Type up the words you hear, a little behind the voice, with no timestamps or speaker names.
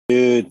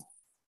Dude.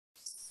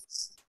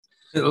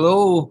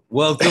 Hello,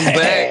 welcome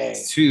back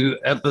to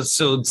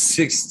episode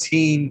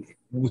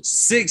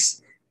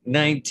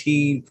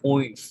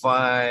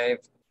 619.5. Am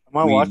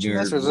I watching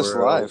this or is this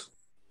live?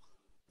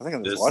 I think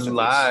I'm just watching this. Is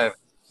live.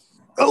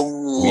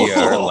 Oh, we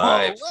are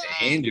live,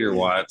 and you're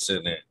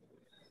watching it.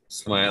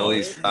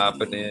 Smiley's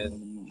popping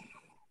in.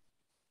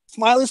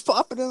 Smiley's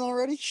popping in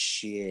already?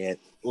 Shit.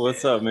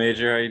 What's up,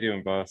 Major? How you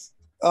doing, boss?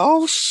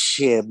 Oh,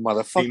 shit,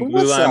 motherfucker. Team Blue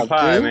What's Line up,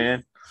 Pie, dude?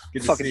 man.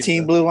 Good Fucking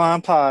Team Blue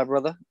Line Pie,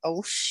 brother.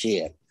 Oh,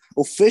 shit.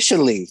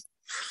 Officially.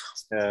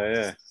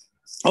 Yeah.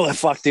 Oh,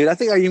 fuck, dude. I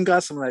think I even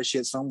got some of that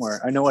shit somewhere.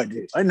 I know I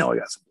did. I know I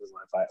got some Blue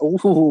Line Pie.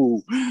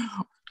 Ooh.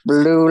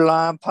 Blue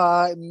Line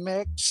Pie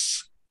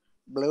mix.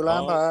 Blue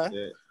Line Pie.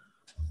 Shit.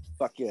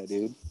 Fuck yeah,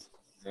 dude.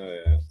 Oh,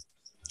 yeah.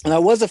 And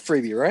that was a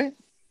freebie, right?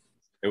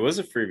 It was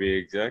a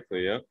freebie,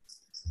 exactly. Yep.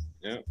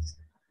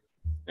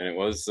 And it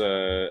was,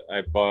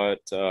 I bought,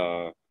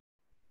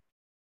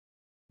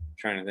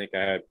 trying to think, I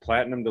had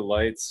Platinum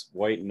Delights,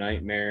 White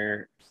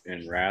Nightmare,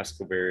 and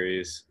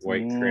Raspberries,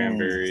 White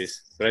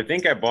Cranberries. But I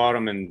think I bought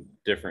them in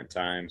different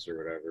times or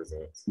whatever.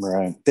 But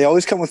right. They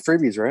always come with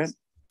freebies, right?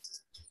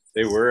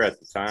 they were at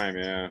the time,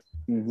 yeah.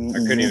 I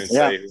couldn't even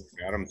say who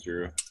got them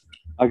through.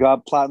 I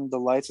got Platinum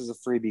Delights as a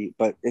freebie,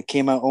 but it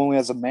came out only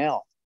as a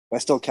mail. I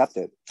still kept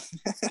it.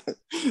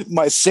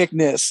 My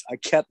sickness. I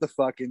kept the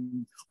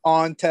fucking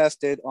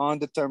untested,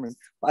 undetermined.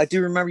 I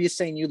do remember you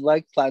saying you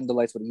liked Platinum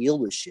Delights, but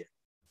yield was shit.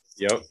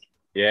 Yep.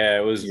 Yeah,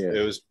 it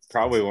was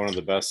probably one of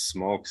the best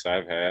smokes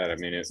I've had. I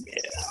mean, it's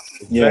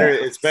better.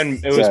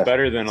 It was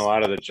better than a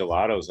lot of the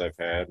gelatos I've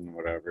had and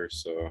whatever.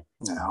 So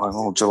no,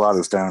 old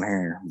gelatos down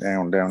here,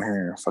 down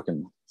here.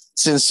 Fucking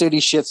Sin City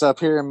shit's up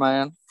here,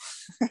 man.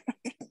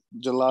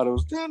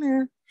 Gelatos down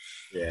here.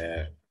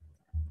 Yeah.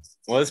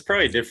 Well, it's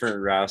probably a different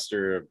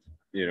roster of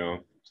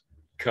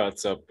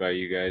cuts up by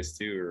you guys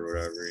too, or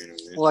whatever.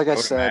 Well, like I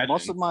said,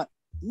 imagine.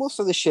 most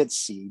of the shit's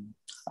seed.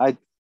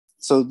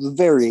 So the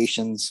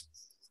variations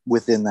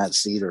within that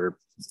seed are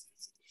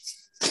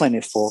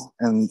plentiful,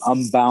 and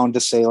I'm bound to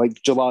say like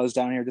gelatos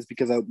down here just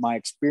because of my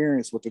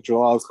experience with the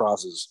gelato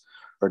crosses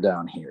are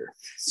down here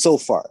so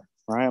far.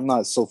 Right, I'm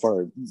not so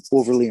far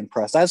overly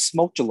impressed. I've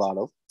smoked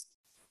gelato.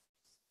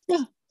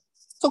 Yeah,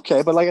 it's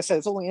okay, but like I said,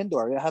 it's only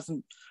indoor. It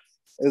hasn't.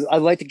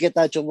 I'd like to get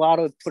that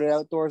gelato, put it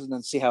outdoors, and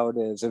then see how it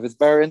is. If it's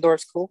better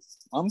indoors, cool.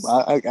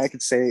 I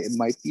could say it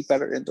might be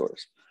better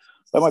indoors.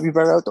 That might be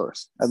better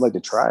outdoors. I'd like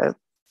to try it.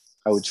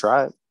 I would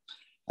try it.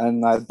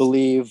 And I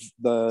believe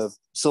the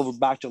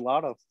Silverback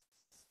gelato,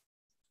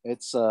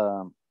 it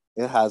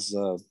has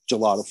a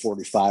gelato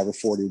 45 or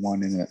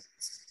 41 in it.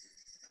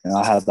 And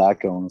I have that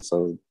going.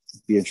 So it'd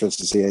be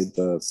interesting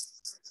to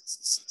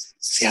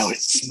see how it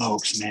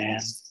smokes,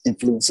 man.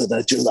 Influence of the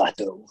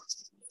gelato.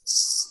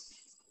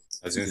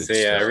 I was gonna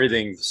say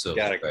everything's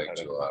got a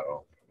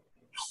gelato.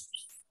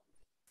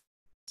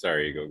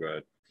 Sorry, go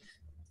ahead.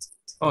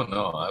 Oh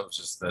no,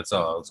 that's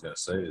all I was gonna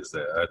say is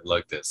that I'd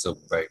like that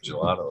Silverback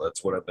gelato.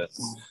 That's what I've been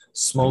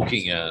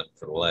smoking on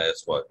for the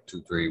last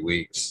 2-3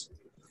 weeks.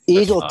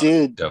 Eagle,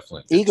 dude,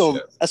 definitely Eagle.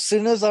 Shit. As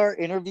soon as our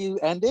interview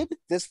ended,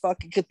 this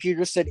fucking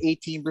computer said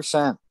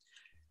 18%.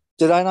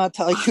 Did I not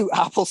tell you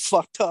Apple's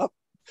fucked up?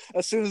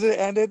 As soon as it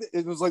ended,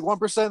 it was like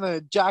 1%, and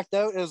it jacked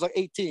out, and it was like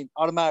 18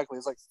 automatically.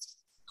 It's like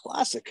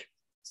classic.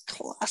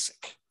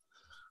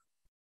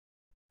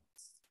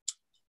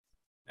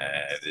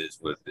 It is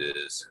what it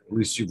is. At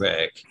least you're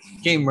back.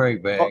 Came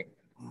right back.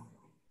 Oh.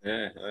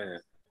 Yeah.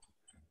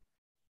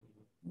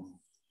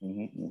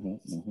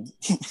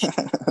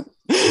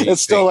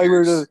 It's still like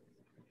we're just,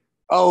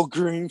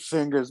 green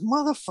fingers.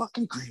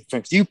 Motherfucking green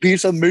fingers. You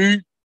piece of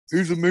meat.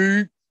 Piece of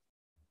meat.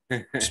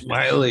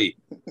 Smiley.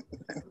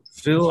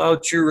 Fill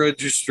out your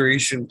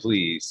registration,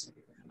 please.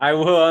 I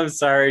will. I'm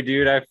sorry,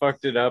 dude. I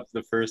fucked it up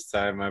the first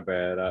time. My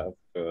bad. I'll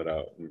fill it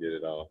out and get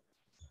it all.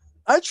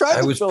 I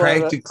was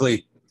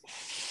practically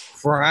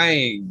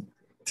crying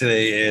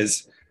today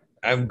as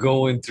I'm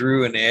going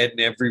through and adding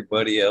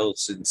everybody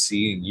else and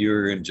seeing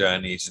your and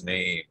Johnny's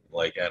name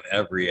like on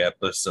every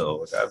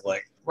episode. I'm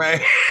like,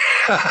 right.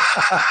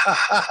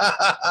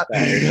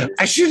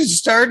 I should have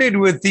started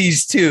with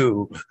these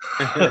two.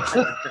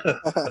 I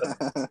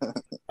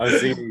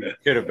was thinking you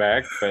could have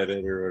backfed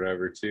it or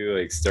whatever too,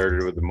 like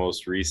started with the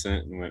most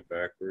recent and went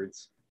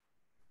backwards.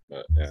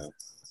 But yeah.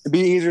 It'd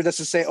be easier just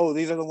to say, oh,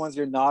 these are the ones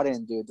you're not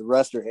in, dude. The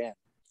rest are in.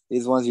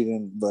 These ones you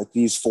didn't, like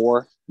these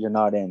 4, you're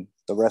not in.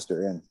 The rest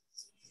are in.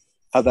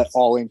 Have that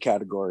all in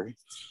category.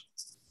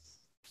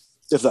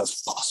 If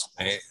that's possible.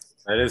 Hey,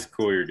 that is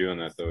cool you're doing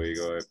that though,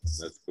 Eagle.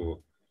 That's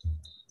cool.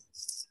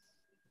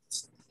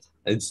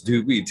 It's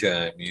doobie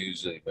time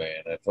usually,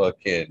 man.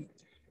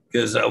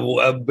 Because I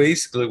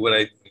basically when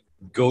I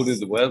go to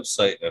the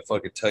website, I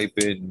fucking type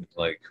in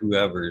like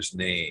whoever's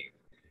name,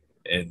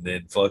 and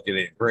then fucking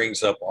it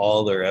brings up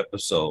all their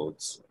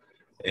episodes,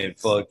 and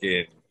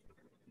fucking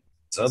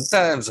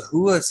sometimes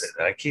who was it?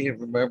 I can't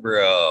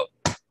remember.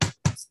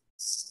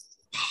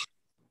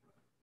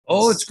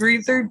 It's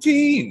Green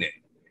 13.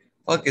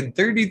 Fucking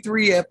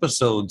 33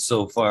 episodes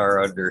so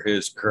far under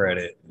his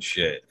credit and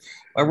shit.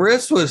 My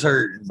wrist was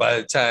hurting by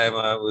the time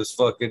I was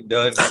fucking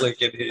done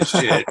clicking his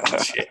shit.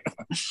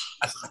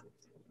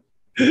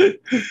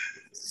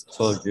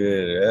 So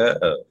good,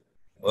 yeah.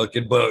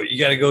 Looking, but you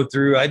got to go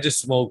through. I just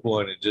smoke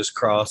one and just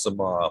cross them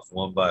off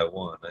one by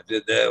one. I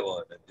did that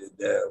one. I did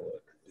that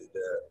one. I did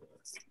that one.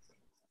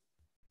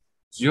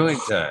 It's joint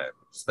time.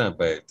 It's not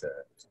bad time.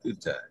 It's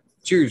good time.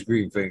 Cheers,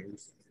 green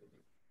fingers.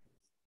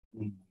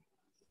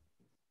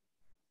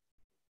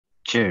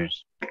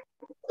 Cheers.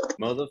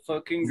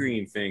 Motherfucking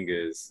green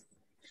fingers.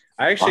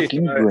 I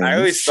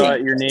always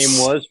thought your name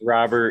was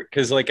Robert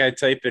because, like, I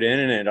type it in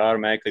and it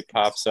automatically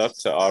pops up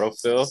to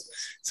autofill.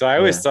 So I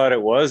always thought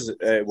it was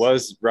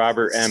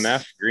Robert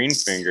MF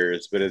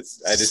Greenfingers, but I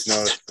just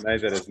noticed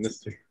tonight that it's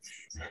Mr.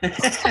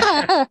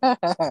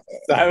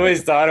 So I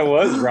always thought it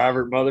was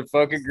Robert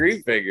motherfucking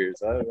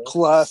Greenfingers. I don't know.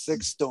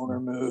 Classic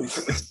stoner move.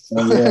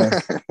 Yeah,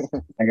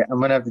 I'm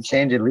gonna have to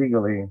change it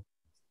legally.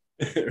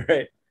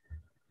 Right.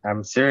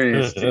 I'm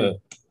serious too.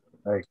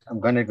 Like, I'm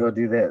gonna go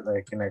do that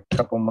like in a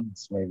couple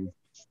months, maybe.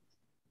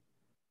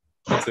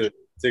 To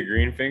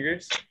green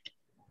fingers?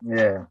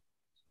 Yeah.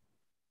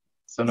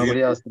 So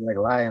nobody else can like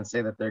lie and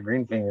say that they're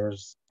green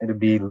fingers. It'll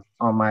be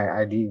on my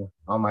ID,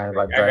 on my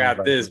like. I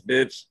got this,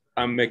 bitch.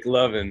 I'm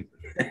McLovin.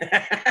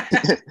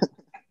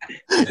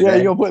 Yeah,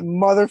 you'll put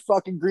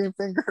motherfucking green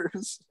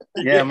fingers.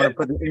 Yeah, I'm gonna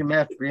put the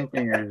MF green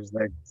fingers,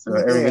 like, so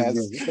everybody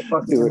goes, "What the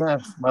fuck is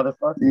MF,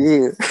 motherfucker?"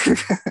 Yeah.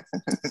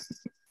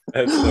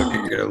 That's what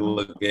you're gonna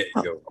look at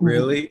and go,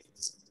 really?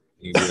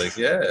 You'd be like,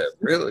 yeah,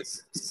 really?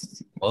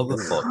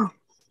 Motherfucker.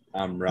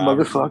 I'm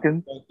Robert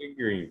motherfucking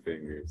green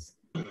fingers.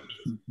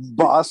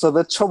 Boss of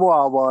the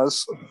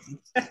Chihuahuas.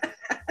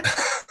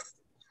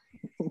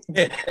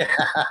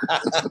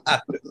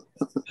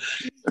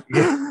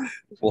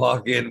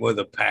 Walk in with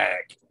a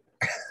pack.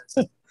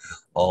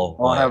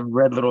 All have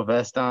red little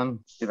vest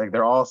on. See, like,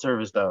 they're all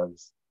service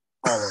dogs.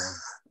 All of them.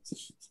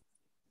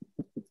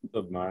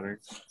 Submodern.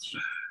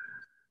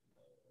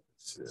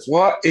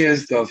 What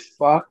is the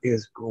fuck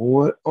is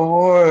going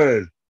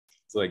on?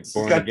 It's like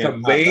you got the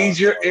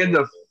major in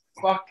the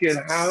fucking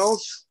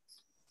house.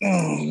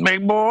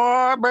 Big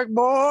boy, big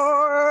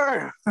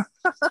boy.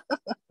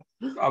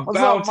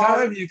 About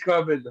time you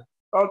come in.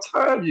 About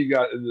time you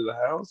got into the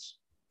house.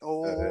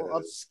 Oh,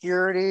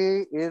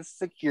 obscurity is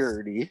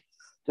security.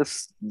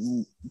 Just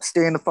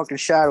stay in the fucking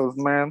shadows,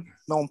 man.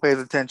 No one pays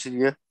attention to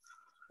you.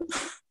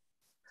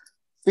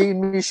 Feed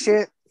me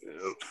shit.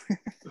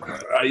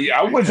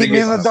 I wanted to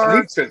get some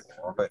sleep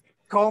tonight.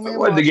 Call me. I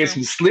wanted to get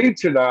some sleep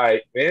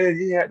tonight, man.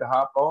 You had to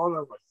hop on.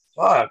 I'm like,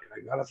 fuck, I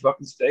gotta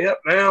fucking stay up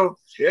now.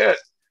 Shit.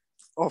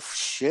 Oh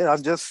shit!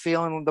 I'm just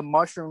feeling the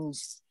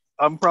mushrooms.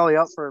 I'm probably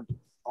up for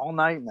all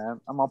night,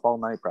 man. I'm up all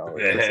night,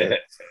 probably.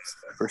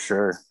 For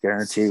sure,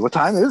 guarantee. What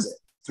time is it?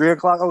 3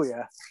 o'clock. Oh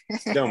yeah.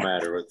 Don't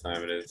matter what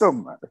time it is.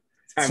 Don't matter.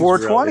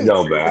 4:20.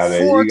 Don't matter.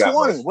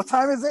 4:20. What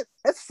time is it?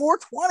 It's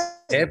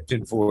 4:20.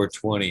 Captain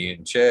 420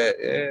 in chat.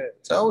 Yeah,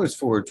 it's always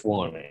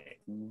 420.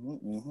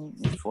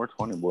 It's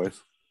 4:20,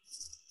 boys.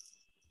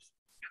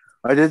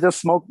 I did just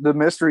smoke the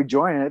mystery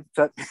joint.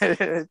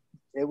 It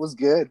was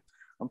good.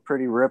 I'm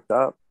pretty ripped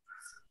up.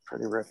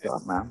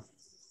 Man.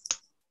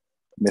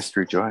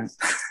 Mystery joint.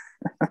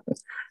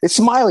 It's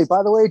Smiley,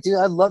 by the way, dude.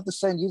 I'd love to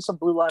send you some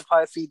Blue Line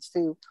Pie feeds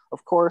too,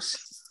 of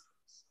course.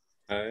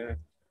 Yeah.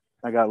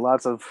 I got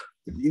lots of.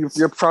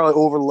 You're probably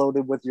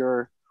overloaded with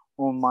your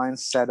own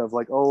mindset of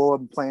like, oh,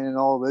 I'm planning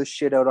all this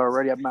shit out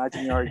already. I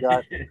imagine you already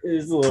got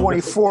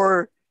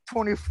 24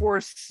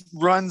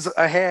 runs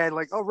ahead.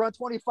 Like, oh, run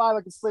 25.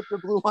 I can slip your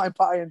Blue Line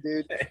Pie in,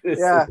 dude.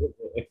 Yeah,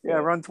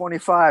 run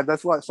 25.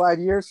 That's what, 5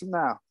 years from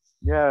now.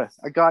 Yeah,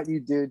 I got you,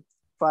 dude.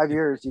 5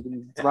 years, you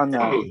can run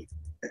that.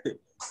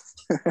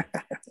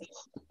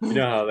 You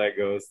know how that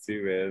goes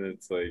too, man.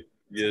 It's like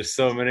there's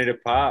so many to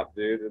pop,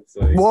 dude. It's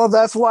like, well,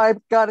 that's why I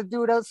got to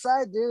do it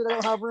outside, dude. I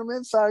don't have room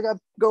inside. I got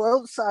to go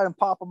outside and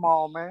pop them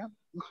all, man.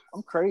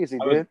 I'm crazy,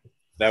 dude.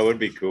 That would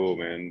be cool,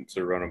 man.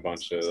 To run a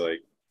bunch of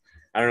like,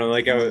 I don't know,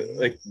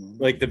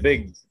 like the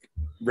big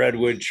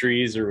redwood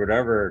trees or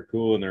whatever are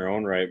cool in their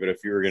own right, but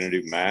if you were gonna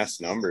do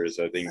mass numbers,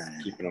 I think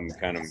keeping them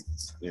kind of,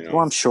 Well,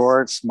 I'm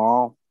short,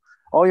 small.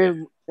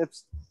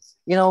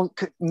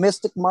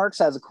 Mystic Marks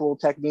has a cool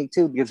technique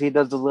too, because he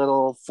does the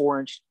little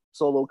 4-inch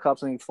solo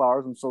cups and he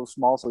flowers them so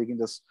small so he can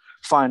just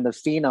find the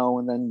pheno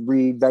and then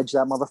re-veg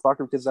that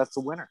motherfucker because that's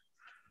the winner.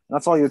 And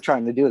that's all you're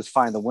trying to do is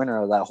find the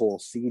winner of that whole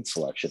seed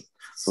selection.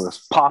 So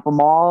just pop them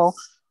all.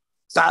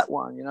 That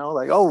one,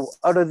 like, oh,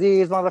 out of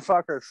these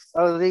motherfuckers,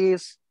 out of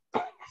these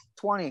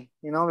 20,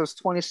 there's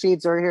 20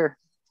 seeds right here,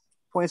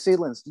 20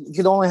 seedlings. You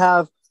could only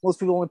have, most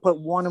people only put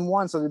 1 and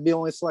 1, so there'd be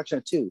only a selection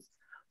of 2.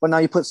 But now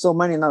you put so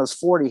many, now there's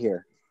 40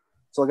 here.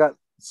 So I got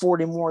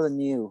 40 more than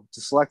you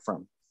to select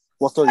from.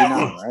 Well, 39,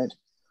 right?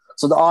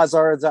 So the odds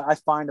are that I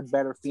find a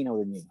better pheno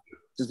than you,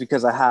 just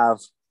because I have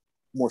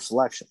more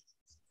selection,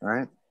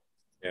 right?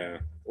 Yeah.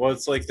 Well,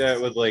 it's like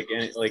that with like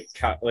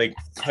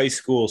high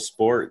school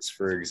sports,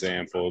 for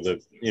example.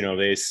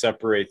 They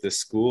separate the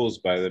schools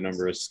by the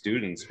number of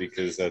students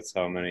because that's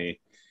how many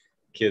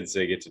kids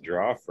they get to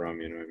draw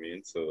from. You know what I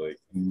mean? So like,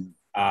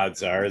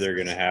 odds are they're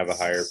going to have a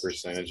higher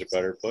percentage of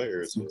better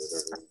players or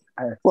whatever.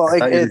 I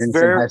thought you were going to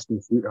say High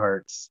School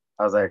Sweethearts.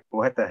 I was like,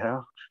 what the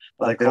hell?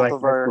 Like they're like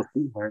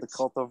the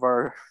cult of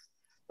our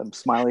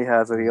Smiley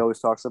has that he always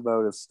talks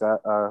about is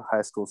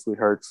High School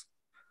Sweethearts.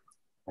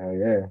 Oh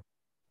yeah.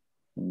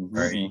 Mm-hmm.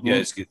 All right, you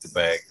guys get the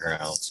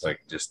background so I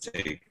can just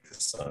take the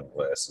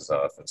sunglasses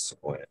off and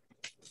squint.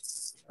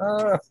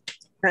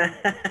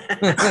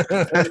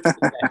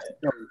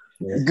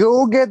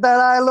 Go get that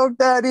eye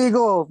looked at,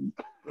 Eagle.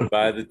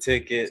 Buy the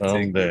ticket.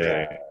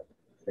 Someday.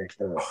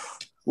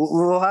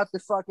 We'll have to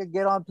fucking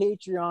get on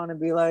Patreon and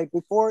be like,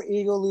 before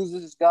Eagle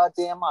loses his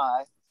goddamn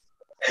eye,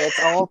 let's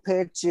all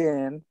pitch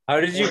in. How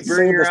did you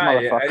burn your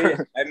eye?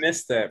 I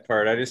missed that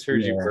part. I just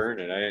heard you burn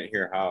it. I didn't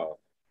hear how.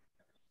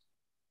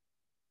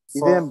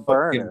 You didn't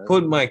burn it.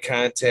 Put my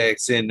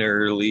contacts in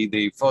early.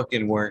 They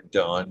fucking weren't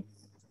done.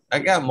 I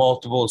got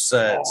multiple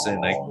sets,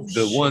 and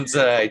the ones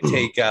that I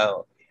take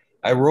out,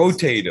 I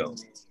rotate them.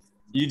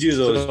 You do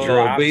those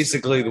drops.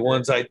 Basically, the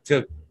ones I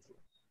took,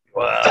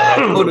 well,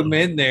 I put them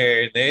in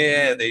there,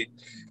 and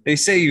they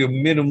say you a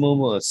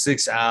minimum of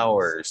 6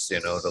 hours,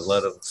 to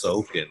let them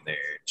soak in there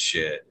and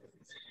shit.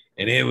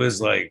 And it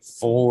was like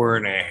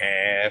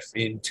 4.5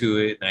 into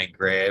it, and I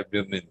grabbed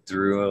them and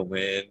threw them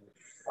in,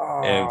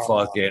 and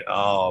fucking,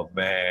 oh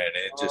man,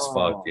 it just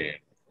fucking.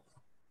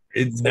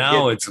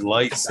 Now it's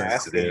light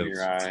sensitive.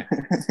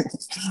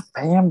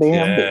 Bam.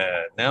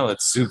 Yeah, now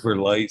it's super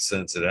light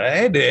sensitive. I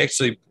had to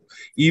actually,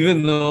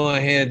 even though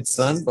I had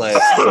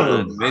sunglasses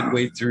on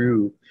midway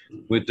through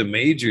with the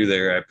major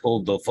there, I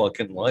pulled the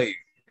fucking light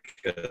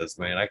because,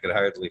 man, I could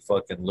hardly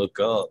fucking look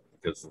up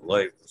because the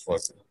light was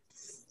fucking,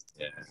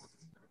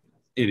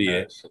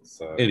 idiot.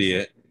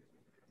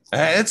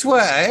 That's why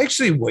I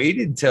actually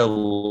waited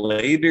till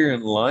later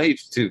in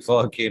life to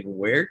fucking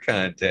wear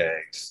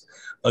contacts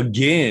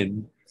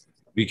again.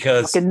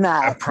 Because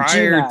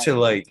prior to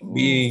like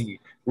being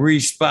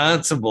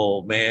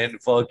responsible, man,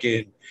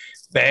 fucking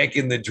back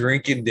in the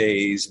drinking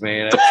days,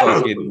 man, I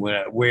fucking when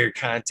I wear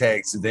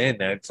contacts,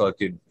 then I'd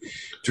fucking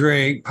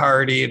drink,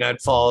 party, and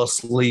I'd fall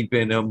asleep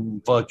in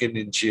them, fucking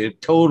and shit.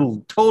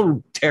 Total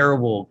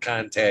terrible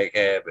contact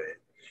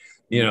habit,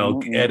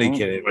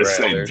 etiquette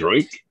rather.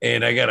 Drink.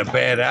 And I got a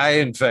bad eye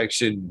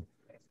infection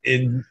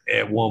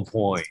at one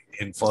point,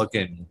 and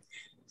fucking.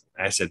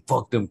 I said,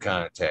 fuck them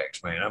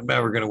contacts, man. I'm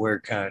never going to wear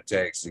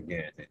contacts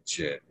again and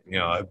shit.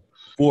 I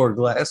wore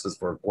glasses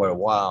for quite a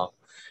while.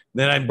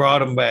 Then I brought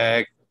them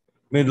back.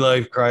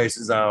 Midlife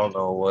crisis, I don't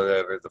know,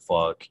 whatever the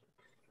fuck.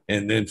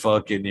 And then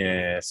fucking,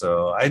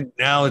 So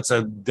now it's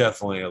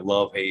definitely a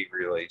love-hate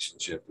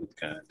relationship with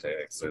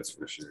contacts. That's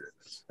for sure.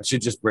 I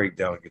should just break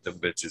down and get them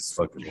bitches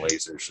fucking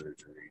laser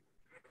surgery.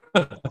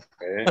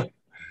 Yeah.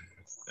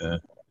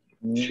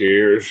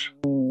 Cheers.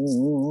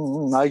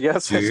 I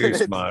guess.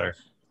 Cheers, Meyer.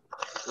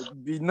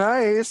 It'd be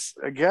nice,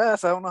 I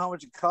guess. I don't know how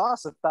much it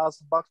costs.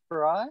 $1,000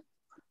 per eye.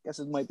 Guess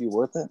it might be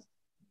worth it.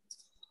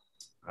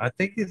 I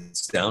think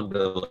it's down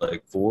to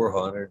like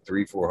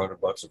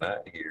 $400 an eye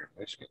here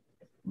in Michigan.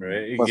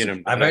 Right? You get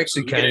them. I've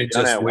actually kind of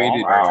just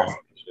waited. Wow.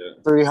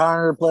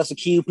 300 plus a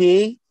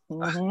QP.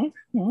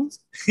 Mm-hmm.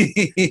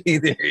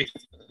 There you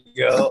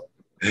go.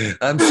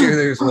 I'm sure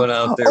there's one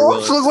out there. Oh,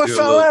 look what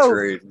fell out.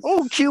 Trade.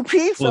 Oh,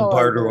 QP fell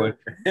out.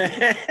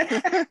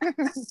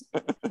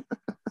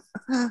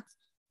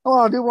 Oh,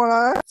 I'll do one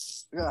eye.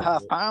 Got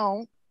half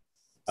pound.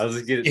 I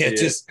was gonna get it.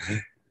 Just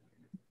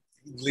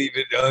leave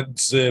it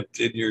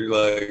unzipped in your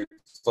like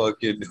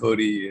fucking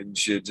hoodie and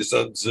shit. Just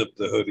unzip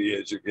the hoodie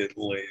as you're getting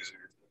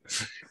lasered.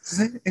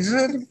 Is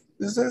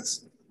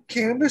that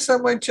cannabis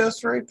on my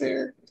chest right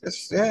there?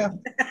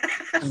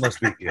 It must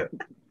be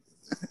good.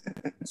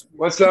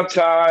 What's up,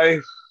 Ty?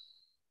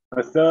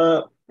 What's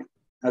up?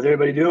 How's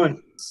everybody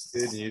doing?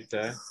 Good, you,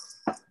 Ty?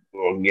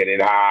 We'll get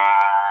it high.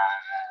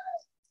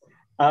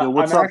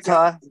 What's up,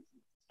 Ty?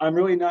 I'm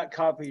really not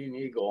copying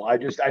Eagle. I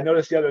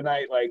noticed the other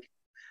night, like,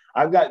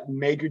 I've got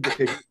major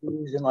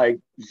deficiencies in like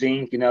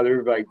zinc and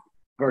other like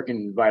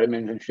freaking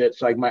vitamins and shit.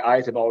 So like my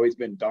eyes have always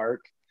been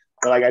dark.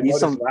 But like I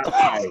noticed last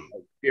night,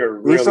 like, you're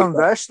really eat some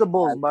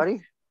vegetables,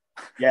 buddy.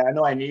 Yeah, I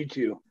know I need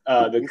to.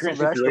 The current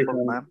situation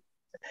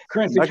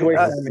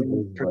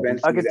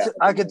prevents that.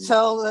 I could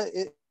tell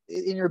that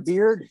in your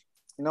beard.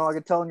 I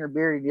could tell in your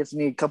beard you just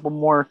need a couple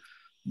more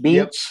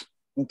beets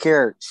and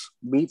carrots.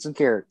 Beets and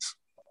carrots.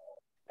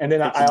 And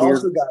then I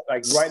also got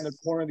like right in the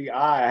corner of the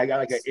eye, I got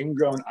like an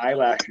ingrown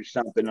eyelash or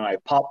something, and I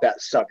popped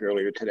that sucker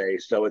earlier today.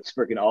 So it's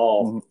freaking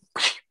all.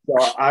 So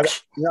you're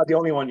not the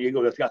only one,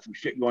 Eagle, that's got some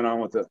shit going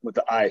on with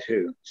the eye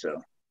too. So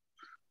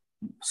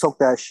soak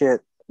that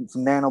shit.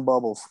 Some nano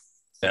bubbles.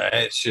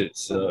 That shit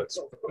sucks,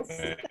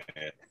 man.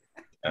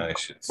 That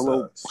shit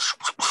sucks.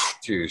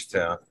 Cheers,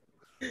 Tom.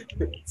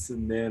 It's a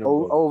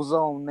nano.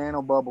 Ozone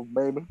nano bubbles,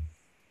 baby.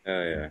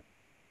 Oh yeah.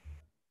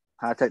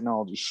 High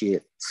technology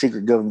shit,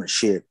 secret government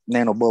shit,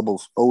 nano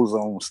bubbles,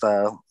 ozone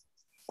style.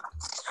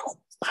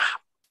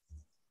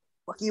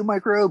 Fuck you,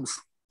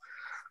 microbes.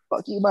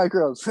 Fuck you,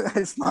 microbes.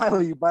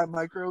 Smiley, you buy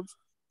microbes?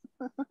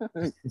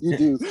 You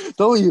do,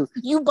 don't you?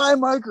 You buy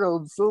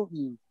microbes, don't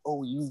you?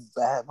 Oh, you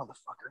bad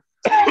motherfucker.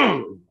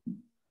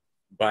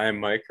 Buying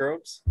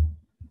microbes?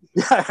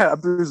 Yeah, I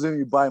presume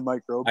you buy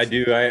microbes. I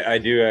do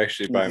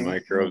actually buy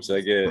microbes.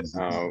 I get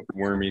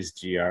Wormies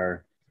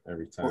GR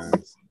every time.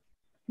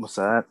 What's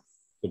that?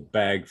 The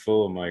bag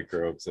full of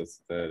microbes.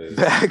 That's what that is.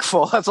 Bag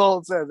full. That's all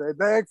it says. A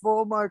bag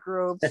full of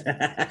microbes.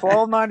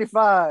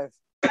 $12.95.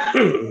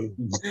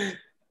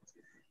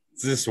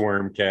 It's just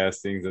worm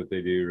castings that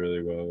they do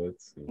really well with.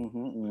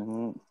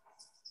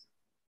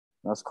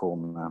 That's cool,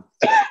 man.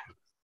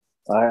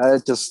 I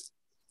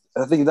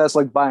think that's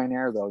like buying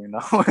air, though. You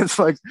know,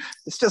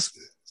 it's just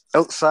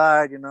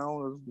outside. You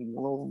know,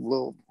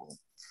 little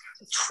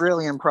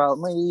trillion,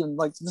 probably maybe even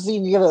like just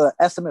even give it an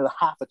estimate of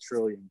 500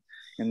 billion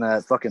in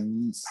that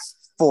fucking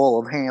full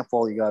of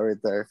handful you got right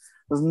there.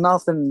 There's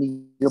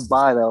nothing you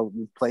buy that'll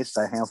replace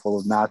that handful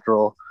of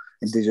natural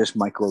indigenous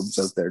microbes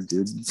out there,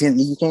 dude. You can't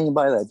even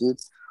buy that, dude.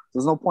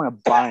 There's no point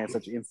of buying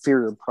such an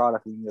inferior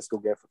product you can just go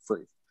get for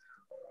free.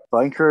 So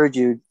I encourage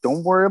you,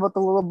 don't worry about the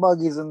little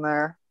buggies in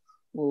there,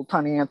 little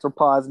tiny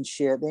arthropods and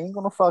shit. They ain't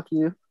gonna fuck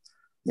you.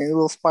 Maybe a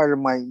little spider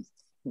might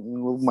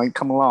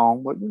come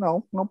along, but you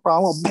know, no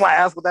problem. We'll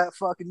blast with that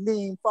fucking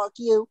beam. Fuck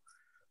you.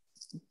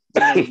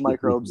 Bring those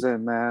microbes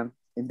in, man.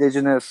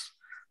 Indigenous.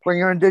 Bring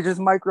your indigenous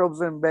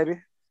microbes in, baby.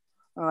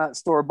 Not that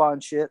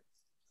store-bought shit.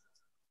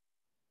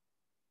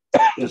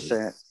 Just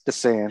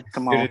saying.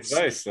 Come on. Good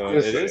advice, though.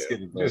 It is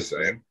good advice. Just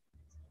saying.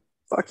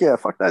 Fuck yeah,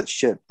 fuck that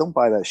shit. Don't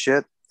buy that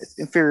shit. It's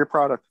inferior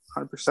product,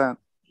 100%.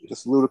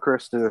 Just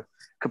ludicrous to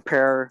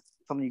compare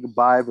something you can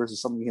buy versus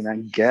something you can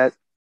then get.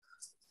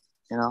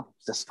 You know,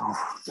 just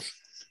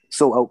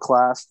so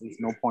outclassed. There's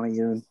no point in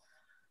even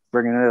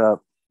bringing it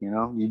up. You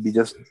know, you'd be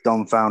just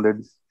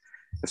dumbfounded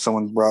if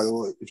someone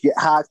if you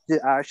had to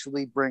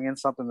actually bring in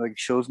something that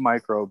shows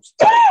microbes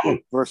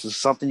versus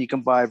something you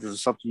can buy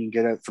versus something you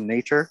can get out from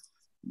nature.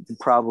 You can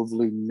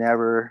probably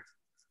never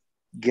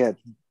get.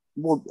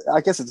 Well,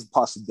 I guess it's a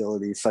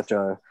possibility. Such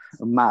a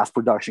mass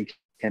production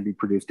can be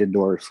produced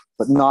indoors,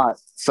 but not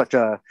such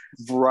a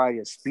variety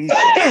of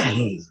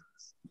species.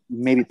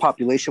 Maybe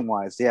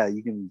population-wise, yeah,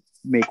 you can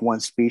make one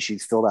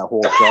species fill that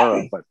whole jar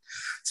up, but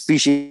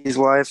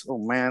species-wise, oh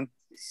man.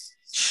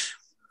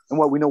 And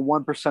what we know,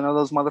 1% of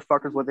those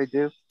motherfuckers, what they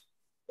do?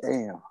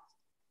 Damn.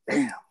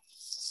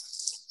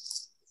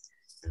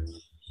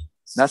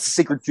 That's the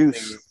secret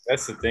juice.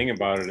 That's the thing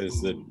about it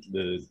is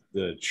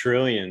the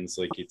trillions,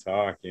 like you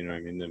talk, you know, I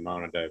mean, the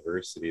amount of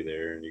diversity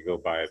there, and you go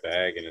buy a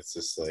bag and it's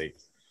just like,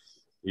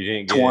 you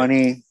didn't get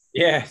 20.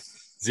 Yeah.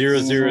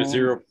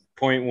 0.1%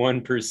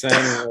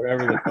 or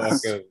whatever the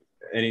fuck of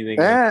anything.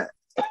 Yeah.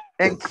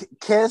 And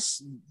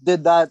KISS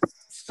did that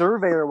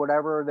survey or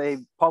whatever. They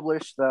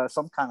published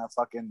some kind of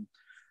fucking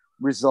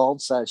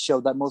results that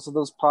showed that most of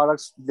those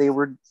products, they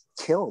were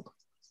killed.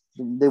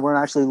 They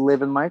weren't actually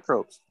living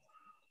microbes.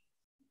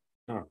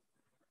 Huh.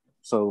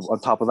 So on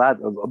top of that,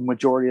 a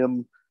majority of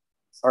them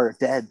are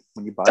dead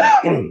when you buy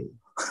them.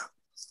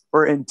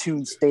 Or in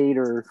tune state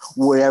or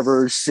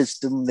whatever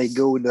system they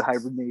go into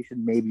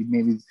hibernation. Maybe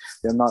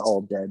they're not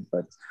all dead,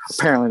 but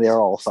apparently they're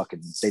all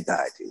they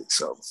died, dude.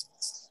 So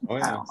oh,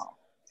 yeah. I don't know.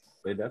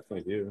 They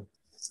definitely do.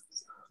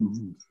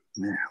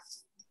 Yeah.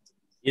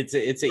 It's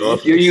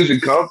if you're using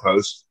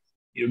compost,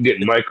 you're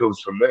getting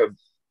microbes from them.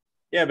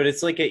 Yeah, but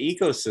it's like an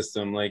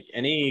ecosystem. Like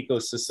any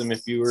ecosystem,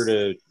 if you were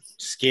to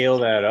scale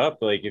that up,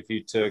 like if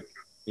you took,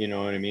 you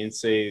know what I mean,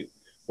 say,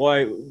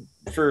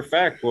 for a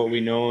fact, what we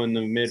know in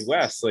the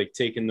Midwest, like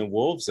taking the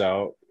wolves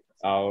out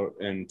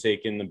and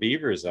taking the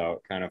beavers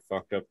out kind of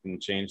fucked up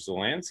and changed the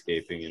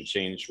landscaping and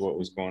changed what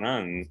was going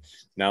on. And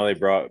now they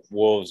brought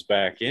wolves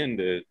back in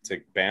to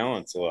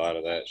balance a lot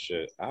of that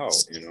shit out,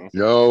 you know?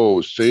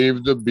 Yo,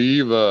 save the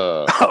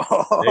beaver.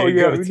 Oh,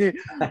 yeah,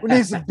 we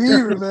need some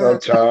beaver, man.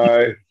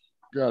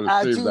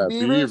 Gotta save that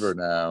beaver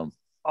now.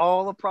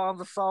 All the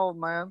problems are solved,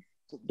 man.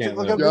 Just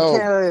look how good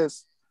Canada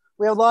is.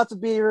 We have lots of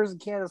beavers and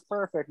Canada's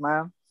perfect,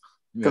 man.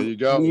 There you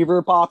go.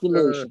 Beaver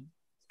population.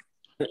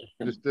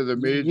 Mr. the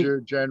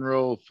Major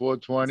General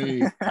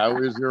 420, how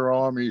is your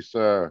army,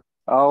 sir?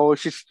 Oh,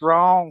 she's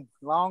strong.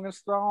 Long and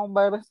strong,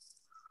 baby.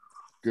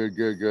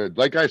 Good.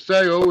 Like I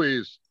say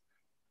always,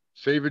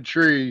 save a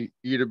tree,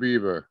 eat a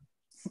beaver.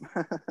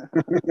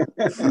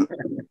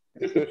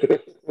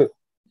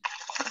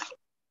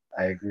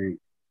 I agree.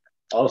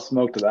 I'll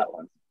smoke to that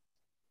one.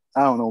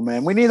 I don't know,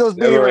 man. We need those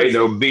beavers. There ain't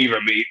no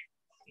beaver meat.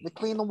 They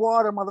clean the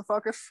water,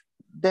 motherfuckers.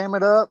 Dam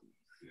it up.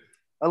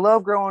 I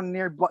love growing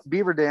near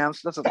beaver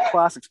dams. That's a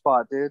classic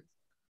spot, dude.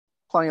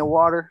 Plenty of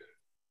water.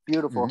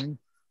 Beautiful.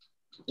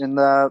 Mm-hmm. And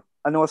I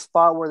know a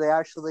spot where they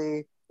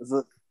actually,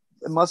 it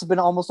must have been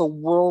almost a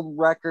world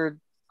record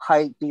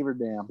height beaver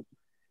dam.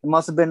 It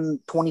must have been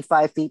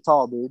 25 feet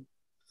tall, dude.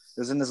 It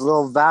was in this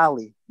little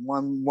valley.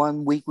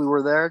 One week we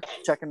were there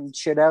checking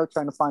shit out,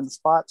 trying to find the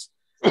spots.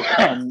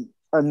 And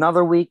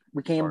another week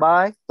we came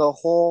by, the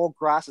whole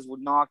grasses were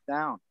knocked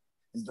down.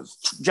 And there's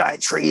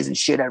giant trees and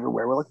shit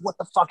everywhere. We're like, what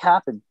the fuck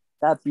happened?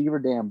 That beaver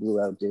dam blew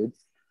out, dude.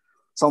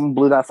 Someone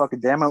blew that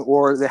fucking dam out,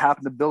 or they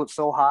happened to build it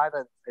so high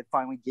that it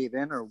finally gave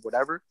in or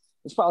whatever.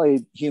 It's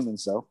probably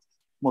humans, though.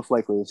 Most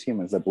likely it's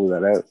humans that blew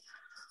that out.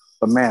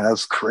 But man, that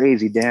was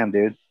crazy. Damn,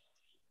 dude.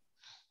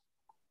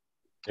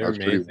 That's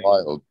pretty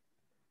wild.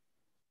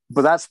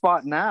 But that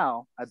spot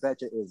now, I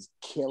bet you is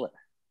killer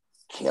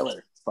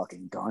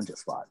fucking ganja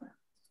spot, man.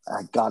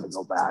 I gotta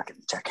go back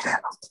and check it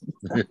out.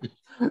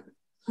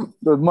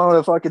 The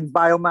motherfucking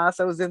biomass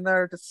that was in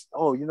there, just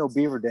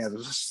beaver dams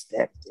was just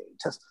sick, dude.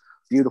 Just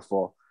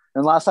beautiful.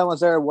 And last time I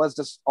was there, it was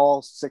just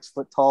all 6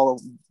 foot tall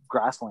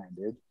grassland,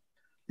 dude.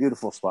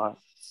 Beautiful spot.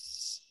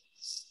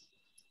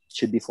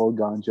 Should be full of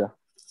ganja.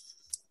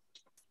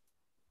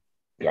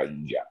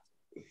 Ganja.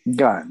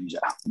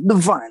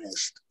 The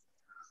finest.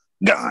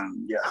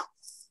 Ganja.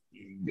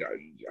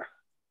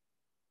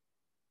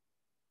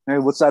 Hey,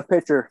 what's that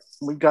picture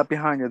we got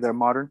behind you there,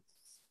 Modern?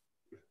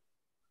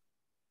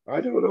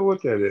 I don't know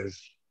what that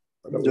is.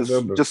 I don't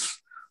remember.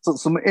 Just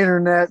some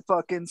internet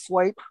fucking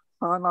swipe.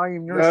 Not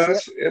even your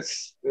shit.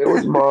 It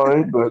was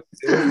mine, but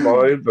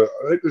I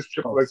think it's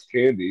Triple X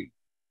candy.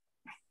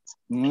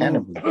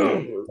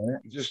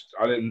 Just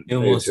I didn't. It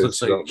almost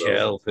looks like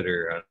cattle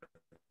fitter.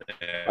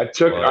 I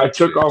took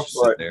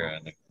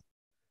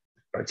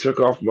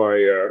off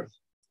my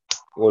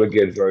one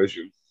again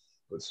version.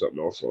 Put something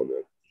else on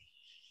there.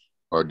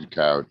 On the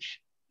couch.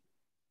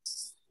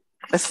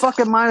 It's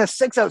fucking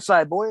 -6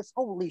 outside, boys.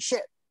 Holy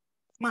shit.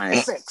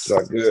 -6. It's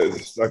not good.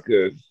 It's not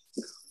good.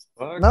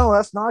 No,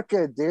 that's not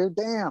good, dude.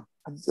 Damn.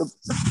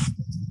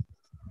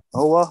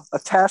 Oh, well, a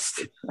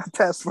test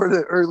for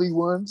the early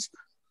ones.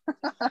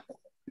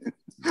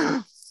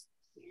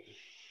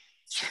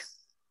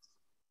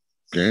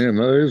 Damn,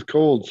 that is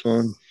cold,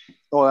 son.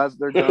 Oh,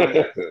 they're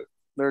done.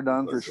 They're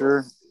done for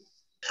sure.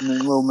 A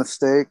little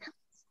mistake.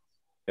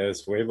 Yeah,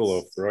 it's way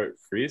below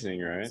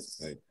freezing, right?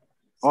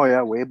 Oh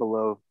yeah, way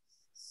below.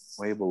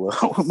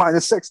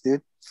 -6,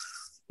 dude.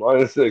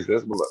 -6.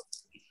 That's below.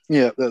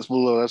 Yeah, that's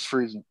below. That's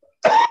freezing.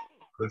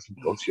 That's some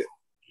bullshit.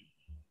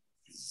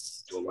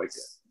 Don't like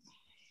that.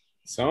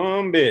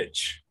 Some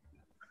bitch.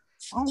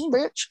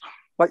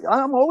 Like,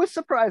 I'm always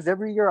surprised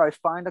every year I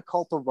find a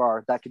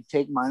cultivar that can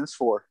take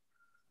 -4.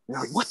 You're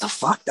like, what the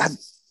fuck?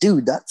 That's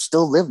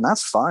still living.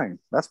 That's fine.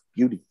 That's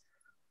beauty.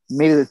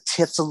 Maybe the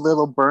tip's a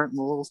little burnt,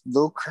 a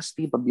little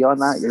crispy, but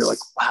beyond that, you're like,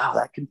 wow,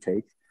 that can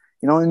take.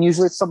 And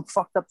usually it's some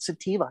fucked up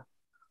sativa.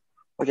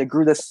 Like I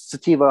grew this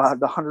sativa,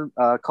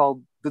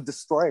 called the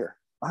Destroyer,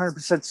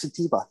 100%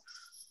 sativa.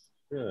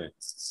 Really?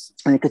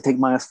 And it could take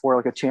 -4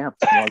 like a champ.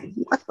 Like,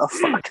 what the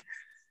fuck?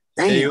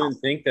 Damn. Yeah, you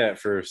wouldn't think that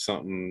for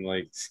something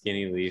like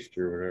skinny leaf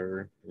or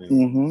whatever.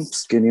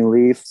 Skinny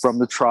leaf from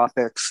the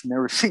tropics.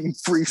 Never seen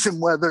freezing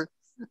weather.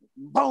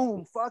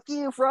 Boom! Fuck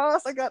you,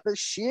 Frost. I got the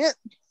shit.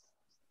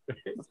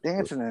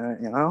 Dancing in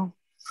it,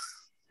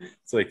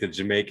 It's like the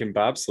Jamaican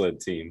bobsled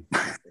team.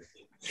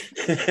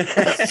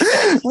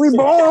 We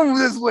born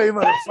this way,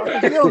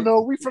 motherfucker. You don't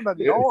know. We from the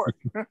north.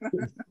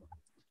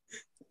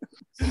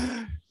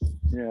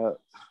 Yeah.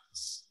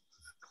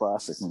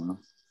 Classic, man.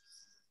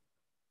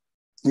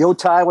 Yo,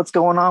 Ty, what's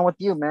going on with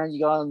you, man?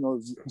 You got on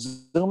those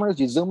Zoomers?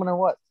 You zooming or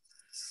what?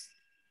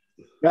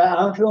 Yeah,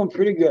 I'm feeling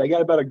pretty good. I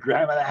got about 1.5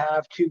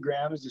 grams, 2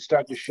 grams to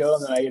start the show,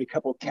 and then I ate a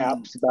couple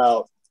caps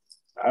about,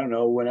 I don't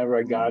know, whenever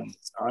I got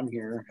on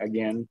here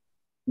again.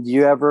 Do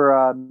you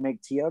ever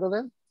make tea out of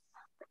it?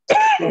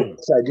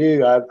 Yes, I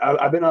do.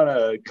 I've been on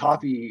a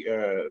coffee,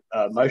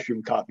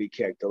 mushroom coffee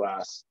kick the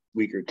last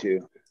week or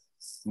two.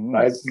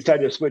 I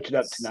decided to switch it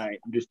up tonight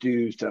and just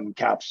do some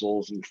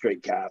capsules and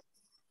straight cap.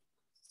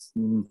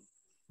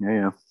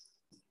 Yeah.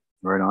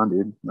 Right on,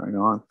 dude. Right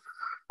on.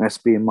 Nice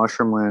to be in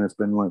mushroom land. It's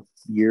been like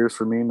years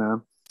for me,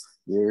 man.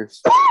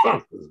 Years.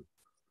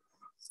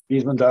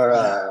 These ones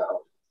are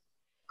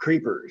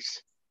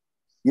creepers.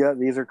 Yeah,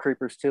 these are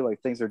creepers too.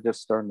 Like things are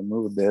just starting to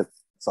move a bit.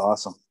 It's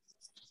awesome.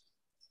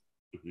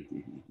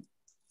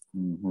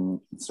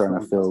 It's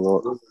starting to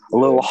feel a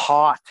little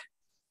hot.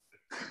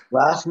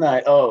 Last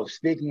night,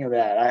 speaking of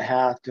that, I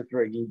have to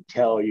freaking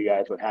tell you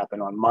guys what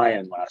happened on my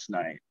end last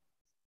night.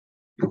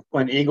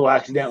 When Eagle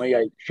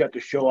accidentally shut the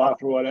show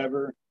off or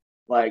whatever,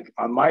 like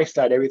on my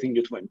side, everything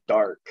just went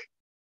dark.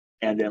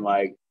 And then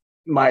like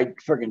my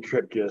freaking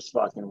trip just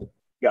fucking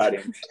got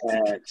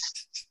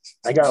intense.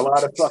 I got a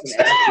lot of fucking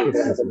answers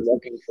that I've been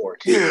looking for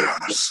too.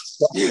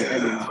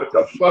 What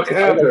the fuck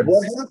happened?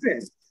 What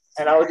happened?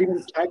 And I was even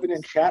typing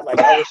in chat like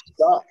I was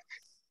stuck.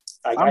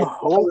 Like, I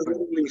was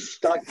literally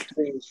stuck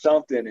doing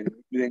something, and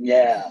then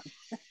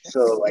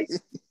So like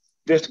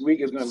this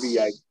week is going to be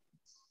like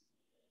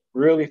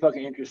really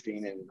fucking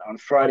interesting, and on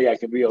Friday I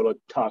could be able to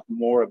talk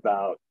more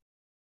about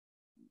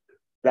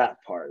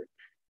that part.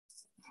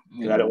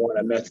 Because I don't want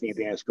to mess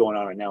anything that's going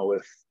on right now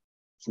with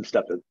some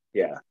stuff that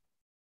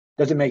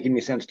doesn't make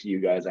any sense to you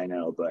guys, I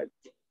know, but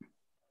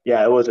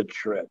yeah, it was a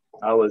trip.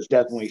 I was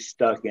definitely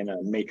stuck in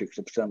a matrix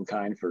of some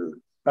kind for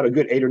about a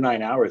good 8 or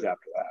 9 hours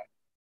after that.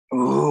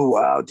 Oh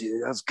wow,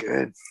 dude, that's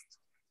good.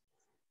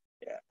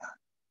 Yeah,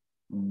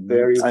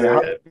 very.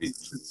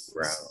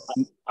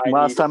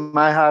 Last time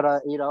I had an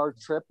 8-hour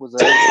trip was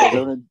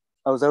I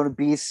was out in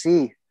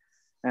BC,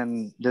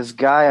 and this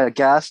guy at a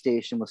gas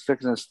station was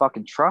fixing his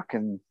fucking truck,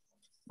 and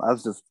I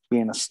was just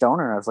being a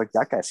stoner. I was like,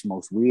 that guy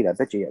smokes weed. I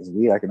bet you he has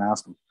weed. I can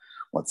ask him.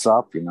 what's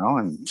up, you know?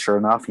 And sure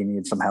enough, he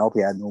needed some help.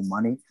 He had no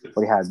money,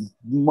 but he had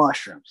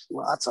mushrooms,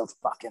 lots of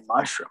fucking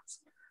mushrooms.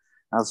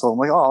 And so I'm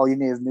like, oh, all you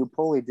need is a new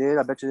pulley, dude.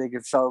 I bet you they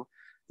could sell.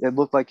 It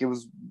looked like it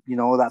was, you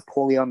know, that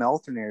pulley on the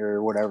alternator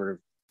or whatever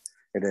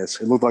it is.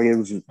 It looked like it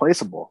was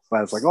replaceable. But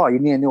I was like, oh, you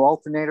need a new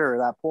alternator or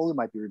that pulley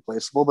might be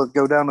replaceable, but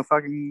go down to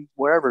fucking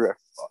wherever.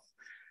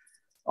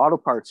 Auto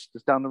parts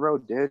just down the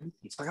road, dude.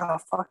 He's like, oh,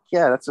 fuck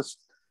yeah, that's just,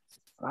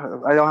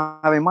 I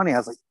don't have any money. I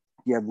was like,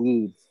 yeah,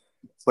 weed.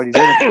 But he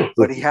didn't.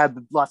 But he had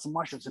lots of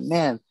mushrooms. And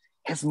man,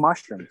 his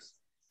mushrooms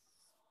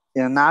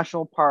in a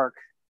national park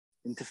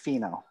in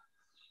Tofino,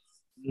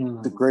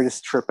 the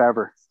greatest trip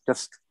ever.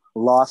 Just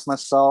lost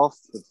myself.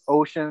 The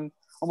ocean,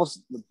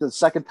 almost the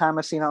second time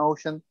I seen an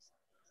ocean.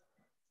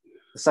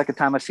 The second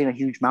time I seen a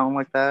huge mountain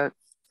like that.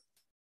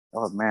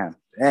 Oh man.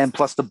 And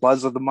plus the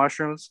buzz of the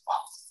mushrooms. Oh,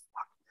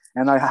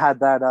 and I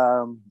had that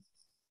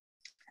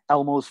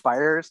Elmo's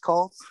fire is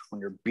called,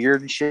 when your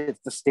beard and shit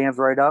just stands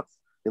right up.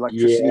 The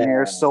electricity in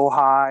here is so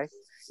high.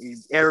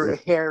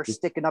 Hair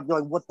sticking up.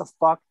 You're like, what the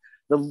fuck?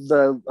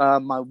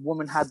 My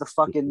woman had the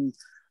fucking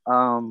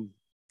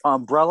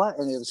umbrella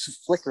and it was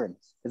flickering.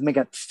 It was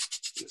making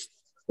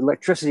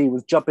electricity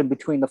was jumping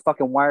between the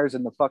fucking wires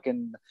and the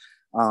fucking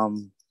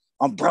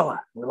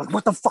umbrella. We're like,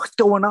 what the fuck's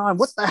going on?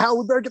 What the hell?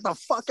 We better get the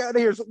fuck out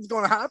of here. Something's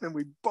going to happen.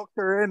 We booked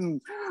her in and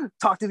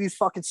talked to these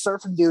fucking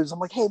surfing dudes. I'm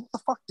like, hey, what the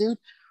fuck, dude?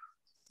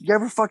 You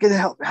ever fucking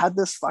had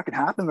this fucking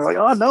happen? They're like,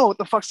 oh no, what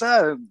the fuck's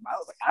that? And I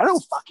was like, I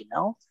don't fucking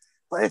know,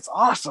 but it's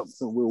awesome.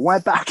 So we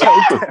went back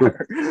out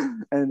there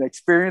and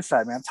experienced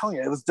that, man. I'm telling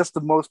you, it was just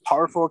the most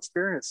powerful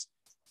experience.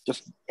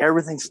 Just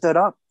everything stood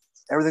up.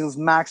 Everything was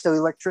maxed out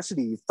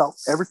electricity. You felt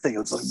everything. It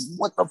was like,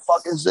 what the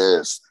fuck is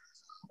this?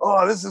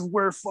 Oh, this is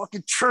where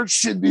fucking church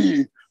should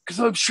be, because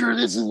I'm sure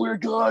this is where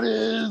God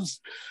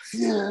is.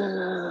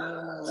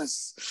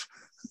 Yes.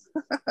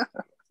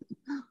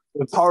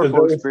 A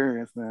powerful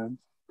experience, man.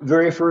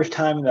 Very first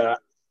time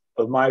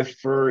of my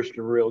first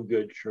real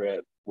good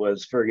trip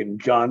was friggin'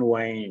 John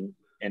Wayne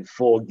in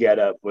full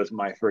getup was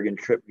my friggin'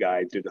 trip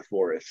guide through the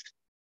forest.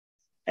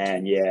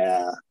 And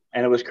yeah,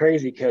 and it was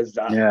crazy because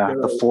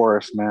the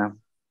forest, man.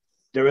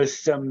 There was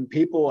some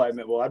people I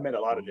met. Well, I met a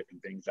lot of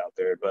different things out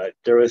there, but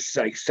there was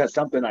like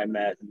something I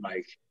met, and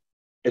like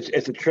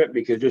it's a trip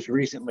because just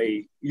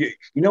recently, you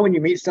know when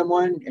you meet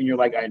someone and you're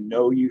like, I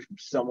know you from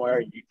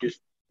somewhere,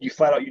 you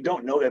flat out you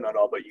don't know them at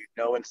all, but you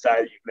know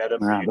inside you met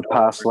them. Yeah, the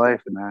past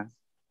life, man.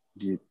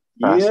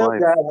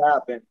 That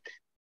happened.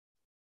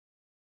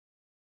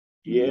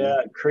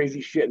 Yeah,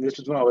 crazy shit. And this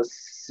was when I was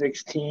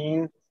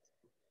 16,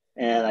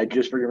 and I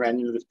just freaking ran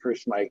into this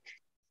person like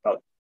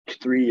about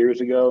 3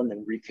 years ago, and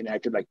then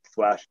reconnected like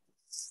the last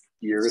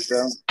year or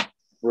so.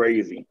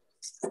 Crazy.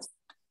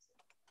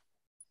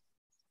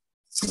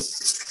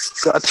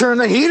 Gotta turn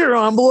the heater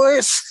on,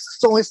 boys.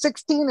 It's only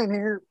 16 in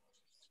here.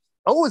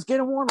 Oh, it's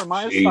getting warmer.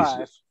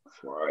 -5.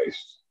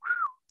 Christ.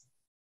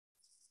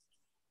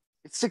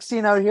 It's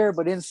 16 out here,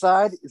 but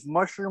inside is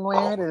mushroom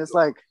land, and it's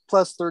like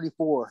plus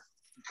 34.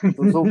 So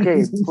it's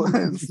okay.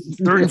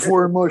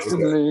 34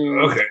 mushroom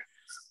land. Okay.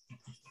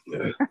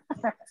 Yeah.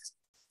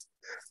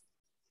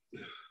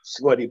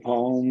 Sweaty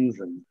palms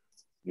and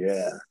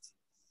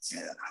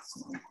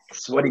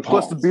sweaty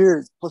plus palms.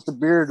 the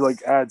beard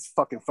like adds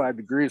fucking 5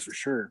 degrees for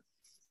sure.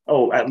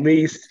 Oh, at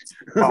least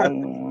 5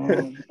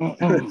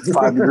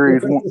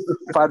 degrees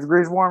 5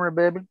 degrees warmer,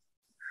 baby.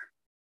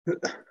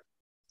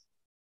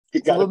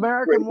 So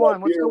American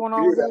one, what's going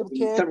on with you,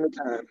 kid?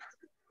 Summertime.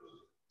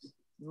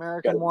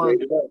 American one,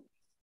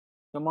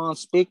 come on,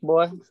 speak,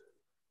 boy.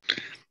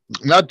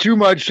 Not too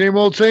much, same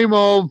old, same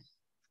old.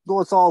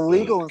 Well, it's all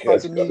legal in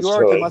fucking New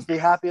York. You must be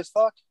happy as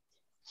fuck.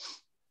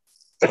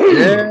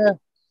 Yeah,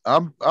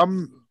 I'm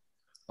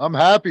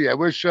happy. I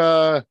wish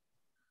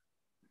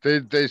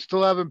they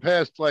still haven't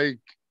passed like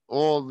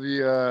all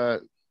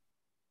the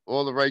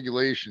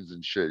regulations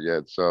and shit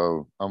yet.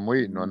 So I'm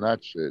waiting on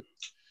that shit.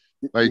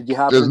 Like,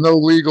 there's no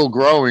legal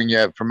growing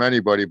yet from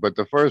anybody, but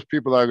the first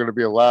people that are going to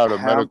be allowed are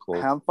medical.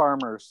 Hemp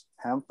farmers,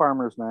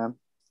 man.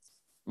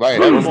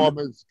 Right, hemp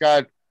farmers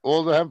got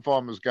all the hemp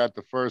farmers got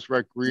the first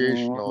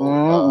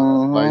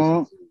recreational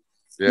license.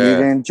 Yeah. You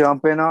didn't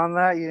jump in on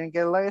that? You didn't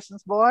get a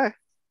license, boy?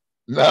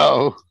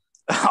 No.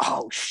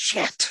 Oh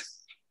shit!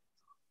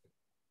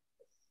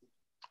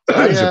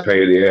 It's a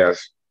pain in the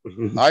ass.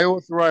 I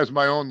authorize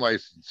my own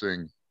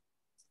licensing.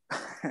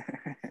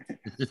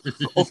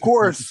 Of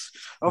course,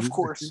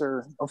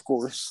 sir. Of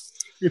course.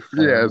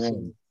 Yes.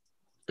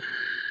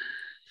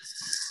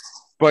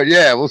 But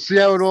yeah, we'll see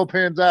how it all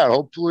pans out.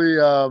 Hopefully,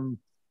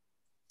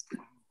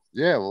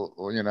 yeah.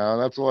 Well, you know,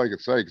 that's all I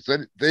could say,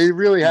 because they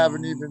really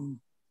haven't even.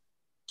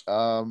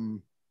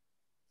 Well,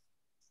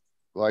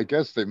 I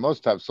guess they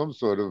must have some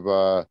sort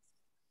of,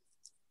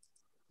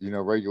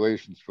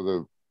 regulations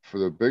for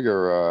the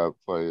bigger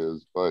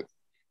players, but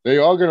they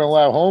are going to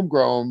allow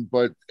homegrown,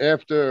 but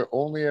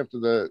only after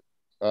the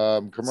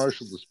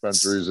commercial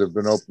dispensaries have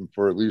been open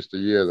for at least a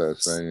year, they're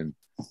saying,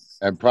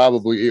 and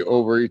probably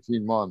over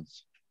 18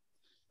 months.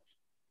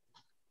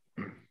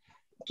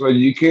 So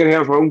you can't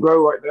have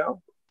homegrown right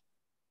now?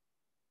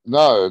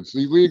 No, it's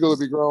illegal to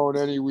be growing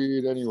any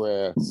weed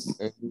anywhere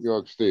in New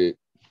York State.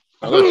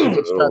 Unless you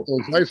just got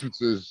those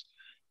licenses,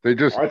 they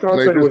just I thought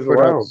that was put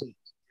out. allowed.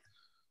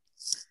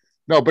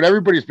 No, but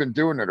everybody's been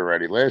doing it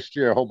already. Last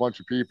year, a whole bunch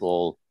of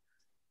people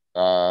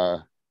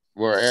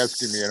were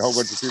asking me, and a whole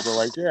bunch of people were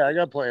like, "Yeah, I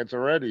got plants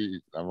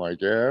already." I'm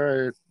like, "Yeah, all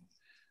right,"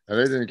 and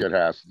they didn't get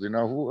hassled. You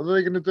know, what are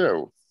they going to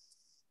do?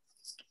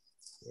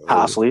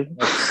 Hassle you.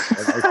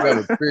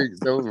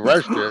 They'll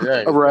arrest you.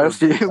 Yeah,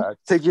 arrest you,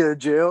 take you to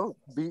jail,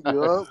 beat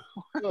you up,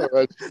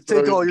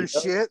 take all your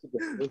shit,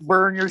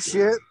 burn your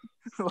shit.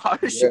 A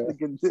lot of shit they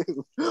can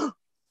do.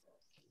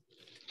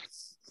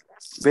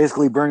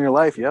 Basically, burn your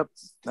life. Yep,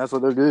 that's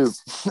what they'll do.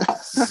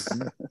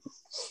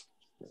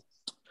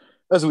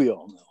 As we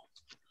all know,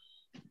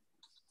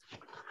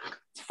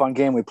 it's a fun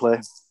game we play.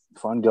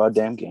 Fun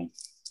goddamn game.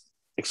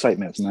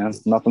 Excitement, man.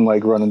 Nothing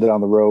like running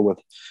down the road with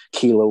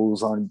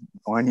kilos on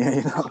you,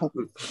 you know.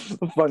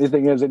 The funny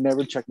thing is they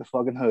never check the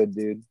fucking hood,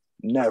 dude.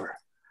 Never.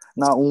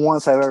 Not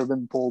once I've ever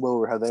been pulled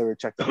over have they ever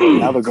checked the hood.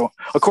 Now they're going,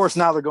 of course,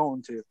 now they're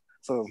going to.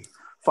 So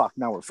fuck,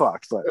 now we're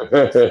fucked. But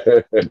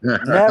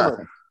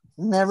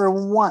never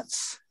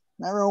once,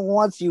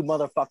 you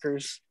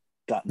motherfuckers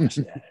got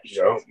mustache.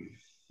 Yep.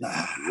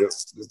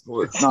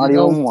 Not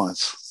even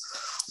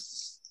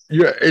once.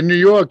 Yeah, in New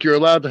York, you're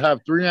allowed to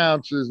have 3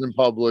 ounces in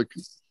public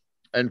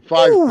and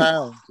 5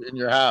 pounds in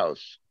your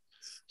house.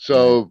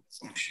 So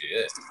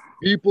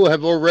people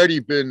have already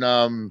been,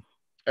 and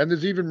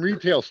there's even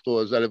retail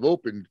stores that have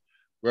opened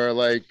where,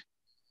 like,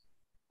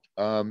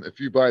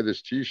 if you buy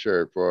this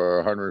T-shirt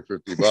for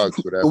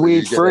 $150, whatever, weed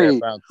you get free.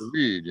 half ounce of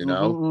weed. You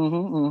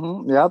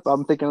know. Yep,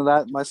 I'm thinking of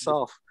that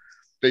myself.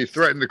 They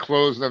threatened to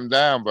close them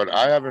down, but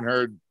I haven't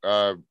heard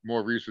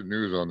more recent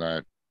news on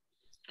that.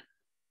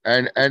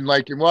 And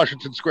like in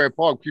Washington Square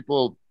Park,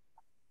 people,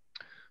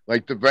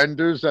 like the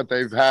vendors that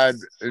they've had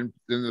in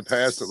the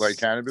past at like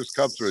cannabis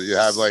cups, where you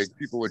have like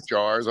people with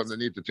jars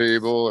underneath the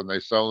table and they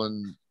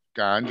selling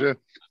ganja.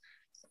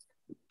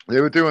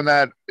 They were doing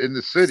that in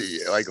the city,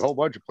 like a whole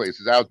bunch of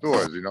places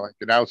outdoors, you know, like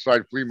an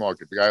outside flea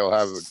market. The guy will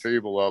have a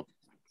table up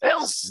and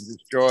just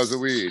jars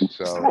of weed.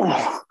 So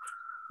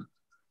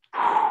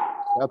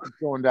that's what's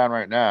going down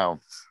right now.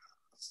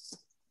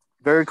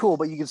 Very cool,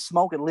 but you can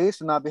smoke at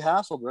least and not be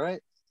hassled,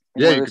 right?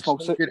 Yeah, you can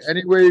smoke it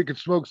anywhere you can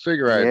smoke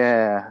cigarettes.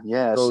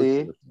 Yeah,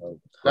 see?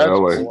 That's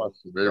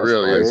awesome. It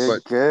really is.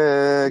 But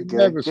good.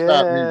 Never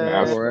stopped me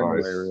before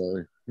anyway,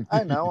 really.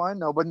 I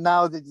know, but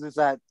now there's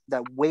that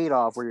weight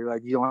off where you're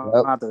like, you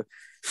don't have to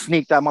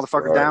sneak that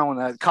motherfucker down when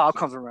that cop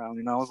comes around,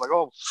 you know? It's like,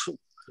 oh,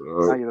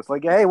 now you're just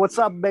like, hey, what's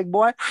up, big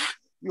boy?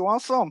 You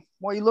want some?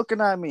 Why are you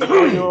looking at me?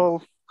 Why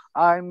you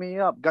eyeing me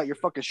up? Got your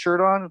fucking shirt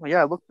on?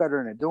 Yeah, I look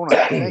better in it, don't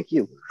I? Thank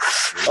you.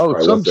 Oh,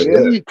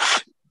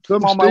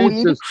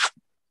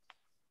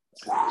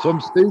 some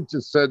states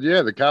just said,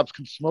 yeah, the cops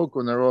can smoke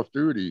when they're off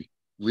duty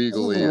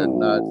legally and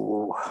not.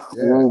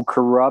 Yeah. Ooh,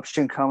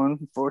 corruption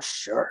coming for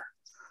sure.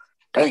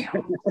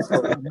 Damn.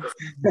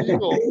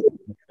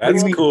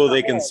 That's cool.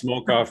 They can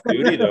smoke off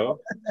duty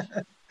though.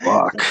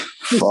 Fuck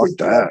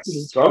that.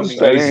 Some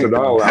states are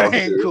not allowed to. That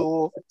ain't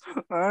cool.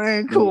 That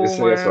ain't cool,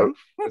 man.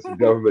 That's a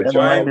government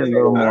job. A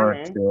little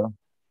more still.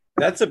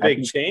 That's a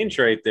big change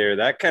right there.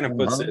 That kind of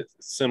puts it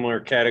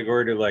similar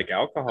category to like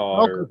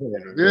alcohol. If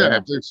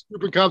the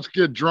stupid cops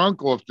get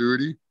drunk off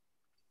duty.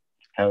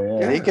 Hell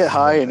yeah. They get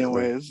high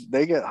anyways.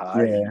 They get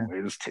high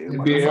anyways too.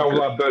 It'd be a hell of a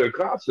lot better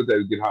cops if they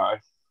would get high.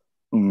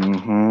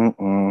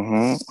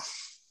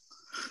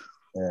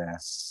 Yeah.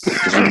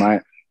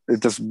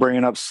 Just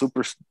bringing up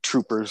super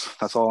troopers.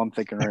 That's all I'm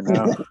thinking right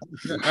now.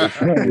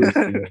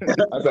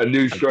 That's a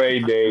new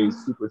strain name,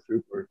 super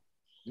trooper.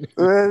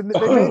 They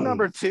made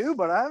number 2,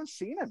 but I haven't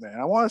seen it, man.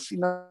 I want to see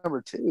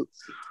number 2.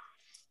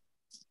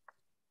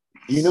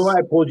 You know why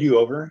I pulled you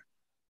over?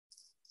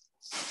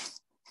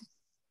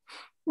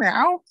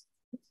 Meow.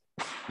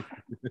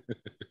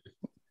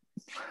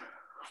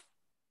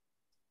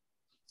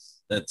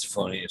 That's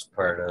funniest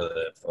part of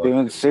that.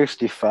 Doing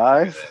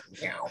 65.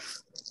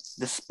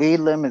 The speed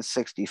limit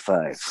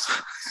 65.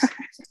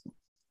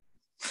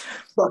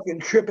 Fucking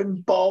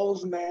tripping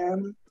balls,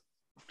 man.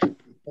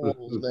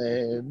 Oh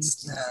man.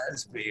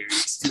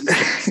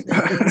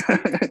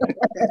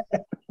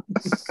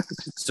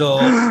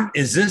 So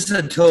is this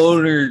a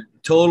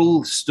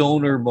total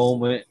stoner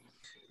moment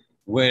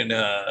when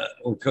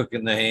we're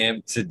cooking the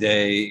ham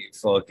today?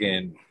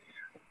 Fucking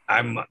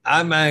I'm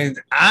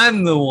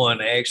the one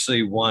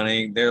actually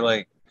wanting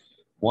to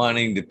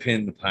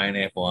pin the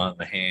pineapple on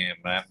the ham.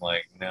 And I'm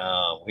like,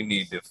 no, we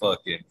need to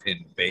fucking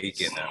pin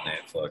bacon on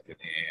that fucking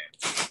ham.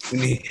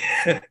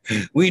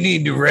 We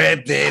need to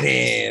wrap that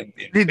ham.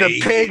 Need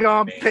the pig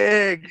on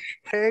pig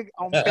action.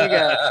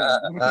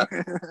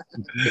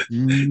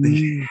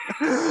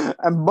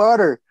 And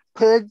butter,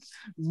 pig,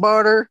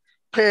 butter,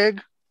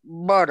 pig,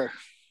 butter.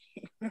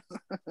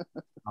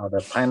 Oh,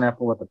 the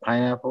pineapple with the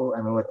pineapple.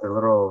 I mean, with the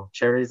little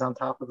cherries on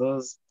top of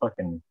those.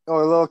 Fucking. Oh,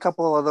 a little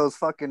couple of those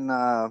fucking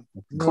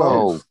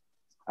cloves.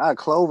 I had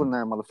clove in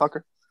there,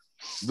 motherfucker.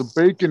 The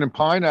bacon and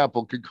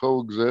pineapple could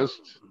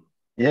coexist.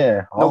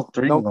 Yeah, all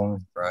three of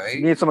them. Right?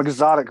 You need some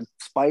exotic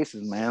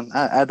spices, man.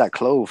 Add that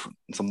clove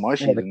and some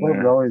mushrooms the in cloves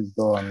there. always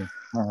go on.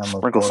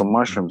 Sprinkle some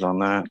mushrooms on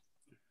that.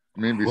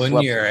 Maybe One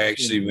slept year I with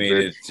actually you, made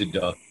bitch. it to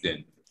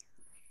Duckton.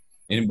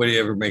 Anybody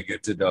ever make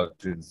it to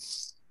Duckton?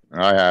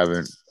 I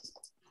haven't.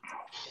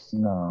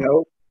 No.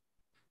 Nope.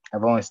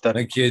 I've only stuck.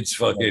 My kids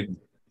fucking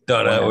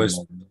thought I was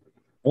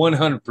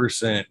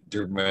 100%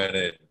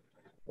 demented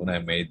when I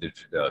made it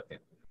to Duckton.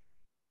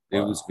 It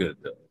was good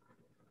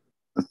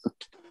though.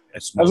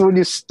 That's when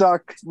you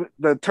stuck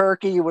the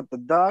turkey with the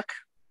duck.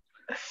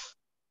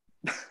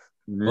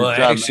 Well,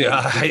 actually,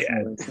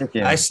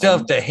 I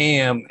stuffed the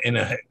ham in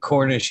a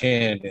Cornish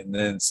hen and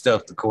then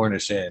stuffed the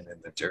Cornish hen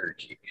in the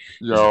turkey.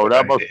 Yo,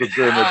 that must have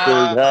been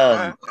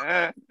a big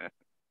hen.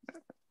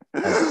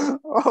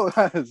 Oh,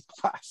 that is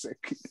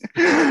classic.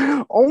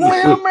 Only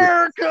in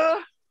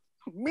America.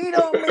 Meat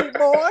on meat,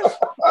 boys.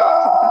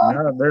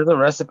 No, there's a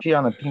recipe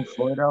on the Pink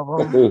Floyd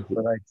album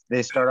where, like,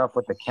 they start off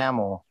with the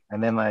camel,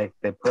 and then like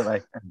they put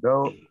like a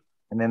goat,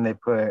 and then they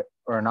put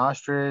or an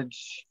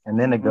ostrich, and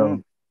then a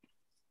goat.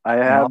 I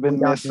have been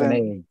missing,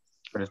 egg,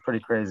 but it's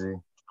pretty crazy.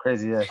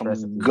 Crazy ass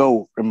recipe.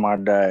 Goat in my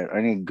diet.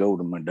 I need goat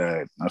in my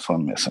diet. That's what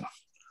I'm missing.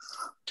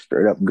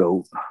 Straight up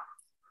goat.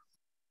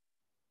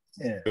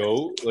 Yeah.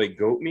 Goat, like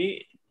goat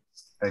meat.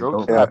 Like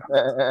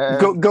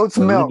goat's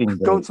milk.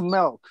 Goat's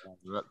milk.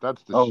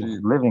 That's the sheep.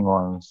 Living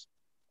ones.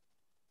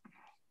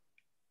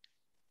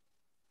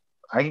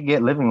 I could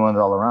get living ones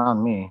all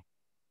around me.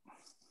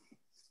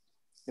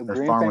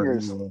 Green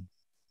fingers.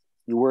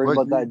 You worried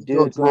about that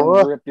dude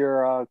going to rip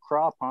your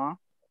crop, huh?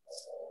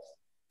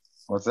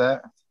 What's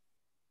that?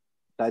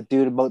 That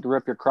dude about to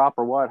rip your crop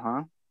or what,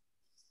 huh?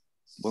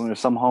 When there's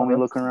some homie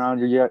looking around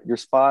your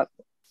spot.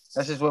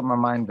 That's just what my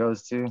mind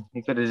goes to.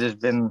 He could have just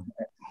been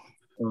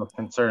a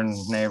concerned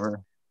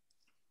neighbor.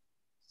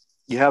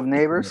 You have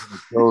neighbors?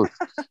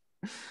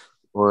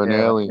 Or an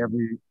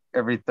alien.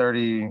 Every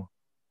 30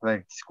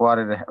 like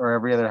squatted, or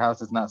every other house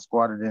that's not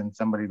squatted in,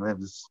 somebody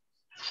lives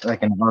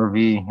like an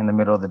RV in the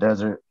middle of the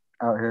desert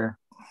out here.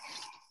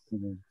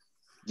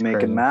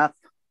 Making meth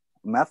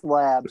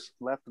labs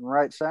left and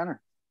right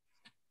center.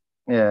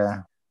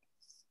 Yeah.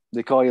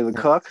 They call you the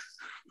cook.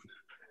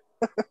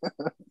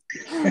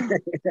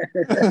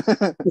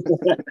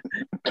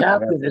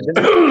 Captain,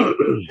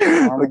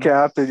 the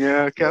captain,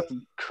 yeah,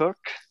 Captain Cook.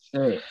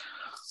 Shit.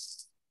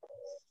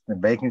 The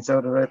baking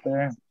soda right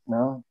there.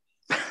 No.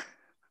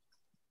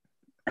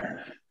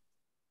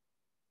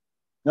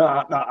 No,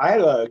 I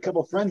had a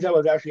couple friends that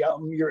was actually out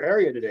in your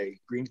area today,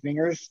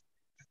 Greensfingers.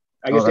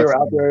 I guess they were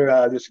out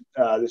there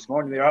this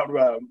morning. They were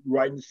out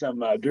riding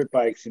some dirt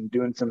bikes and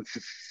doing some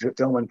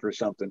filming for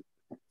something.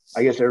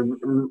 I guess they're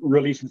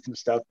releasing some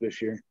stuff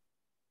this year.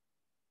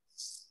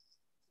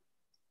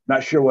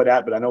 Not sure what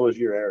at, but I know it was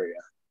your area.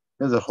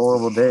 It was a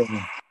horrible day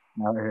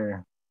out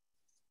here.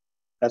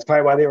 That's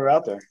probably why they were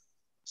out there.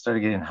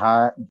 Started getting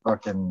hot and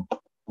fucking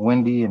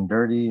windy and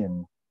dirty,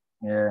 and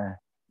yeah.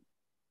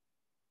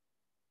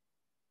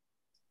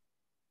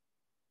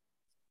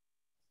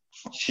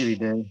 Shitty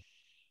day.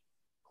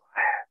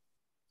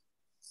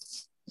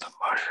 The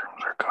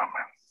mushrooms are coming.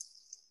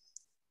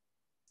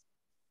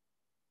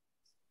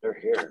 They're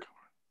here.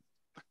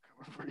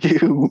 For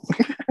you.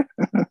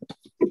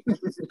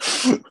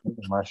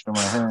 Mushroom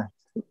right here.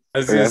 I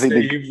was gonna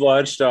say you've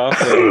launched off.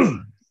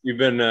 You've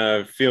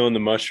been feeling the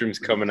mushrooms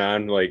coming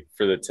on like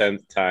for the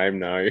 10th time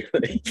now. You're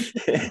like,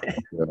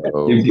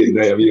 you're getting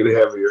heavier.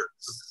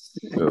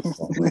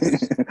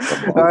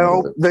 I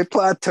hope they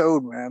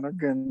plateaued, man. They're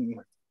getting.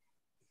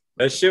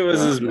 That shit was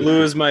as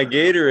blue as my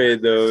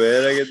Gatorade, though,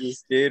 man. I get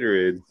this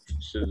Gatorade.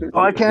 Oh,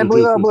 I can't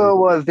believe how blue it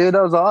was, dude.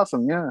 That was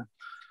awesome. Yeah.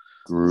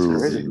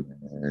 Groovy,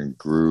 man.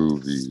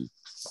 Groovy.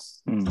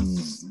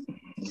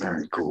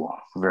 Very cool.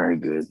 Very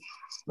good.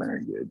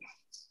 Very good.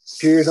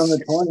 Cheers on the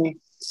 20.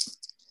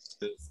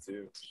 This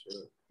too,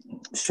 sure.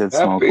 Shit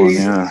smoke one,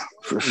 yeah,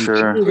 for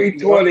sure.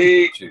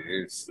 320.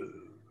 Cheers.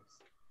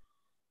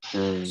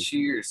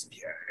 Cheers,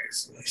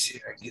 guys. Let me see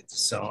if I can get the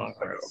song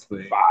real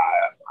quick.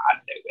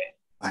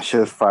 I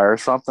should fire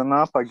something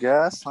up, I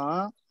guess,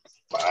 huh?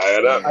 Fire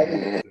it up.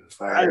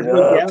 I just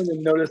looked down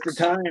and noticed the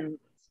time.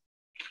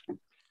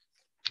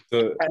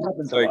 So, that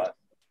happens a lot.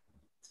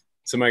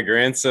 So my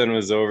grandson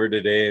was over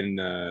today,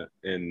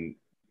 and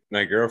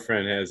my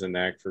girlfriend has a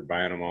knack for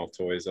buying him all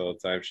toys all the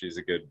time. She's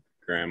a good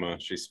grandma.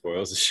 She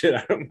spoils the shit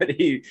out of him. But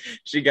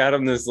she got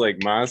him this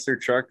like monster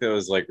truck that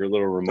was like a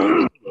little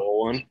remote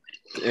control one,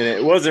 and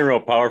it wasn't real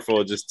powerful.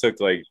 It just took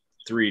like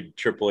 3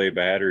 AAA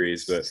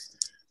batteries. But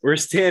we're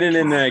standing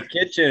in the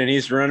kitchen, and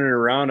he's running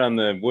around on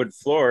the wood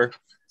floor.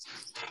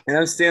 And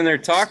I'm standing there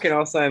talking.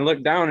 All of a sudden, I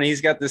look down, and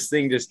he's got this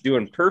thing just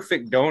doing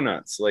perfect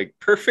donuts around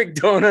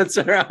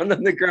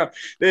on the ground.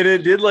 And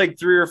it did like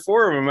 3 or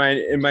 4 of them.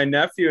 And my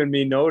nephew and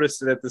me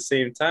noticed it at the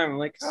same time. I'm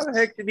like, how the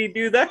heck did he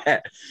do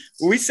that?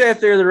 We sat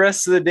there the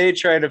rest of the day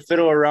trying to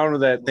fiddle around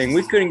with that thing.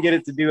 We couldn't get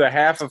it to do a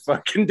half a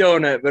fucking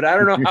donut, but I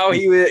don't know how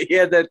he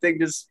had that thing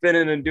just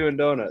spinning and doing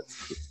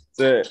donuts.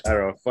 It's I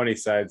don't know, funny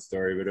side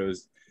story, but it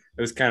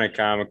was kind of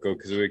comical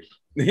because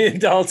the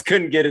adults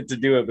couldn't get it to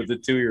do it, but the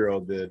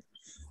 2-year-old did.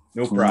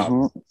 No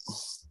problem.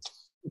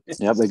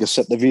 Mm-hmm. Yep, they can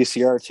set the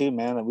VCR too,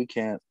 man, and we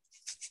can't.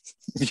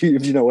 If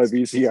you know what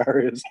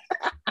VCR is.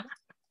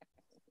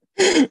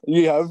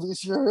 You have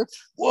VCR?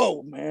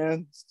 Whoa,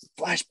 man.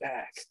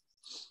 Flashback.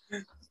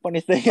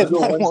 Funny thing is,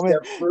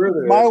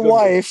 my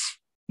wife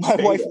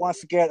wants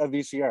to get a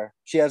VCR.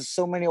 She has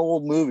so many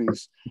old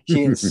movies.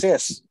 She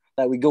insists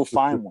that we go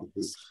find one.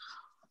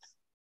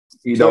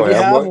 You don't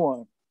have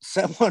one?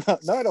 Send one up.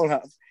 No, I don't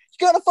have.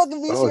 You got a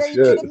fucking VCR? Are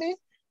you kidding me?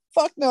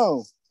 Fuck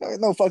no.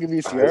 No fucking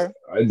VCR.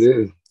 I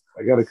did.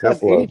 I got a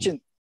couple of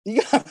them.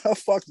 You got a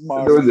fucking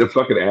Mark. There was a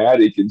fucking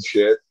attic and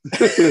shit.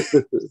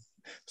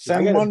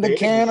 Send one to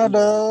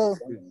Canada.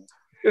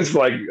 It's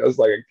like I was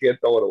like, I can't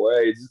throw it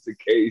away just in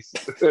case.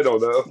 I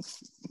don't know.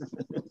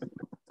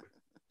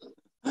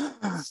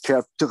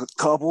 Took a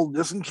couple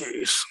just in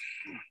case.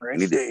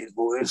 Rainy days,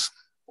 boys.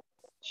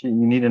 Shit,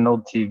 you need an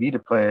old TV to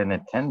play a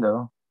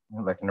Nintendo,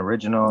 like an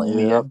original.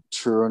 Yeah,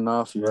 true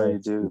enough. Yeah, you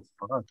do.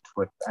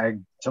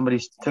 Somebody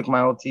took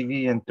my old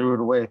TV and threw it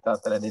away.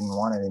 Thought that I didn't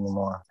want it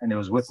anymore, and it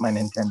was with my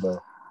Nintendo.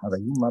 I was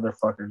like, you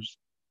motherfuckers.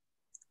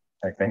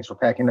 Like, thanks for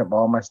packing up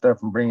all my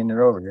stuff and bringing it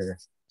over here.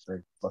 It's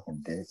like,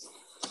 fucking dick.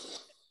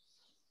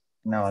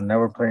 No, I'll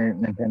never play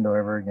Nintendo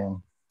ever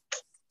again.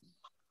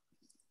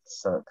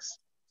 Sucks.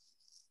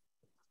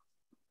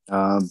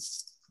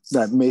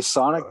 That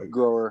Masonic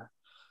grower,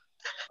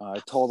 I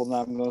told him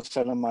that I'm going to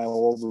send him my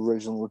old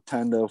original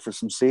Nintendo for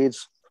some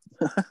seeds.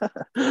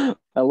 I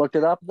looked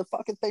it up. The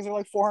fucking things are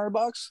like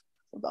 $400.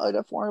 Valued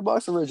at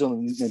 $400 original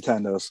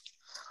Nintendos.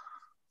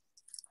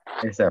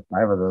 I used to have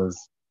 5 of those.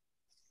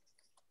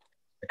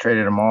 I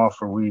traded them all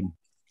for weed.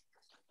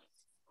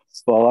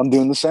 Well, I'm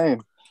doing the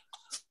same.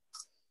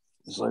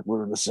 It's like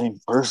we're the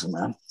same person,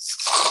 man.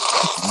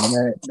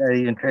 And I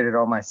even traded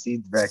all my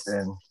seeds back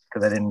then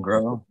because I didn't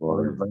grow. I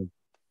was like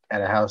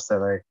at a house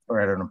or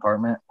at an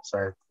apartment. So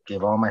I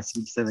gave all my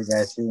seeds to the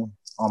guy too.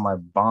 All my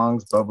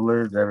bongs,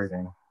 bubblers,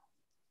 everything.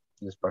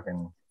 Just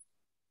fucking.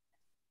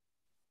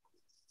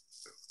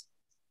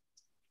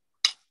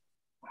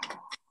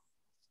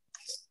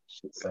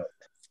 Shit sucked.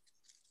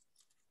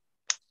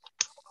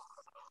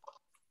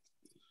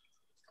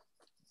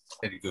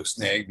 Had to go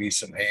snag me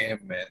some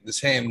ham, man.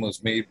 This ham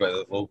was made by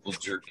the local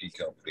jerky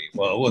company.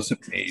 Well, it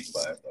wasn't made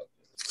by it, but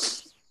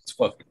it's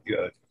fucking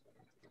good.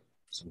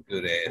 Some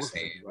good ass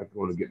ham. Like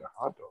going to get a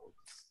hot dog.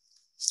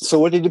 So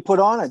what did you put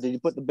on it? Did you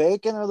put the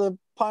bacon or the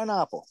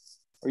pineapple?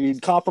 Or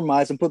you'd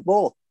compromise and put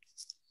both?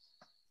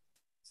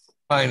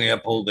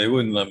 Pineapple, they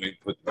wouldn't let me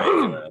put bacon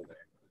on there.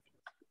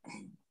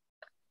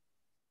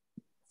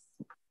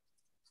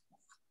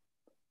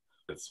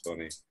 That's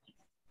funny.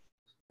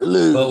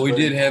 But we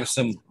did have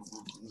some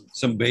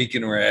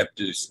bacon wrapped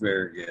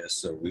asparagus,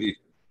 so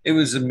it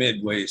was a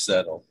midway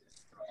settle.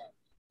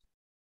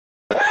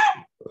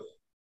 I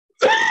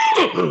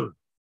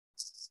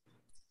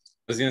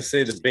was gonna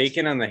say the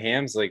bacon on the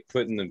ham's like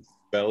putting the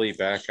belly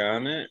back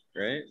on it,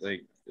 right?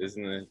 Like,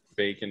 isn't the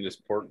bacon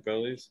just pork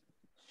bellies?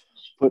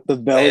 Put the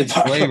belly Batch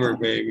flavor,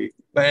 baby.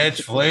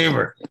 Batch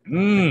flavor.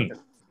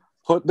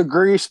 Put the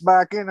grease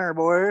back in there,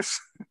 boys.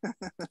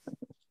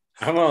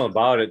 I'm all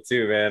about it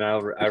too, man.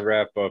 I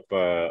wrap up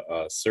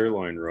a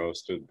sirloin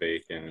roast with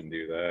bacon and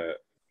do that.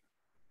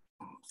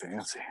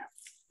 Fancy.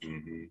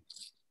 Mm-hmm.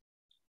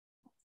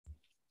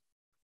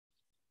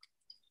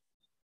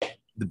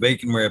 The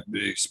bacon wrapped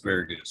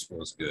asparagus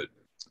was good.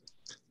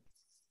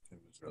 It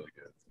was really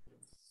good.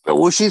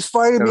 Oh, she's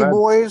fighting me,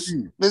 boys.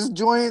 This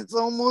joint's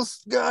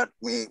almost got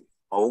me.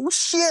 Oh,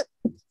 shit.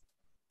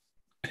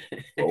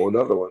 Oh,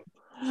 another one.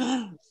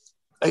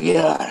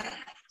 Yeah.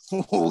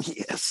 Oh,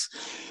 yes.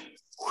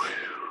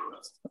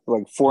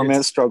 Like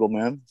 4-minute struggle,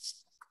 man.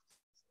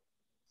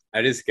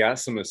 I just got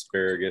some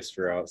asparagus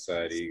for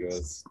outside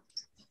Eagles.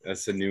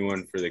 That's a new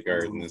one for the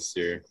garden this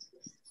year.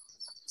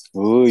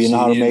 Ooh, you know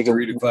how to make it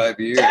 3 to 5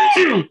 years.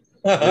 I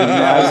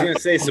was gonna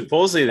say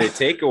supposedly they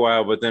take a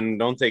while, but then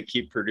don't they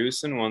keep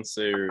producing once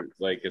they're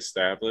like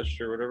established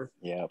or whatever?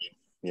 Yeah.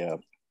 You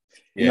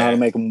know how to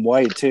make them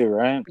white too,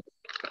 right?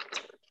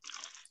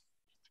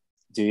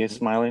 Do you,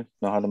 Smiley,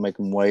 know how to make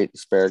them white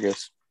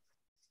asparagus?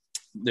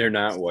 They're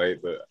not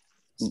white, but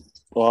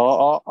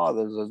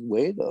there's a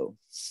way though.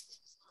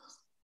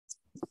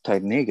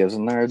 Technique,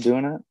 isn't there,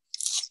 doing it?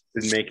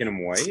 Is making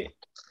them white?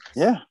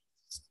 Yeah.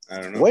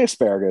 I don't know. White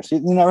asparagus.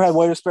 You never had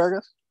white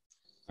asparagus?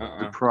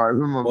 Deprive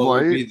them of What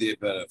light. would be the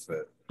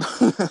benefit?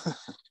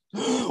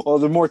 Well,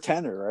 they're more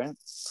tender, right?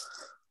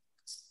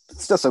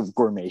 It's just a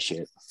gourmet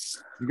shit.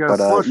 You gotta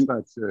flush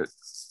that shit.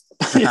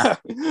 Yeah.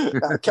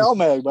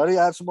 CalMag, buddy.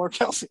 Add some more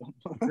calcium.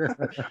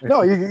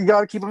 No, you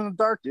gotta keep them in the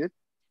dark, dude.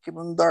 Keep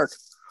them in the dark.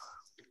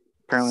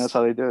 Apparently, that's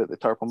how they do it. They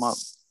tarp them up.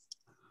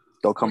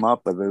 They'll come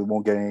up, but they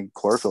won't get any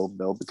chlorophyll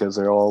built because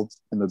they're all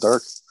in the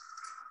dark.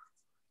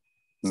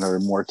 And they're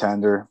more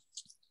tender.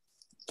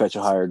 Fetch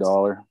a higher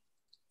dollar.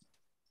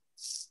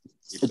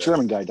 A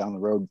German guy down the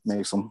road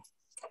makes them.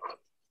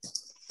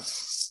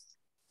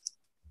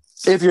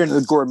 If you're into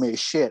the gourmet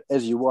shit,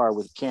 as you are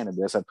with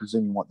cannabis, I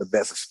presume you want the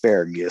best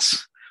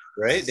asparagus.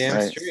 Right?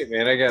 Damn straight,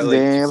 man. I got like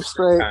damn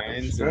straight.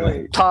 Kinds and,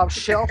 like... top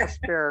shelf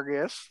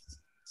asparagus.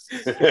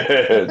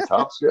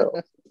 Top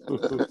shelf.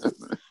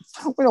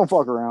 We don't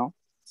fuck around.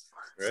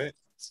 Right.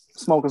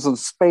 Smoking some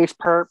space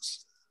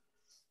perps,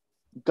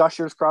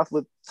 Gushers crossed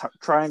with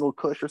Triangle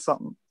Kush or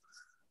something.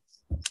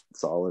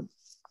 Solid.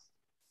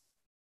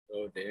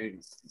 Oh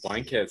dang!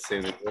 Wine Cat's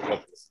saying they live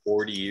up to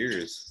 40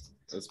 years.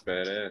 That's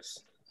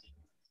badass.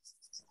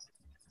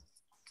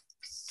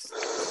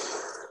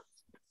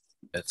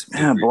 That's a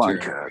Yeah, good Blind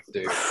return Cat. right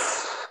there.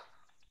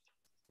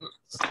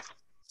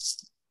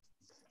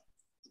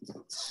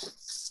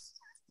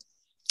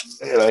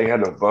 Man, I ain't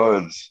had no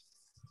buns.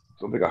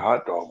 Don't make a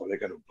hot dog, but they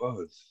got no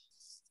buns.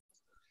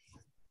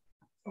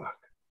 Fuck.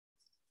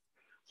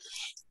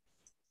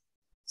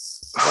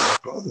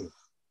 Buns.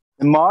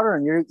 And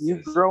Modern,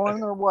 you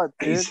growing or what,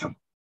 dude?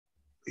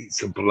 Eat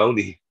some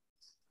bologna.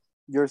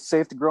 You're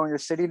safe to grow in your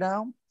city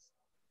now?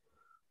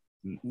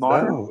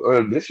 Modern?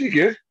 No,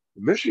 Michigan,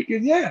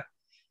 yeah.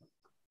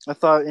 I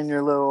thought in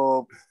your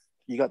little,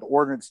 you got the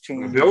ordinance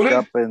changed building?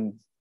 up, and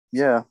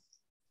yeah.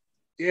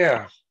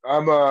 Yeah,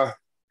 I've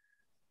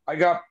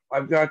got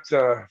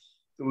the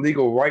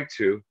legal right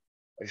to.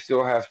 I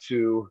still have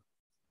to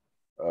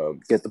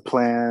Get the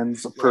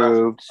plans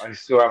approved. I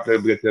still have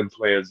to get them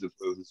plans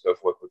approved and so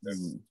forth with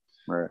them.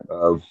 Right.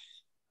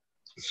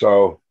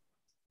 So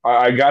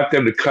I got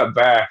them to cut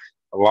back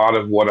a lot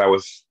of what I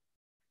was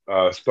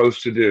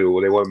supposed to do,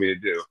 what they wanted me to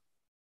do.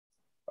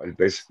 I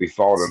basically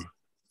followed them.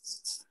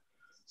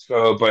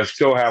 So, but I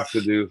still have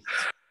to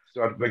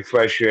make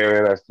fresh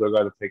air, and I still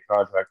got to pay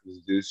contractors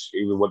to do,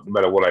 no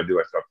matter what I do,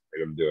 I still have to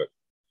pay them to do it.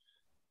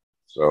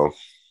 So,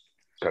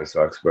 kind of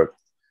sucks, but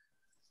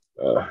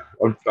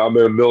I'm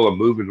in the middle of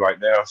moving right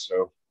now,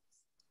 so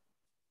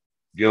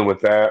dealing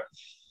with that.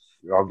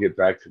 I'll get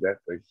back to that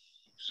thing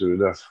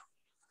soon enough.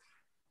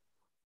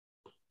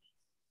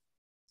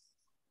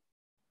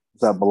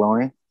 Is that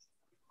bologna?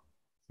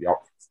 Yep.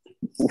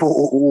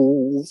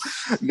 Ooh,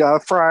 you gotta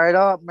fry it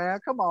up, man.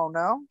 Come on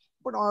now.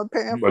 Put on a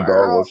pan. My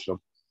dog wants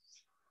some.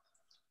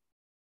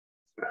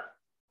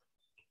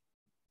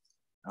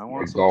 I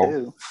want some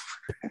too.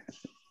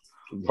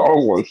 The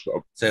dog wants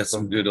some. That's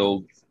some good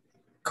old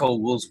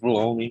Cole's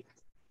bologna.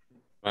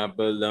 My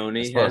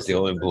bologna That's the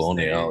only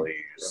bologna I'll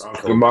use.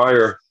 The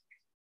Meyer.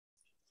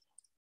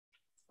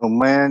 Oh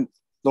man,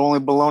 the only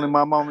bologna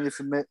my mom used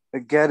to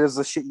get is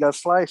the shit you gotta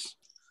slice.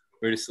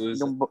 Where to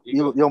lose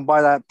you don't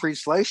buy that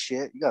pre-sliced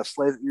shit. You gotta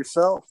slice it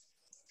yourself.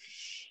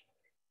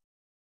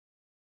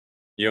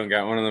 You don't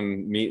got one of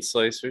them meat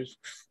slicers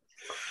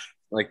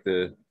like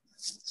the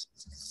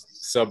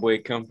Subway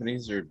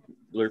companies or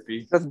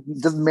Slurpee?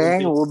 Just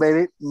manual,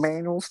 baby,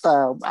 manual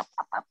style.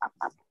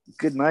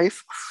 Good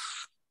knife.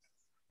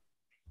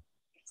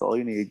 That's all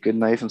you need. Good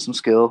knife and some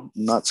skill.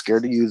 I'm not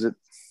scared to use it.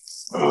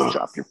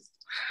 Chop your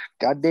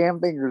goddamn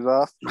fingers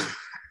off.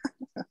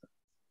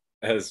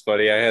 That's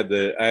funny. I had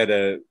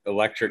a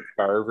electric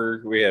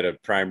carver. We had a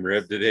prime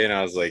rib today, and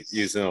I was like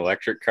using an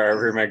electric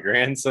carver. My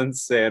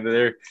grandson's standing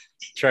there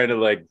trying to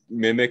like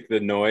mimic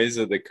the noise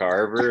of the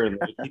carver, and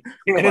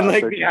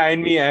like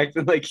behind me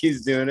acting like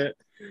he's doing it.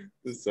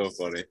 It's so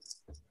funny.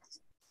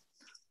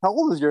 How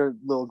old is your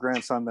little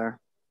grandson there?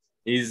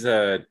 He's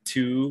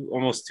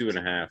almost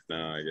 2.5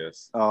 now, I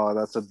guess. Oh,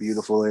 that's a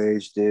beautiful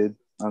age, dude.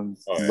 I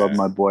love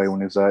my boy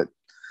when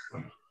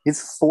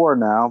he's 4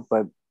 now,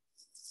 but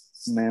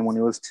man, when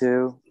he was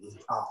 2,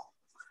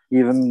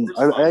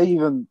 I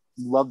even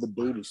loved the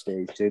baby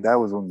stage, dude.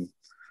 That was when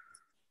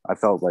I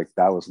felt like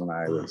that was when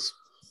I was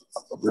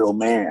a real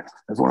man.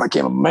 That's when I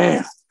became a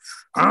man.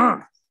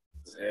 Yeah,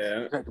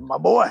 my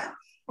boy.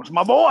 What's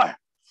my boy?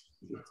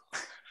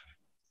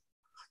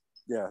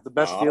 Yeah, the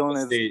best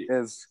feeling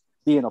is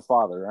being a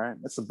father, right?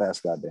 That's the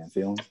best goddamn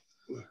feeling.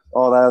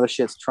 All that other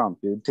shit's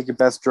Trump, dude. Take your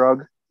best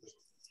drug.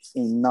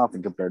 Ain't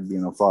nothing compared to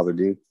being a father,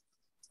 dude.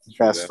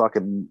 Best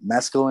fucking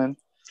mescaline.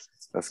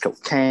 That's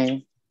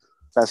cocaine.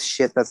 That's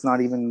shit that's not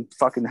even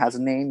fucking has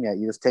a name yet.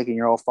 You're just taking,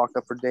 you're all fucked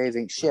up for days.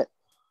 Ain't shit.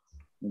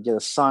 You get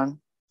a son,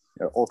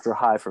 you're ultra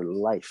high for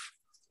life.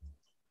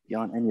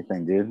 Beyond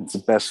anything, dude. It's the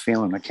best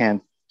feeling. I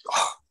can't.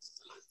 Oh,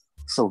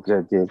 so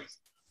good, dude.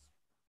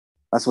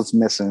 That's what's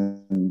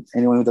missing.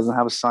 Anyone who doesn't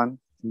have a son,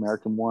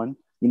 American one,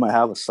 you might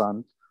have a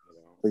son,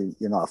 but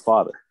you're not a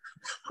father.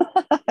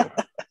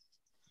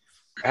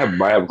 I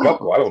might have a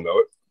couple. I don't know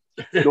it.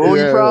 Oh,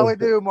 you probably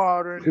do,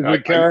 Modern. I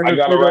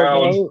got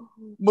around.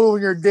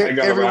 Moving your dick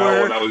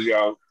everywhere. When I was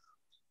young.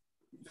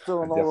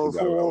 Filling all those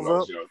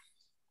holes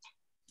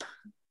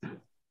up.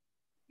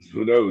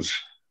 Who knows?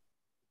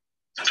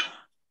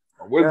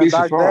 I wouldn't be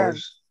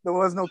surprised. There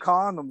was no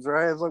condoms,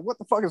 right? I was like, what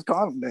the fuck is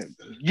condom name?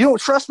 You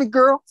don't trust me,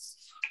 girl?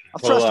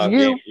 I'm trusting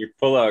you. Your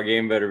pull-out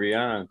game better be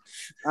on.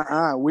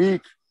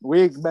 Weak,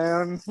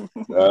 man.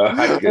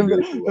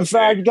 In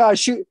fact, you gotta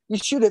shoot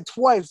it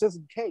twice just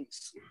in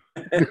case.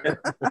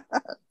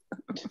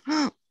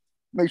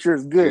 Make sure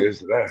it's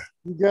good.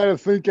 You gotta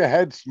think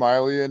ahead,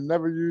 Smiley, and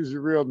never use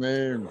your real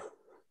name.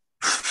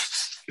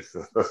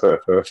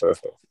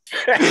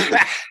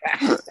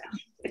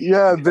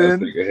 Yeah, Ben.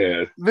 Think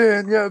ahead.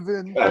 Ben. You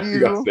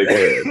gotta think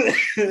ahead.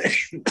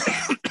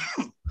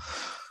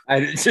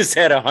 I just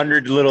had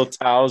 100 little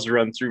towels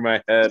run through my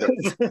head.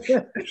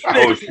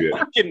 Oh shit!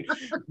 Fucking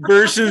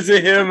versions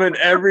of him in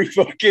every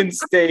fucking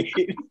state.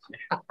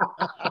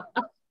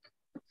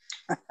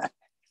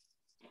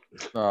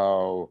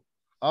 No,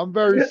 I'm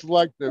very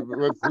selective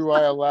with who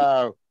I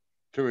allow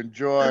to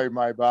enjoy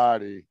my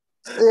body.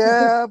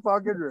 Yeah,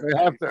 fucking right.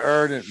 They have to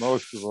earn it,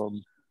 most of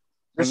them.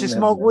 Does she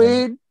smoke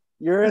weed?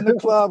 You're in the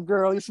club,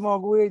 girl. You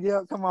smoke weed?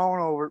 Yeah, come on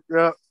over.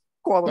 Yeah,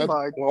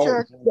 qualified.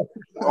 Check.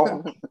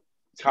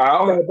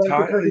 Kyle,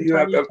 you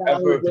have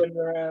ever?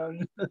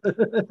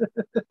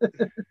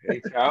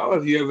 Hey, Kyle,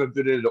 have you ever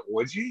been in an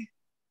orgy?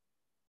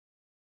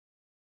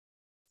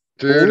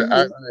 Dude,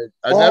 I've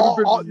never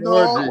been in an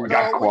orgy.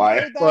 Got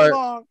quiet.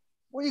 But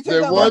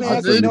there was an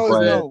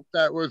incident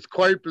that was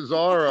quite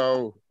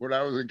bizarro when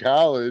I was in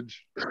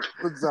college.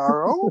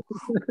 Bizarro?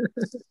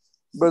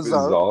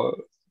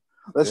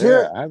 Let's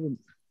hear it. I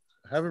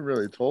haven't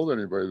really told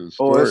anybody this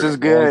story. Oh, this is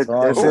good.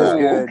 This is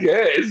good.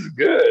 Okay, it's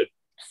good.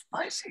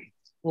 Spicy.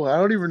 Well, I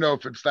don't even know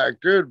if it's that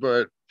good,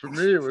 but for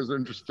me, it was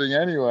interesting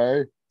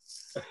anyway.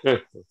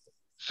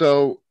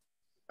 So,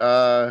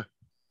 I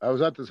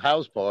was at this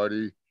house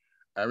party,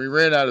 and we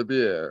ran out of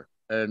beer.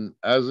 And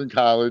as in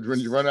college, when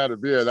you run out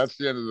of beer, that's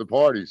the end of the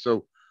party.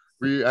 So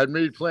we had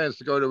made plans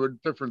to go to a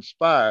different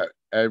spot,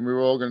 and we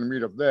were all going to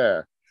meet up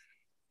there.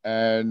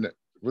 And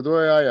with the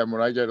way I am,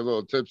 when I get a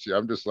little tipsy,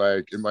 I'm just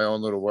like in my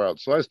own little world.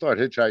 So I start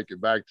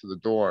hitchhiking back to the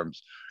dorms,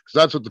 because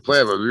that's what the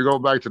plan was. We're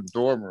going back to the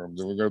dorm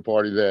rooms, and we're going to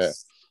party there.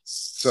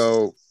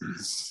 So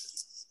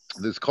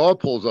this car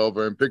pulls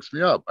over and picks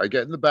me up. I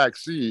get in the back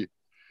seat,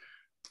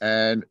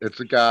 and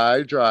it's a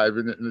guy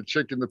driving and a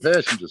chick in the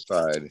passenger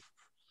side.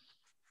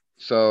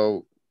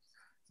 So,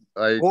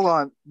 like, hold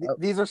on,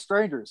 these are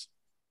strangers.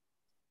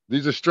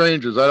 These are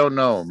strangers. I don't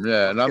know them.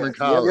 Yeah, and I'm in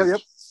college. Yep.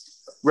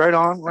 Right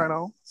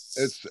on.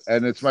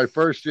 It's my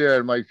first year,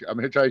 and I'm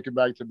hitchhiking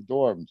back to the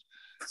dorms.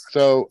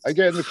 So I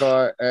get in the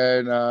car,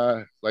 and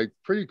like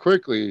pretty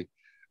quickly,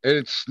 and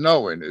it's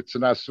snowing. It's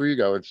in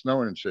Oswego. It's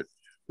snowing and shit.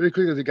 Pretty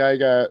quickly, the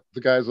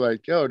guy's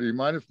like, "Yo, do you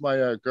mind if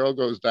my girl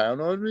goes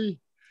down on me?"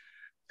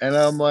 And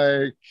I'm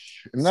like,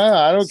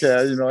 "Nah, I don't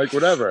care. You know, like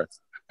whatever."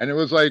 And it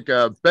was like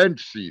a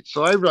bench seat,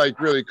 so I like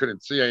really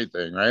couldn't see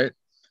anything, right?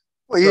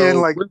 Well, yeah,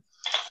 and like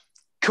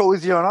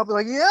cozy on up,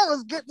 like, yeah,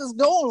 let's get this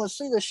going. Let's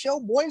see the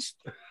show, boys.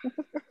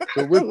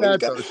 So with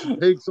that, though, she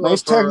takes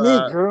nice off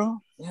technique,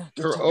 girl. Yeah,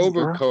 her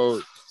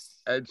overcoat, girl.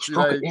 And she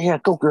like, yeah,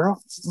 go, girl.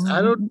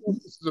 I don't know.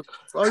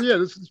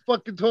 This is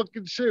fucking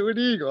talking shit with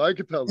Eagle. I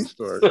can tell the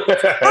story. So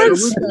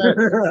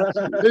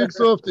she takes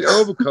off the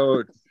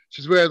overcoat.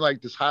 She's wearing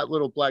like this hot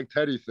little black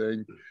teddy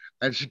thing.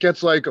 And she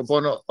gets like up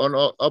on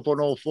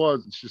all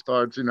fours, and she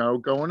starts,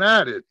 going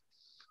at it.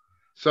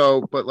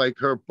 So, but like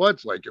her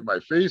butt's like in my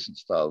face and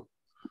stuff.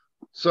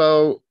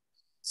 So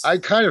I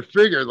kind of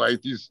figured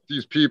like these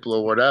people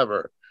or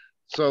whatever.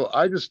 So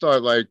I just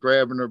start like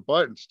grabbing her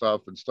butt and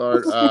stuff and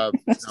start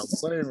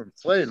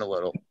playing a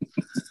little.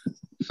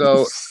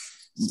 So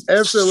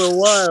after a little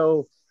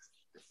while,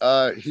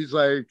 he's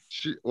like,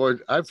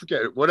 I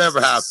forget whatever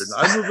happened.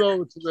 I moved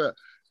over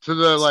to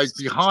the like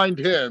behind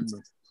him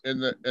in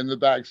the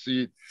back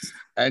seat,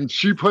 and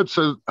she puts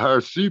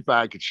her seat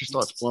back and she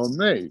starts blowing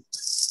me.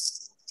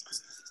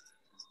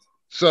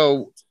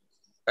 So,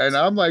 and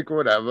I'm like,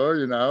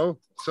 whatever,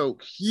 So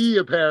he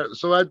apparently,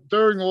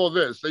 during all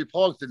this, they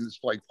parked in this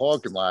like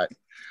parking lot,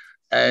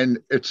 and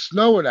it's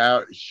snowing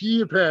out.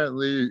 He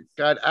apparently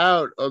got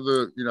out of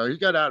he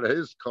got out of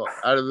his car,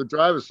 out of the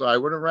driver's side,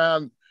 went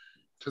around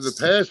to the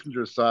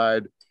passenger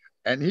side,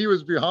 and he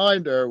was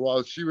behind her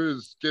while she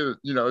was doing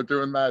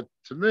that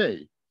to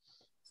me.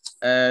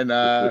 And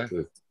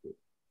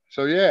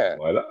so yeah.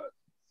 Why not?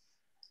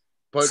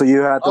 But so you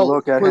had to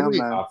look at him,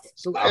 man.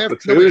 So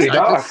afterwards,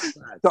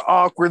 the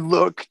awkward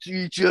look to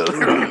each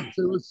other.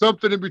 There was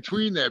something in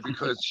between there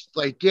because,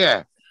 like,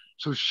 yeah.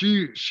 So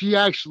she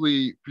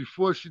actually,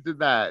 before she did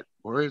that,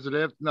 or is it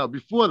after? No,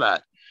 before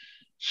that,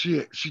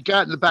 she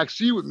got in the back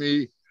seat with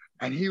me,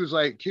 and he was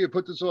like, "Here,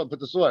 put this on, put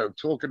this on." I'm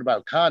talking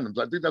about condoms.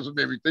 I think that's what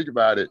made me think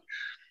about it.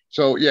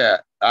 So yeah,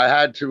 I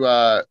had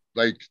to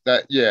like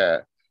that. Yeah.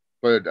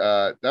 But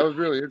that was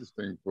really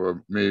interesting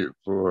for me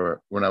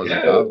for when I was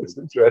in college. It's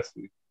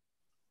interesting.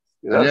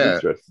 Yeah,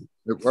 interesting.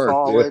 It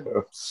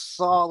worked.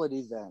 Solid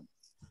event.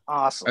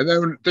 Awesome. And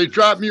then they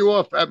dropped me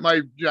off at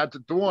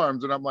the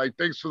dorms, and I'm like,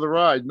 "Thanks for the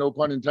ride," no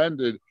pun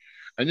intended.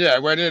 And yeah, I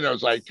went in. I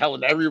was like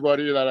telling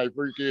everybody that I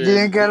freaking. You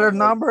didn't get her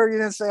number. You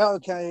didn't say,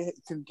 "Okay,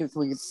 can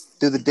we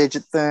do the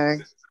digit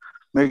thing?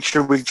 Make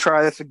sure we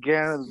try this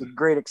again." It was a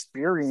great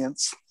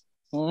experience.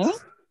 Hmm?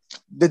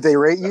 Did they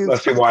rate you?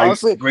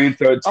 Honestly,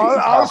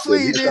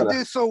 you didn't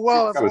do so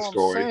well. That's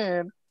what I'm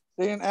saying.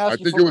 They didn't ask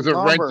you for it was a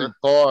number. rented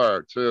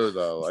car too,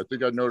 though. I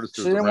think I noticed.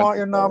 She didn't want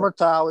your number,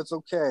 Tal. It's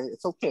okay.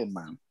 It's okay,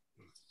 man.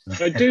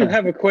 I do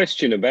have a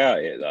question about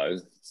it, though.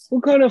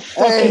 What kind of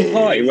fucking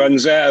party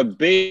runs out of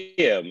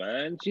beer,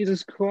 man?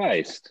 Jesus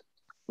Christ!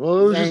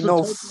 Well, it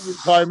was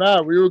just a time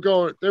out. They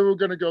were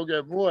going to go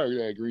get more.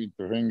 Yeah, green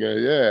finger.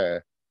 Yeah.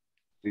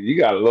 You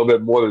got a little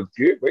bit more than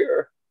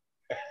beer.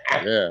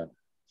 Yeah.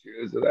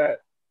 Cheers to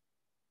that.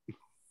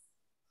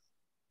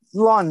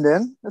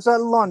 London. Is that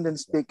London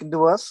speaking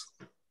to us?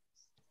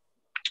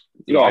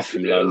 Live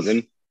from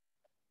London.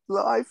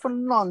 Live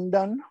from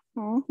London.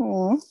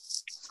 Mm-hmm.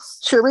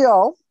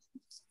 Cheerio.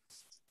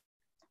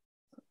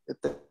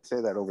 If they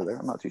say that over there,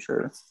 I'm not too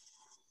sure.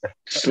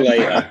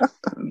 Slater.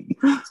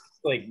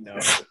 Like, no.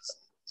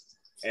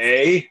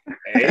 Hey.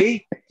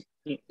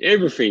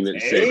 Everything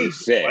that said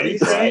is said. What do you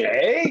say? Right?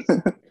 Hey.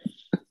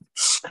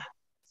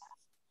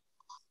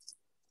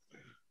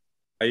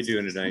 How you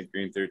doing tonight,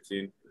 Green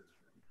 13?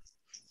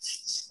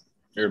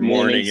 Or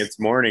morning. It's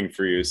morning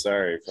for you.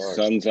 Sorry. Fuck.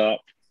 Sun's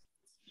up.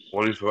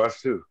 Morning for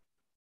us too.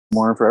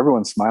 Morning for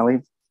everyone,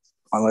 Smiley.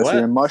 Unless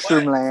you're in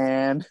Mushroom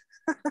Land.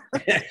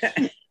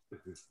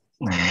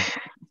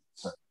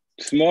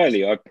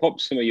 Smiley, I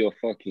popped some of your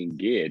fucking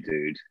gear,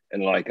 dude.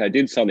 And like I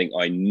did something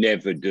I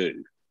never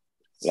do.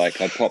 Like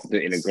I popped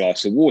it in a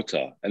glass of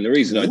water. And the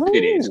reason I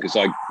did it is because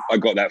I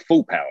got that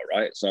full power,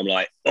 right? So I'm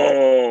like,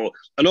 oh,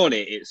 and on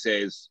it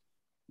says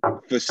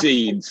for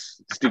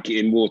seeds, stick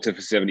it in water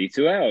for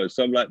 72 hours.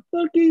 So I'm like,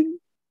 fucking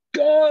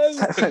go.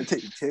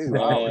 72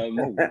 hours.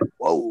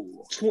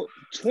 Whoa.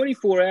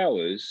 24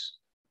 hours,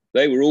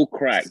 they were all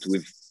cracked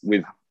with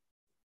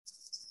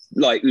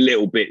like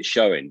little bits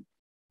showing.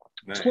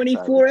 Nice.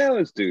 24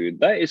 hours,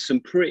 dude. That is some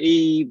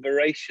pretty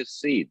voracious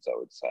seeds, I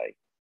would say.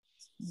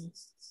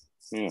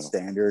 Yeah.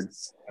 Standard.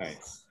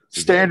 Nice.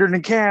 Standard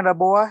in Canada,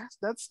 boy.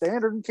 That's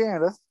standard in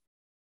Canada.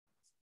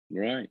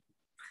 Right.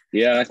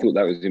 Yeah, I thought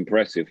that was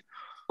impressive.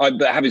 But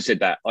having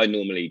said that, I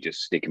normally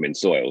just stick them in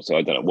soil, so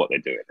I don't know what they're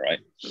doing, right?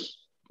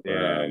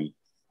 Yeah.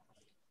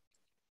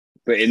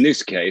 But in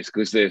this case,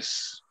 because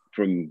this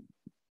from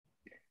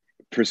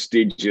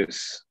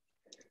prestigious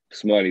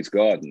Smiley's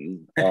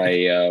Garden,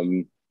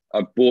 I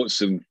bought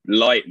some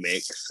light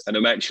mix, and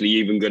I'm actually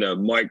even going to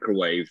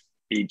microwave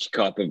each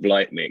cup of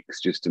light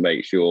mix just to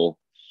make sure.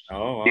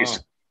 Oh, wow.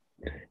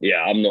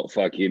 I'm not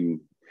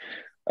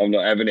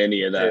having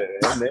any of that.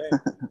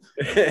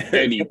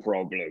 Any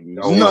problems.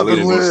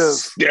 Nothing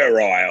lives.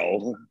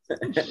 Sterile.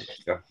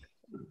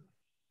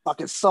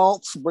 Fucking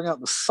salts. Bring out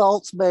the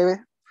salts, baby.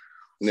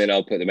 And then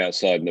I'll put them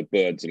outside and the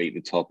birds will eat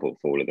the top off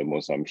all of them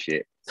or some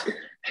shit.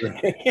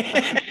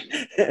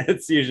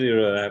 That's usually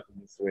what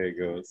happens. The way it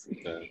goes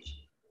sometimes.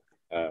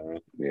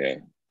 Yeah.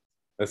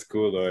 That's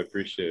cool, though. I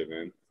appreciate it,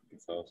 man.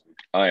 It's awesome.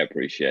 I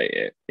appreciate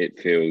it. It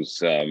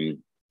feels...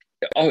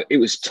 it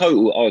was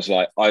total. I was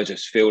like, I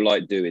just feel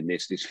like doing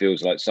this. This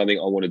feels like something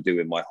I want to do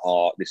in my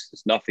heart. This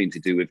has nothing to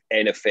do with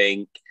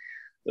anything.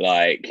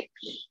 Like,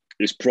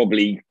 it's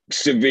probably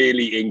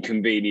severely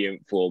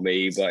inconvenient for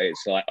me, but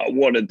it's like, I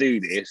want to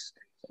do this.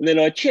 And then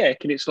I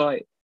check and it's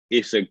like,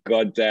 it's a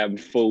goddamn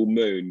full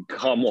moon.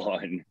 Come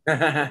on.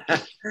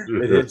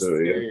 It is,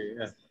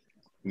 yeah.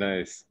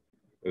 Nice.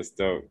 That's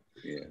dope.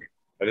 Yeah.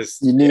 I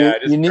just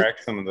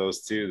cracked some of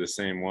those too. The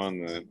same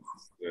one, the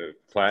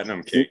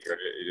platinum cake, right?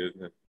 You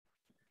did.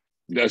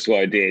 That's what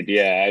I did,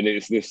 yeah. And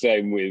it's the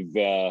same with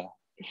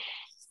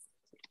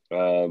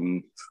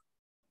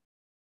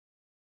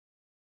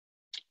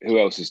who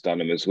else has done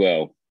them as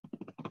well?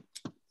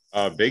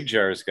 Big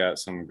Jar's got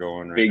some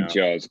going right Big now.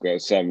 Jar's got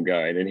some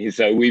going, and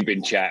so we've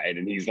been chatting,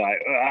 and he's like,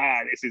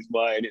 this is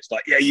mine. It's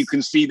like, yeah, you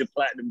can see the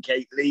platinum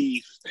cake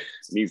leaf.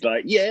 And he's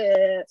like,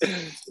 yeah.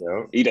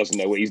 Yep. He doesn't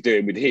know what he's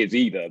doing with his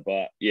either,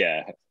 but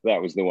yeah,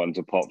 that was the one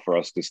to pop for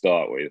us to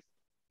start with.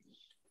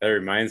 That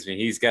reminds me,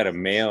 he's got a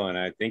male, and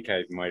I think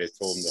I might have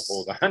told him to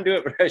hold on to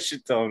it, but I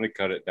should tell him to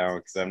cut it down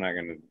because I'm not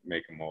going to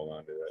make him hold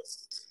on to it.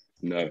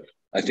 No,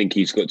 I think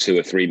he's got 2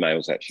 or 3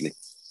 males, actually.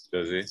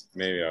 Does he?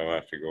 Maybe I'll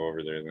have to go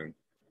over there then.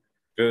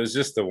 If it was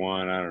just the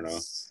one, I don't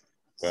know.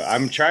 But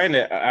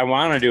I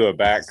want to do a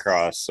back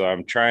cross, so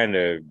I'm trying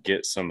to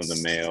get some of the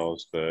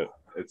males, but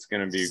it's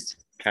going to be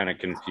kind of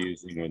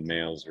confusing with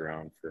males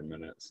around for a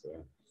minute,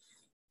 so.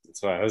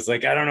 So I was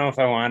like, I don't know if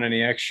I want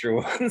any extra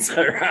ones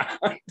around.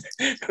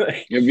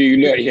 Like,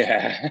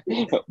 yeah.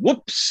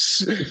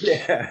 Whoops.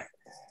 Yeah.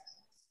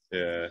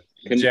 Yeah.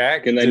 Can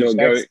Jack not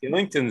go?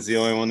 Skillington's the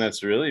only one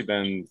that's really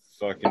been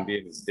fucking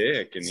being a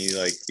dick, and he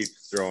like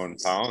keeps throwing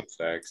pound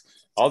stacks.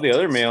 All the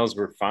other males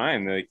were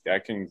fine. Like I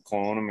can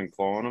clone them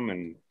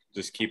and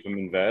just keep them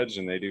in veg,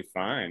 and they do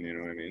fine. You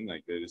know what I mean?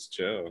 Like they just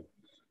chill.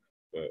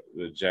 But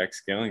the Jack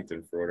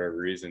Skellington, for whatever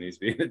reason, he's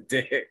being a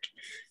dick.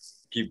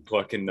 Keep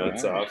plucking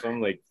nuts off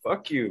him. Like,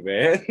 fuck you,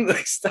 man.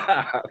 Like,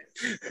 stop.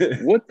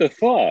 What the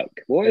fuck?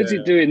 Why is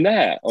he doing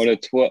that on a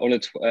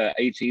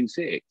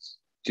 18.6?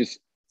 Just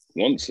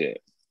wants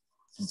it.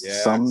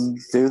 Yeah. Some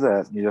do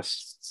that. You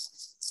just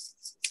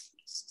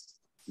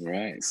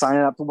sign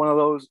up for one of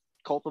those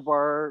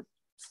cultivar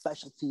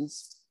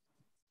specialties.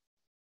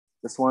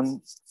 This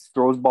one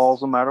throws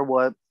balls no matter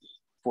what.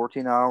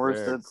 14 hours.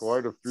 Yeah,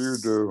 quite a few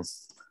do.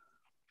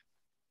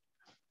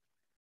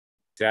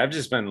 See, I've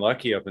just been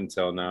lucky up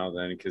until now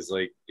then because,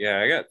 like,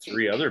 I got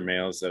 3 other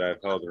males that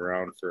I've held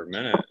around for a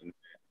minute. And,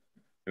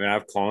 I mean,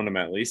 I've cloned them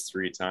at least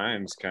 3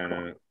 times kind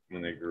of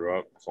when they grew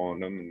up,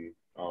 cloned them and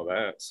all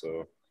that.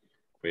 So,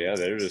 but yeah,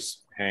 they're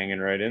just hanging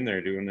right in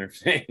there doing their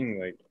thing.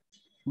 Like,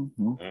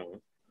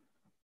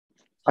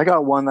 I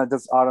got one that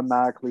just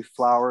automatically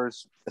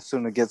flowers as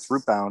soon as it gets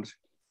root bound.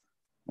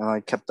 And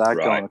I kept that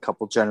going a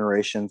couple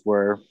generations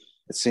where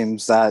it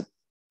seems that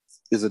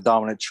is a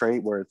dominant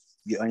trait where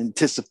you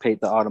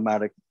anticipate the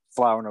automatic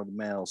flowering of the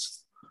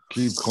males.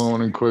 Keep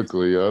cloning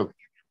quickly, yep.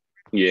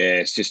 Yeah,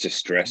 it's just a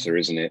stressor,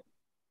 isn't it?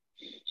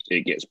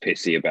 It gets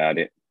pissy about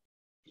it.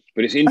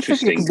 But it's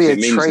interesting. I think it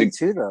can be a trait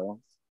too, though.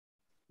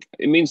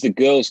 It means the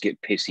girls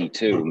get pissy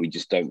too, and we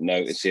just don't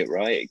notice it,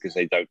 right? Because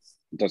it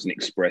doesn't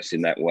express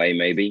in that way,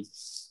 maybe.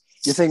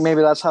 You think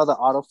maybe that's how the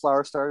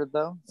autoflower started,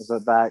 though? Is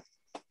that that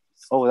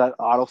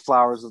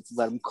autoflowers, let's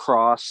let them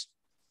cross.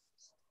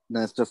 And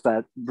then it's just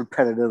that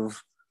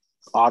repetitive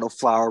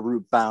autoflower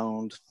root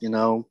bound, you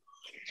know?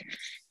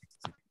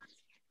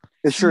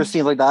 It sure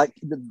seems like that.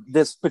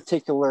 This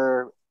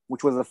particular,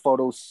 which was a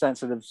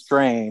photosensitive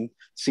strain,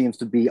 seems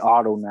to be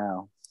auto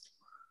now.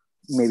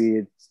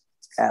 Maybe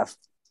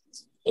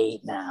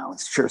F8 now. It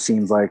sure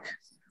seems like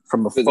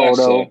from a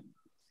photo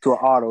to an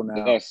auto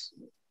now.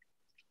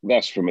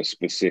 That's from a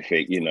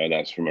specific,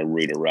 that's from a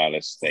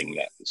ruderalis thing,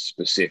 that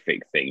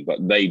specific thing. But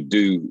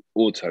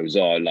autos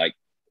are like,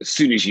 as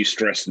soon as you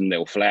stress them,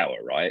 they'll flower,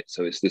 right?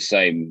 So it's the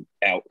same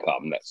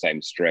outcome, that same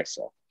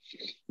stressor.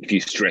 If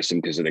you stress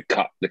them because of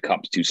the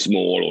cup's too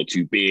small or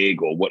too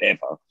big or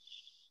whatever,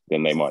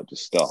 then they might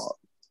just start.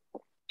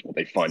 Or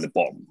they find the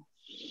bottom.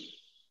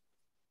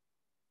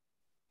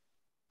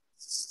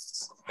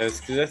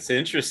 That's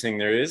interesting.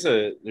 There's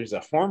a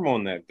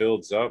hormone that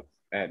builds up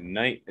at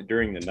night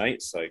during the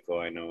night cycle,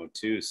 I know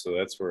too. So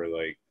that's where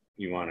like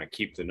you want to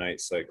keep the night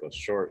cycle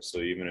short. So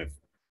even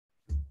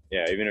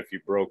if you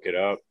broke it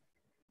up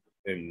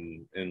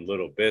in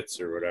little bits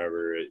or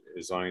whatever,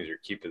 as long as you're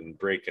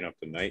breaking up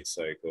the night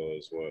cycle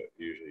is what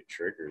usually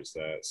triggers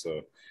that.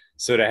 So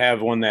to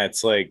have one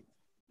that's like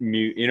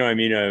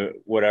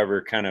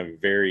whatever kind of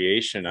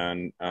variation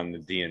on the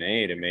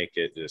DNA to make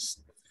it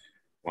just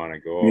want to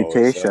go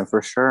mutation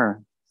for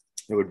sure.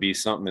 It would be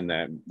something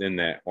in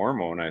that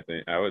hormone, I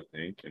would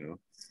think,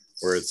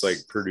 where it's like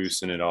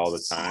producing it all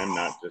the time,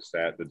 not just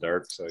at the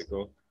dark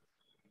cycle.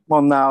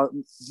 Well, now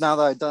that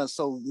I've done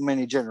so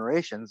many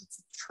generations, it's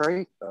a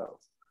trait though.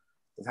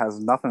 It has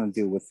nothing to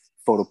do with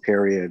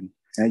photoperiod.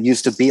 And it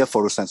used to be a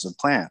photosensitive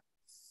plant.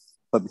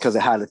 But because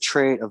it had a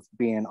trait of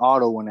being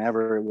auto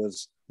whenever it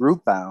was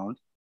root bound,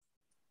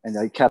 and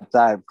I kept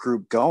that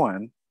group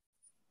going,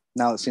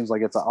 now it seems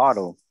like it's an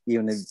auto,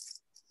 even if,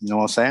 you know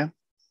what I'm saying?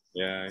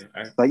 Yeah.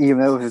 Like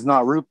even if it's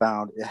not root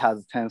bound, it has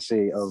a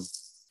tendency of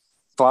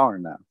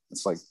flowering now.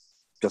 It's like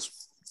just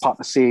pop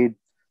a seed,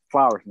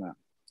 flowers now.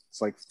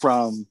 It's like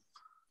from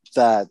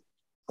that,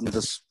 I'm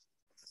just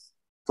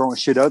throwing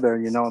shit out there,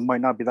 it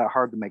might not be that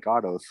hard to make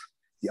autos,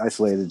 the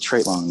isolated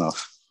trait long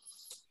enough.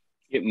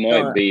 It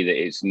might be that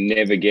it's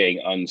never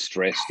getting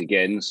unstressed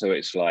again. So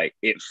it's like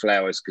it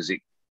flowers because it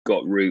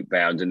got root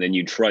bound, and then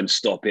you try and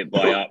stop it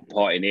by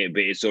up-potting it,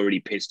 but it's already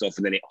pissed off,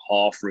 and then it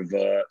half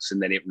reverts,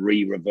 and then it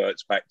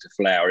reverts back to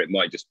flower. It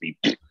might just be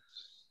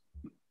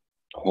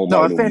hormonal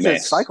No, it finishes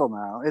mess. its cycle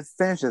now. It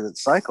finishes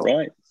its cycle.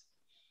 Right.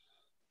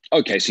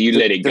 Okay, so you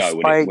let it go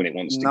when it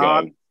wants to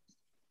go.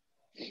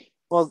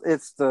 Well,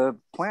 it's the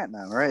plant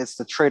now, right? It's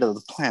the trait of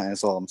the plant.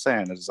 That's all I'm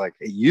saying. It's like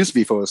it used to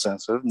be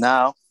photosensitive.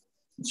 Now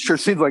it sure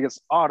seems like it's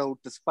auto,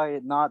 despite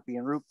it not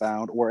being root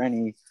bound or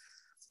any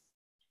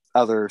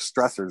other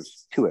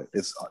stressors to it.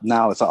 It's an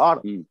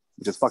auto,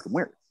 which is fucking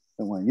weird.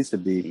 And when it used to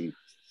be,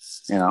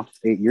 8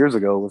 years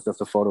ago, was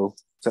just a photo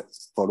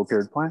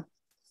period plant.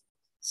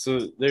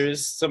 So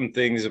there's some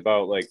things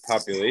about like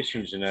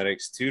population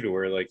genetics too, to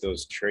where like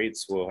those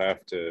traits will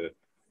have to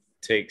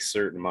take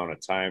certain amount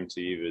of time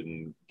to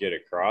even get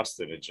across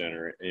in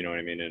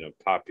in a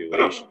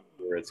population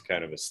where it's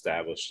kind of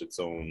established its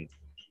own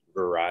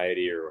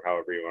variety, or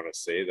however you want to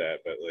say that.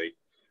 But like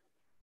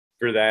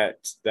for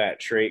that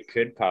trait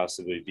could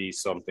possibly be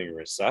something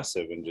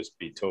recessive and just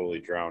be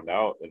totally drowned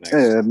out the next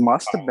it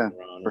must have been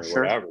or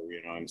sure. Whatever,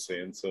 you know what I'm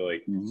saying? So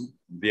like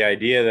the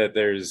idea that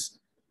there's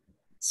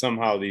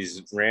somehow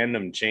these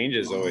random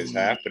changes always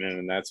happening,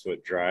 and that's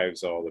what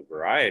drives all the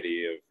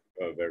variety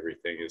of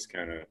everything is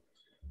kind of,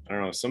 I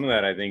don't know, some of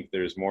that I think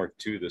there's more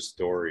to the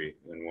story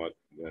than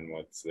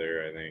what's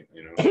there, I think,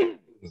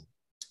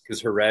 because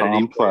heredity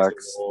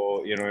complex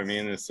role, you know what I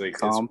mean? It's like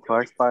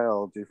complex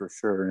biology for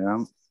sure.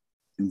 Yeah,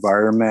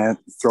 environment,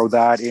 throw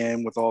that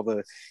in with all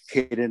the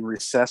hidden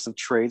recessive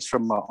traits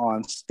from an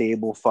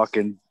unstable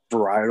fucking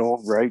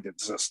varietal, right?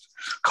 It's just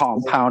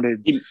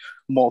compounded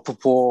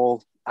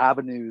multiple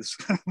avenues.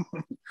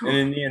 And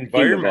in the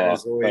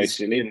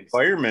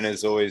environment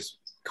is always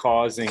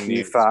causing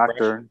the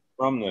factor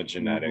from the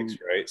genetics,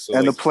 right? So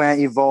and the plant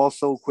evolves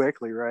so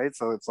quickly, right?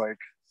 So it's like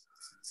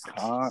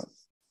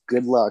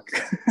good luck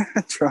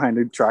trying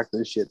to track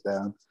this shit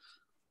down.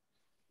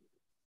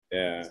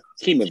 Yeah,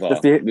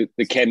 chemovar, the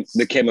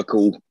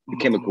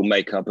chemical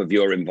makeup of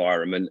your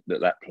environment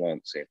that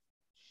plant's in.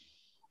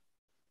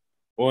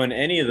 Well, in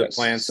any of the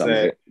plants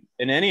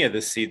in any of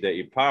the seed that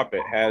you pop,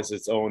 it has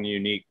its own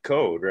unique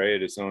code,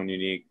 right? Its own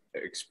unique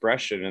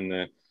expression.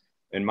 And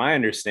in my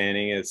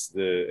understanding, it's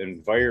the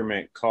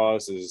environment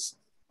causes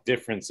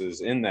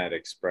differences in that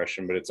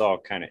expression, but it's all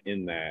kind of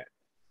in that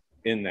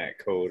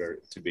code or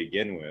to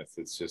begin with.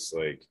 It's just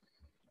like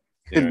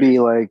could be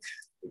like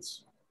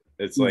it's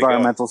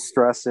environmental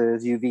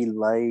stresses, UV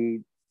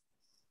light,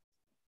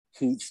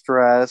 heat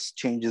stress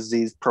changes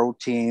these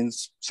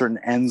proteins. Certain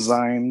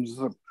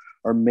enzymes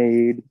are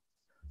made.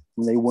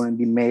 They wouldn't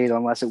be made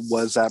unless it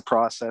was that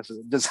process.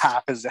 It just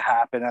happens to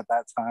happen at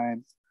that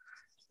time.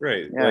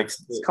 Right. Yeah, like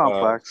it's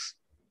complex.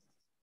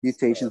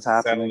 Mutations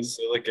happening.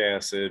 Salicylic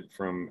acid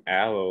from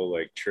aloe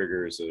like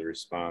triggers a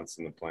response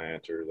in the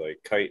plant, or like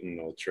chitin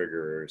will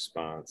trigger a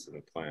response in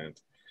the plant.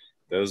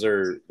 Those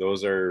are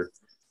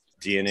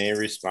DNA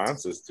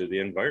responses to the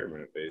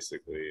environment,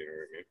 basically. You know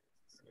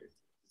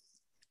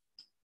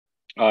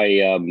what I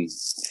mean? I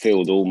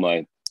filled all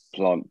my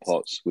plant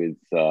pots with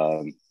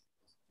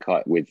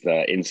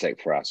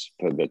insect frass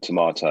for the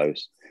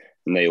tomatoes,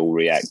 and they all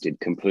reacted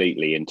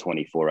completely in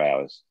 24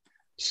 hours.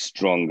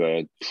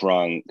 Stronger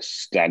trunks,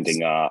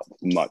 standing up,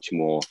 much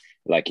more.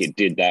 Like it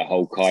did that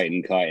whole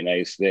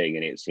chitinase thing,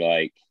 and it's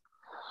like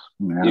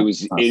it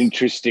was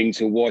interesting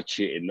to watch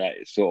it in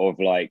that sort of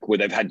like where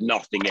they've had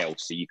nothing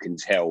else, so you can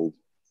tell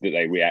that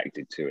they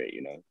reacted to it.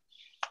 You know,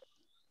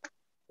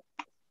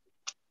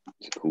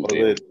 it's a cool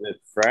deal. The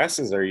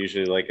frasses are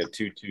usually like a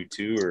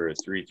 222 or a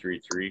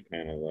 333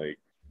 kind of like.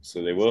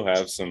 So they will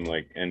have some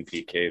like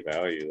NPK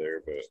value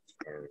there, but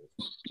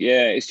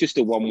yeah, it's just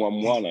a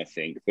 111, I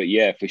think. But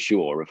yeah, for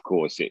sure, of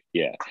course,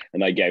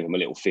 And I gave them a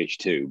little fish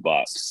too,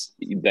 but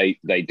they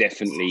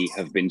definitely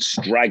have been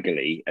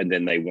straggly, and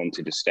then they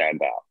wanted to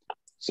stand up.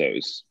 So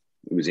it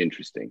was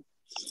interesting.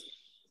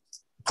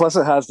 Plus,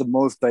 it has the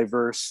most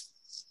diverse,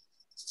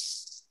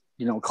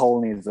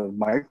 colonies of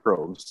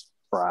microbes.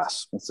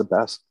 Frass, it's the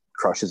best.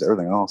 Crushes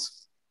everything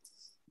else.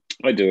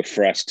 I do a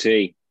frass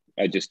tea.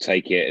 I just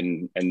take it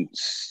and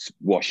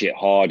wash it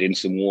hard in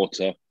some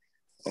water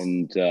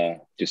and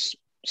just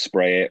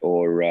spray it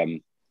or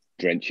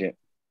drench it.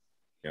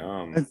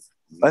 Yum.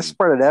 I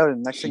spread it out,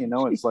 and next thing you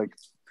know, it's like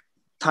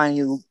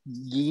tiny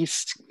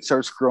yeast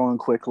starts growing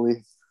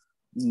quickly,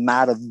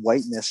 mat of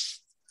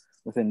whiteness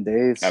within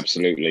days.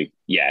 Absolutely.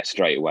 Yeah,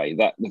 straight away.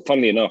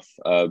 Funnily enough,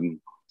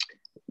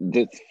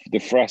 the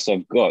frass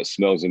I've got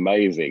smells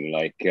amazing,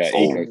 like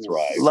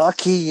EcoThrive.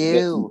 Lucky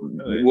you.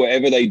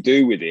 Whatever they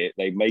do with it,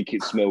 they make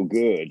it smell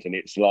good, and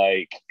it's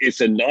like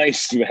it's a nice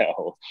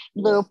smell.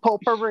 Little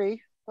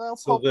potpourri.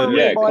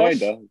 Yeah,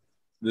 kind of.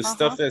 The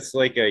stuff that's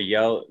like a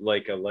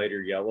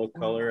lighter yellow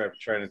color. I'm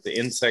trying to. The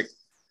insect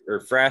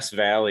or Frass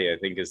Valley, I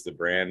think, is the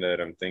brand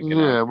that I'm thinking.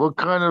 Yeah, of. What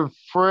kind of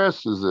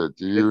frass is it?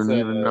 Do you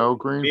even know?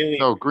 Green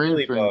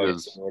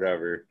fingers.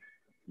 Whatever.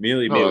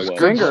 Mealy bugs.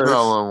 Good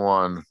smelling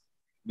one.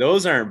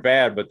 Those aren't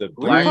bad, but the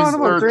Green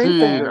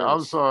 13.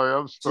 I'm sorry,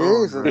 I'm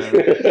stoned.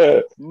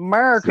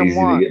 American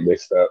one. To get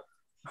mixed up.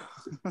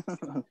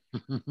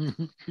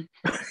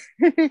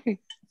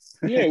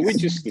 Yeah, we're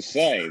just the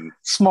same.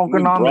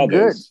 Smoking on the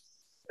good.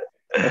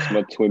 That's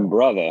my twin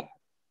brother.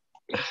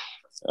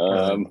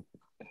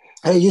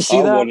 Hey, you see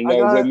I that? Want to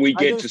know when we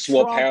get to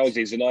swap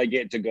houses and I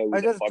get to go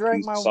with the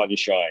fucking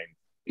sunshine.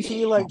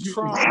 She like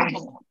Trump.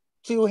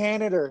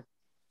 Two-handed her.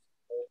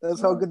 That's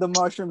how good the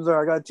mushrooms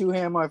are. I got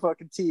two-hand my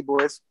fucking tea,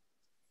 boys.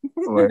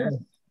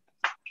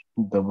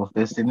 Double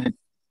fisting it.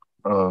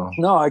 Oh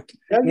no, I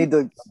need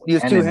to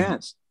use two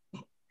hands.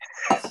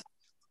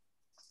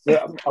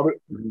 Yeah,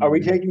 are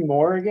we taking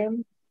more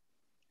again?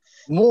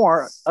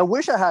 More? I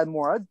wish I had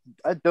more.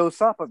 I'd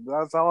dose up, but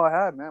that's all I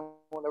had, man.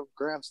 Whatever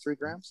grams, 3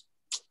 grams.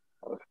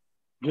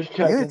 Just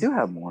checking. Yeah, I do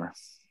have more.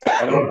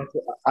 I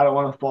don't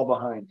want to fall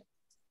behind.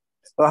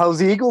 Well, how's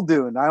the Eagle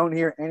doing? I don't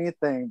hear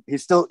anything.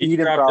 He's still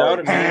eating.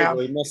 Probably. Ham.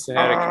 He must have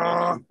had a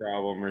connection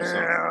problem or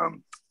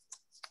something.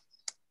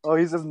 Oh,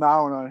 he's just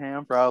gnawing on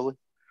ham, probably.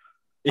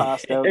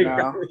 Passed out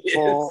now.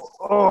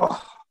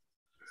 Oh.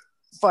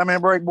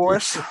 5-minute break,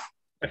 boys.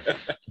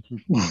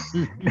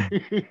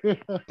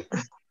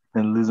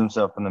 And lose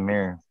himself in the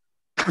mirror.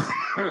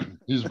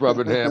 He's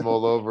rubbing ham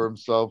all over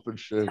himself and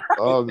shit.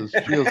 Oh, this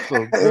feels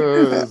so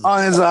good.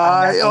 On his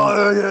eye.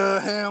 Oh, yeah,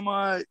 ham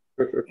eye.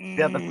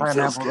 Got the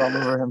pineapple all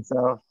over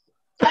himself.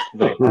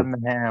 Like, I'm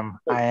the ham.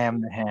 I am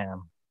the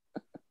ham.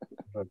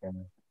 Okay.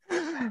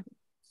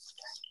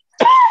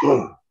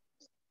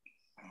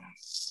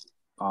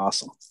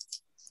 Awesome.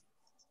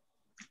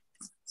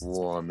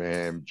 Warm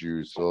ham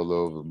juice all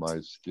over my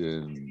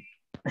skin.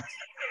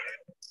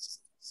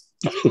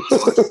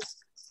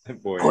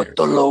 Put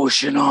the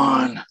lotion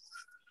on.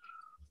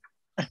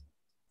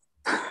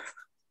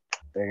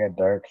 They got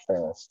dark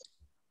fast.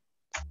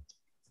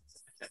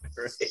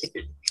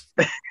 Right.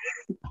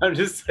 I'm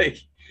just like,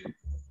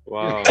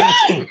 wow.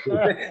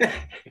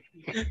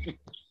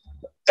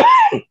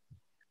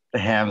 The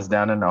ham's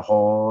down in a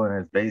hole in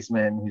his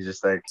basement. He's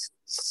just like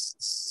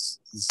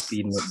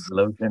feeding it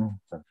lotion.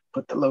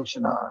 Put the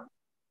lotion on.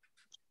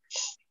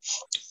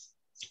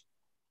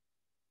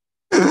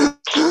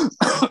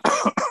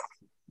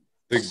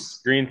 The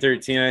Green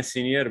 13 I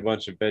seen, you had a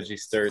bunch of veggie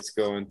starts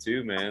going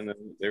too, man.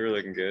 They were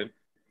looking good.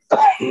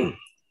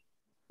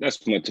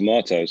 That's my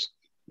tomatoes.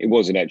 It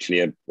wasn't actually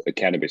a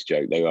cannabis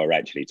joke. They are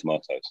actually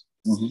tomatoes.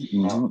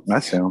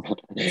 That sounds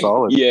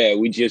solid. Yeah,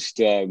 we just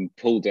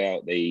pulled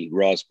out the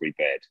raspberry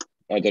bed.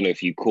 I don't know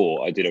if you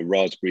caught. I did a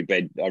raspberry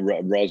bed, a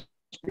raspberry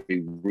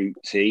root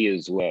tea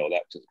as well.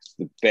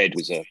 The bed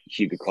was a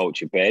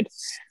Hugelkultur bed.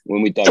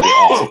 When we dug it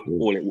up,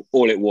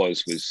 all it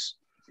was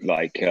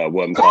like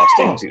worm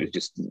castings. It was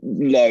just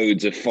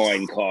loads of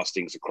fine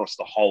castings across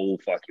the whole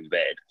fucking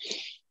bed.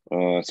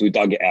 So we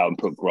dug it out and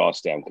put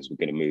grass down because we're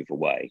going to move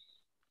away.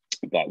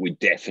 But we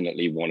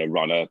definitely want to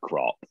run a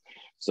crop.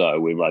 So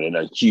we're running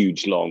a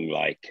huge, long,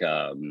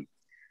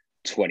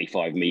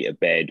 25-meter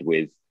bed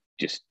with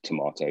just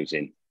tomatoes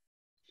in.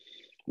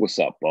 What's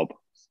up, Bob?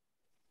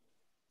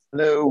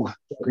 Hello,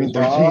 Green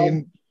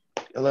 13.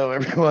 Hello,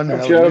 everyone.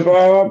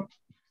 Bob.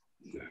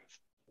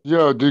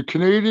 Yo, do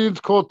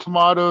Canadians call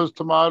tomatoes,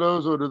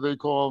 or do they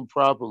call them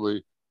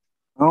properly?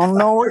 I don't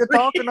know what you're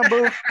talking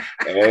about.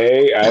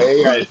 Hey,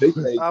 I think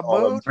they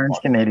call them French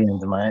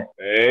Canadians, mate.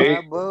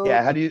 Hey.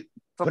 Yeah, how do you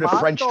put a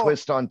French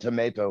twist on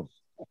tomato?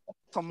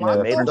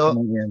 Tomato. French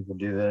Canadians will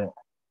do that.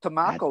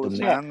 Tomacos,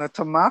 man. The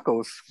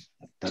tomacos.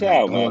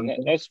 Tell, man.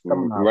 That's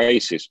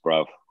racist,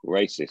 bro.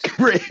 Racist.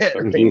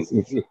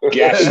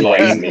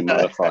 Gaslighting me,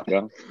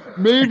 motherfucker.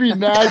 Maybe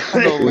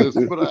nationalist,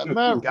 but I'm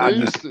not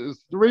racist.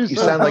 Race you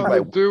sound like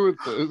to do with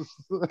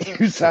this.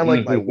 You sound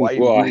like my wife.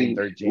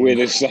 We're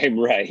the same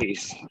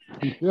race.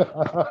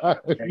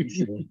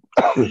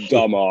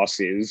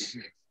 Dumbasses.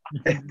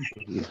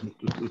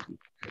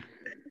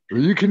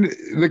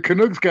 The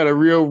Canucks got a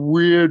real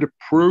weird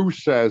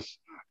process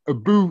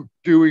about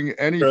doing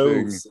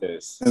anything.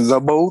 It's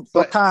about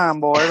the time,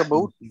 boys.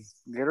 About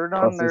get her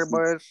done there,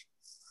 boys.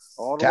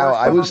 Cal,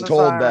 I was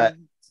told that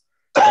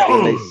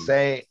when they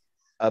say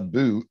a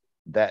boot,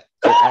 that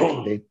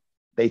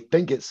they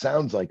think it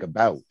sounds like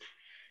about.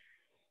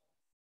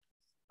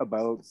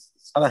 About.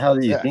 How the hell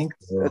do you think?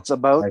 It's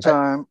about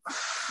time.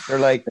 They're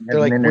like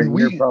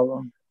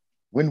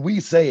when we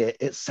say it,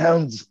 it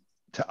sounds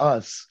to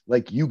us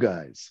like you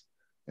guys,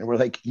 and we're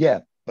like, yeah,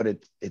 but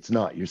it's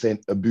not. You're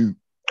saying a boot.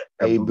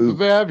 A boot. Do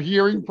they have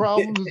hearing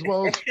problems as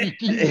well as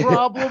speaking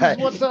problems?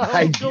 What the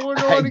hell's going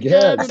on in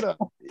Canada?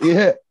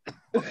 Yeah.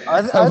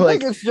 I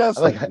think it's just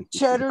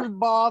Cheddar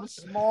Bob's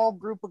small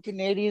group of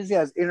Canadians he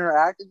has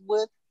interacted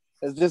with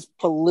has just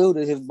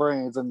polluted his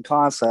brains and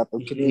concept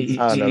of Canadian.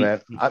 I don't know,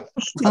 man. I'm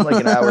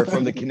like an hour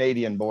from the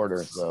Canadian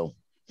border, so.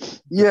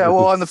 Yeah,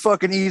 well, on the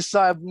fucking east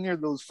side near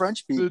those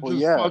French people,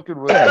 yeah.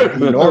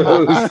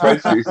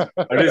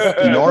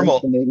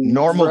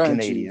 Normal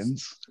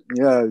Canadians.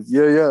 Yeah,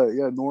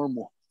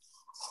 normal.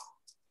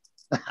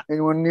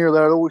 Anyone near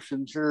that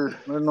ocean, sure,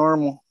 they're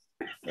normal.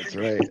 That's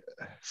right.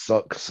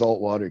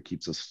 Salt water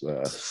keeps us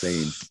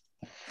sane.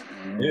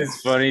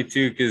 It's funny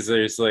too because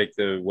there's like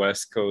the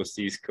West Coast,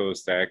 East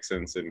Coast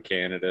accents in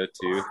Canada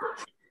too.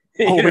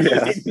 Oh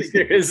yeah,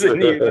 there is in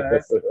the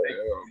US.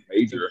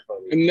 Major.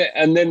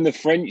 And then the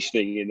French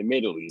thing in the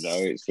middle,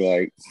 it's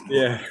like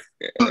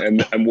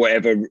and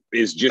whatever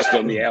is just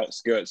on the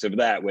outskirts of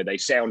that where they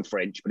sound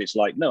French, but it's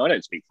like, no, I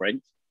don't speak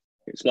French.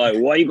 It's like,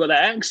 why you got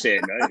that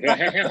accent?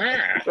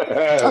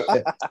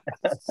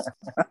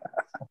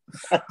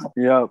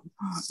 Yep.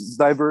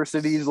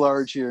 Diversity is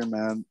large here,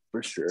 man,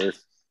 for sure.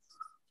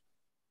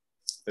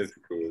 That's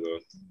cool though.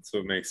 That's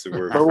what makes it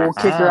work. But we'll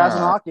kick your ass in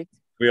hockey.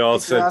 We all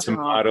said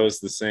tomatoes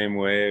the same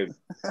way.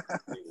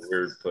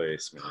 Weird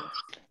place, man.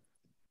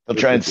 They'll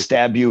try and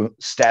stab you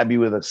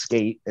with a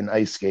skate, an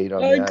ice skate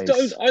on the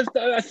ice.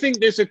 I think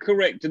there's a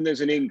correct and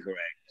there's an incorrect,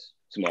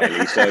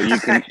 Smiley. So you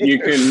can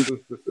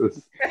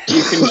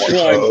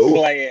try and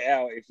play it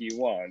out if you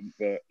want,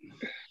 but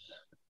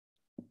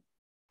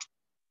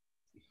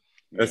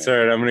that's all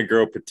right. I'm gonna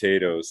grow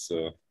potatoes,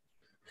 so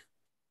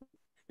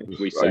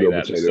we say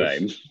that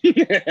potatoes. The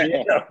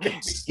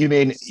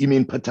same. You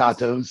mean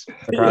potatoes?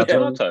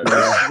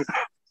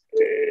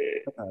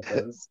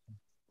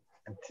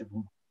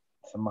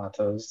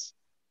 Tomatoes.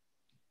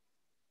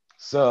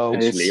 So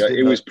actually,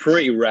 it was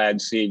pretty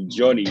rad seeing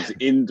Johnny's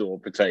indoor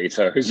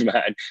potatoes,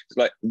 man. It's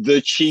like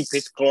the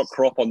cheapest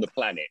crop on the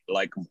planet,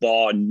 like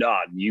bar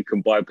none. You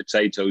can buy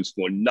potatoes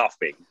for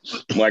nothing.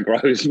 My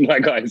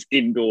guy's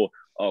indoor.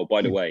 Oh,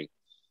 by the way,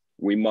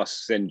 we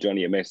must send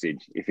Johnny a message.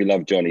 If you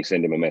love Johnny,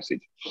 send him a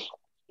message.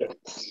 Did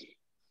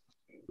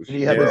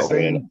he have this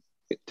thing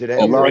today?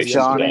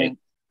 Johnny.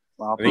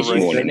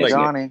 Operation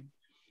Johnny.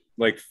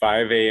 Like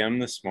 5 a.m.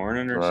 this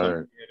morning or something.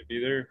 You had to be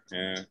there.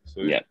 Yeah.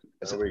 So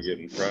that's what we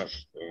getting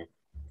fresh. So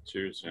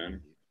cheers, Johnny.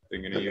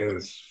 Thinking of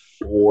you.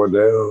 4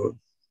 down.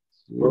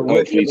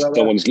 Hopefully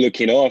someone's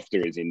looking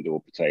after his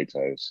indoor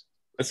potatoes.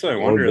 That's what I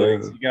wonder.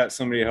 Like, you got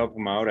somebody to help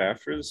him out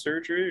after the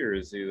surgery, or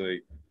is he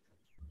like?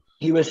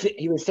 He was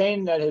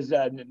saying that his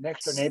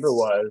next door neighbor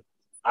was.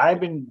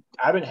 I've been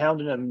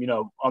hounding him,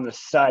 on the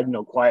side,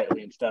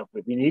 quietly and stuff.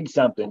 But if you need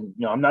something,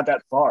 I'm not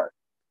that far.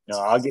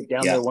 I'll get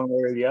down there one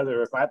way or the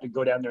other. If I have to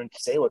go down there and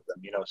stay with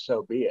them,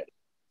 so be it.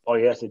 All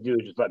he has to do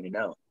is just let me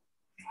know.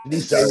 Did he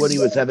say what he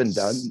was having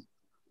done?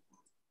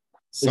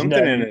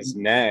 Something in his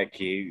neck.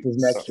 His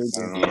neck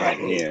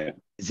surgery. Yeah.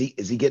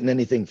 Is he getting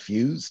anything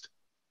fused?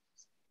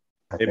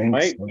 It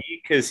might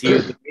be because he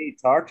made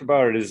talked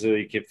about it is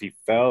like if he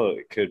fell,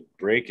 it could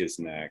break his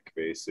neck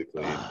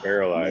basically and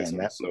paralyze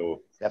him.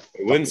 So it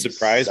wouldn't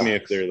surprise me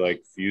if they're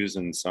like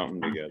fusing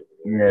something together.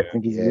 Yeah, I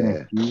think he's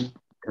getting fused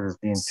because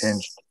it's being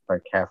pinched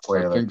like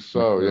halfway. I think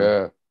so.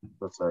 Yeah.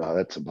 Oh,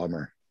 that's a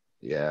bummer.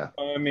 Yeah.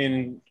 I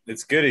mean,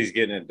 it's good he's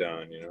getting it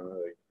done. You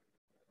know, like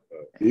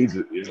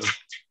Jesus,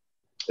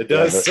 it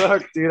does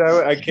suck, dude.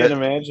 I can't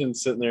imagine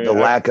sitting there. The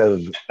lack of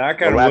mobility. I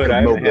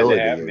haven't had to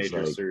have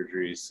major like,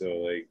 surgery, so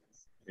like,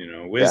 you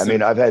know, wisdom.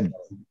 Yeah, I mean,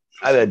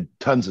 I've had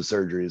tons of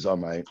surgeries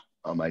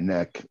on my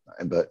neck,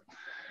 but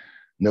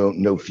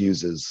no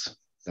fuses,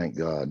 thank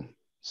God.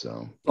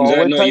 So is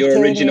that not your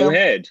original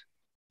head?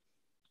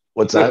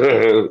 What's that?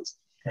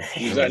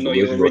 Is that not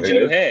your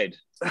original head?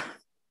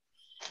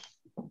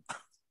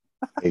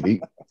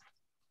 Maybe.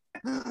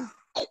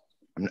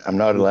 I'm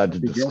not allowed to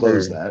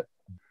disclose that.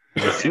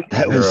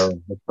 That was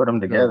they put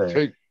them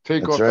together.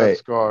 Take off that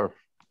scarf.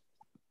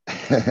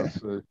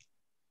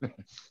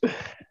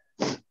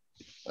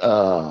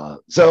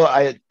 So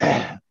I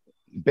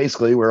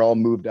basically we're all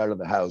moved out of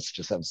the house,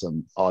 just have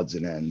some odds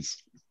and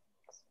ends,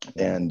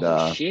 and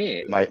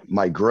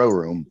my grow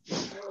room.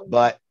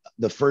 But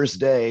the first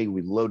day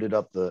we loaded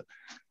up the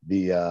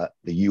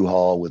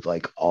U-Haul with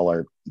like all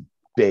our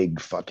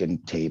big fucking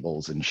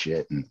tables and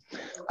shit, and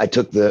I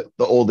took the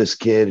oldest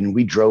kid and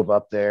we drove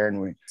up there and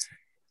we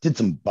did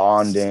some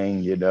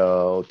bonding, you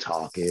know,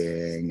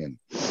 talking, and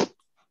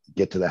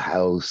get to the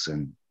house,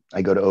 and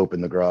I go to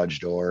open the garage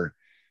door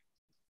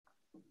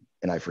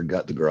and I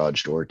forgot the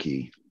garage door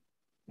key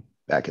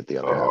back at the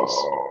other house.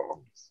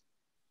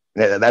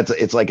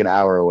 It's like an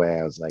hour away.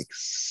 I was like,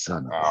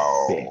 son of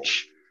a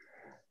bitch.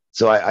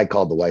 So I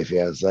called the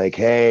wifey. I was like,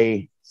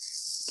 hey,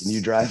 can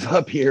you drive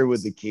up here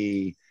with the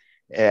key?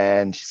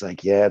 And she's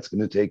like, yeah, it's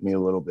going to take me a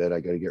little bit. I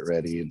got to get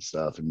ready and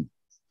stuff. And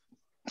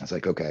I was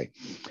like, okay.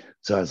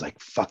 So I was like,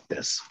 fuck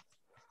this.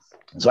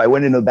 So I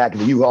went into the back of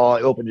the U-Haul.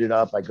 I opened it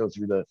up. I go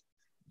through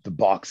the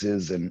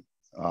boxes, and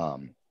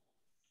I'm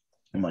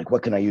like,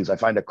 what can I use? I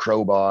find a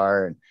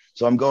crowbar. And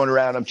so I'm going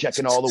around. I'm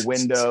checking all the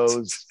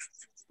windows,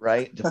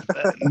 right?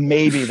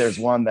 Maybe there's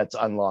one that's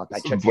unlocked. I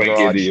check the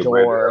garage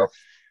door.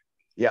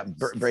 Yeah,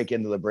 break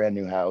into the brand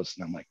new house.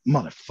 And I'm like,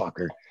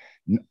 motherfucker.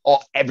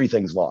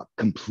 Everything's locked.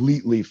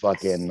 Completely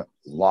fucking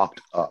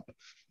locked up.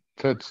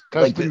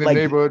 Testing the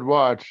neighborhood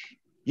watch.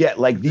 Yeah,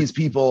 like these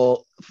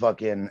people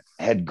fucking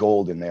had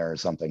gold in there or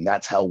something.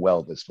 That's how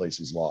well this place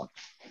is locked.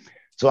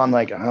 So I'm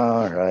like,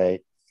 all right.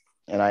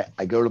 And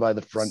I go to by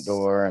the front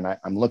door, and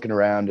I'm looking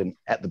around, and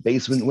at the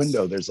basement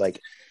window, there's like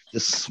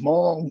this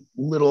small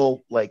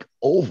little like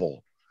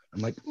oval.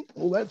 I'm like,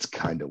 well, that's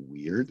kind of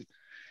weird.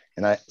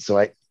 And I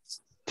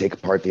take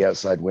apart the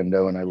outside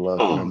window and I look,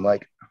 and I'm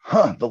like,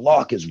 the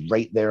lock is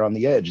right there on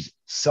the edge.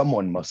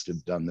 Someone must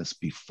have done this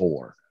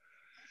before.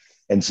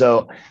 And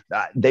so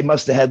they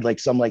must have had like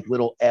some like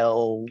little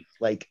L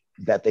like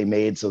that they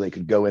made so they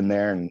could go in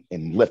there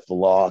and lift the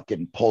lock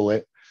and pull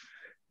it.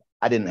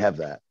 I didn't have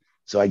that.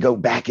 So I go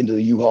back into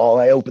the U-Haul.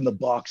 I open the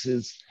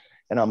boxes,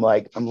 and I'm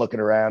looking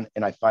around,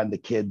 and I find the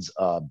kids'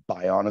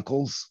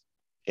 Bionicles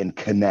and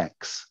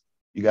Connects.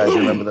 You guys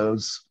remember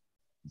those?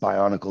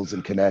 Bionicles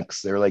and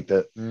Connects. They're like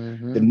the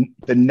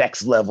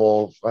next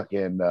level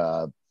fucking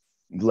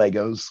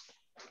Legos.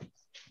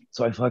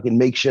 So I fucking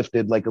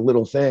makeshifted like a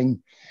little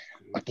thing.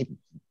 I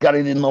got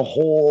it in the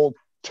hole,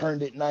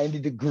 turned it 90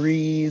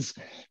 degrees,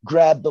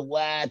 grabbed the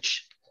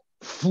latch,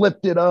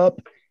 flipped it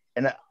up,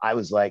 and I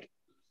was like,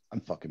 I'm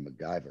fucking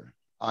MacGyver.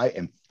 I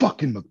am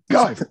fucking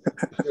MacGyver.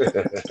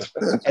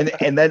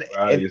 and then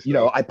you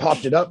know, I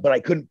popped it up, but I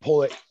couldn't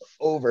pull it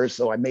over,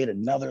 so I made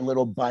another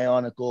little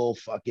Bionicle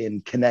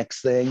fucking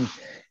Connects thing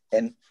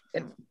and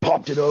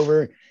popped it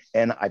over,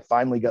 and I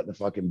finally got the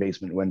fucking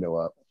basement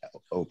window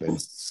open,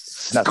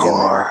 snuck in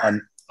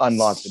there,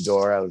 unlocked the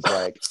door. I was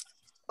like,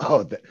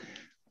 oh,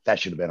 that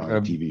should have been on a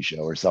TV show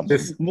or something.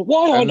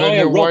 Why aren't I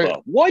a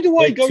robber? Why do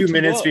I go 2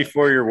 minutes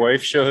before your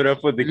wife showed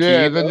up with the key?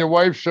 Yeah, then your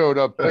wife showed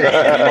up.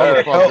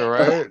 Motherfucker,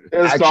 right?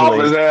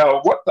 Actually,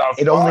 what the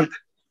fuck?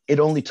 It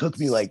only took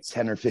me like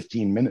 10 or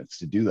 15 minutes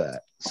to do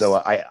that. So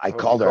I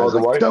called her. I was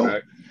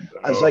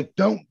like,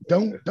 don't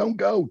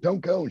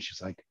go. And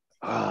she's like,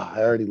 I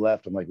already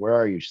left. I'm like, where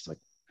are you? She's like,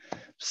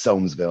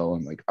 Soamesville.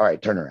 I'm like, all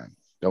right, turn around.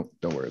 Don't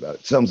worry about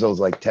it. Soamesville's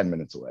like 10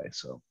 minutes away.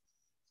 So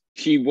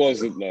she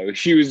wasn't though.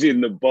 She was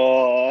in the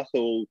bar.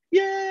 So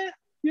yeah,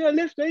 I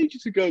left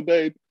ages ago,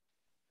 babe.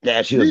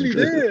 Yeah, she really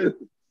did.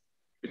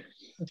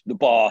 The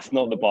bath,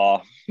 not the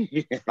bar.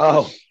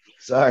 Oh,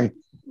 sorry.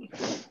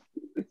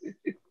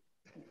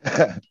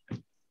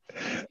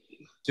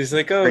 She's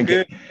like, oh,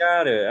 good,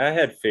 got it. I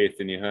had faith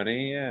in you,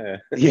 honey. Yeah.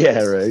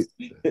 Yeah, right.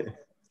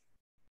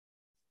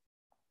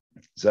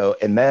 So,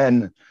 and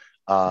then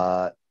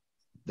the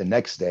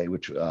next day,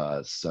 which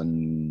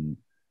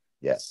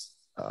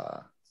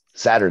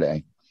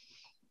Saturday,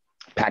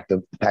 packed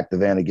the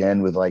van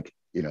again with like,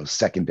 you know,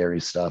 secondary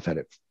stuff, had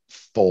it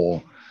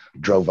full,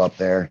 drove up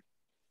there.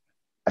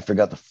 I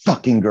forgot the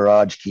fucking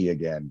garage key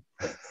again.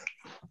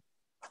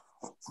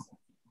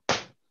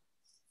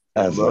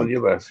 What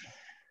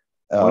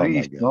are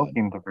you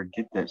smoking to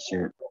forget that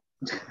shit?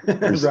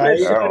 Right?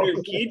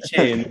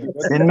 Keychain.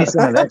 Send me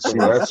some of that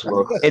shit.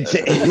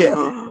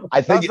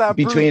 I think that's that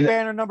between Bruce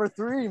Banner number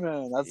 3,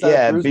 man. That's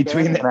yeah, Bruce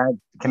between Banner.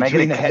 Can I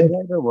get a head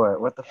or what?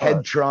 What the fuck?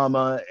 head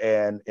trauma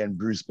and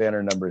Bruce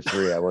Banner number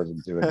 3, I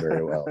wasn't doing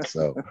very well.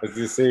 So I was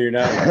gonna say you're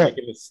not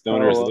making the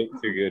stoners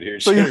look too good here.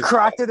 So you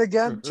cracked it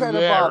again,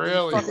 Cheddar Yeah, Bob?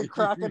 really. You fucking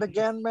crack it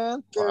again,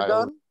 man? Get it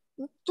done?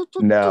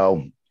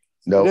 no,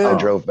 Yeah. I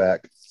drove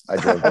back.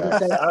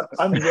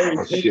 I'm very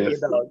picky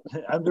about.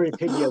 I'm very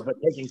picky about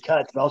taking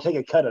cuts, but I'll take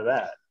a cut of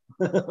that.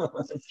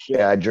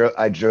 Yeah, I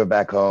drove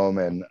back home,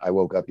 and I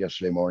woke up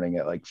yesterday morning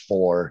at like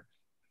 4,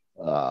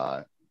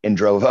 and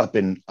drove up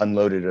and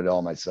unloaded it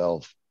all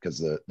myself because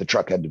the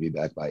truck had to be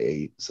back by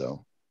 8.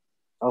 So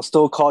I'll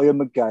still call you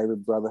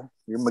MacGyver, brother.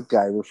 You're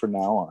MacGyver from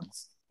now on.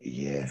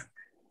 Yeah.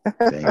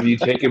 Have you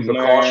taken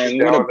precautions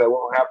now that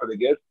won't happen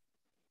again?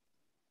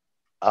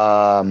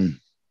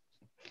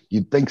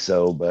 You'd think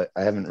so, but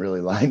I haven't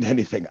really lined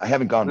anything. I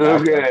haven't gone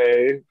back.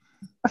 Okay.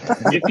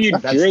 If you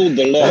drilled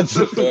the lot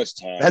the first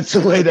time, that's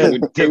the way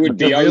to it would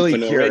be really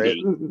open cure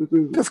already.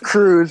 it. Just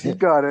cruise. You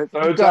got it.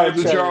 You got it,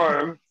 the Cheddar.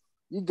 charm.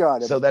 You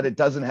got it. So that it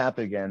doesn't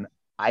happen again.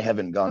 I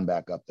haven't gone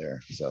back up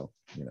there. So,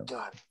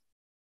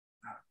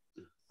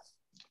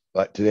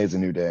 but today's a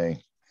new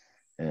day,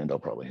 and I'll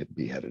probably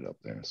be headed up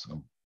there.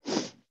 So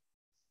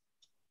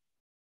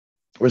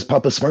where's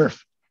Papa Smurf?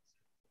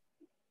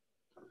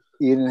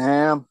 Eating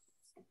ham.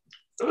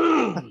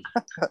 Rubbing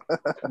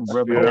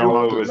all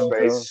over his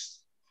face.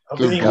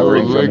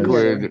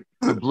 The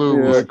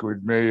blue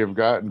liquid may have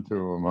gotten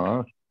to him,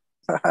 huh?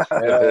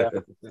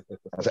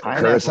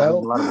 Curacao? A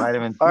lot of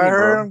vitamin C, I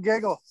heard bro. him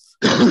giggle.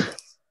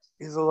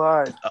 He's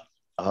alive.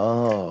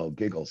 Oh,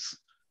 giggles.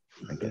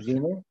 I got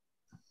you.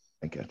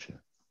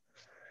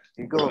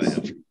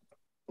 Giggles.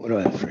 What do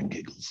I have for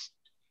giggles?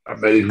 I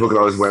bet he's looking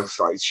on his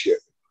website shit.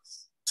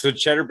 So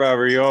Cheddar Bob,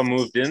 are you all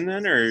moved in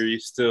then, or are you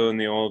still in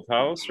the old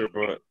house, or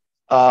what?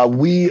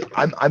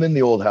 I'm in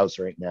the old house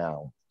right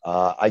now.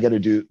 I got to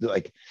do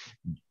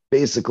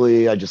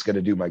basically I just got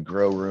to do my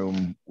grow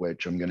room,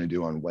 which I'm going to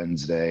do on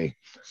Wednesday.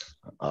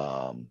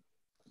 But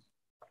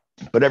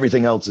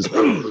everything else is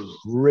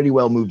pretty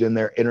well moved in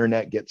there.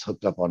 Internet gets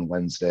hooked up on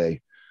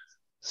Wednesday,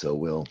 so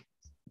we'll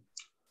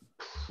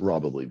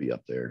probably be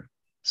up there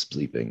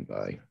sleeping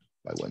by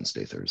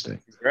Wednesday, Thursday.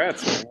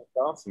 Congrats, man. That's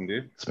awesome,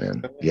 dude.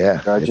 Man, yeah.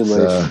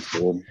 Congratulations.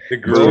 The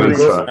growing,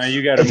 now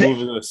you got to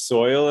move the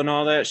soil and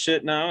all that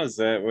shit now. Is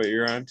that what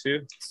you're on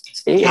to?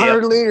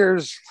 800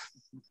 liters.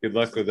 Good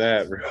luck with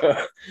that, bro.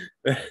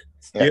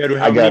 You had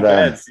how many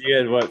beds? You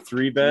had what,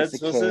 3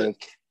 beds? Was it?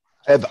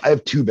 I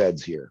have 2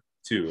 beds here.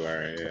 2, all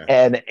right, yeah.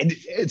 And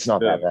it's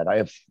not that bad.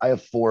 I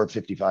have 4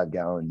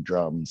 55-gallon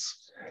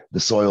drums. The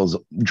soil's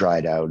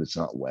dried out. It's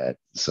not wet,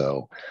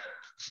 so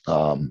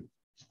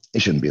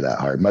it shouldn't be that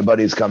hard. My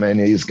buddy's coming.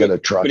 He's got a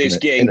truck. But it's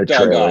getting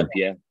dug up,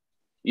 yeah.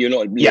 You're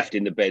not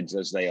lifting the beds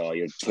as they are.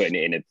 You're putting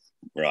it in a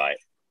right.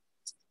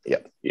 Yeah.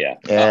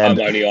 I'm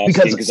only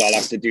asking because I'll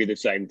have to do the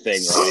same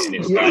thing, right? And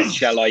it's like,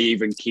 shall I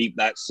even keep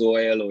that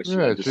soil, or should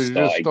I just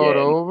start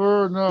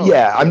over? No.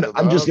 Yeah,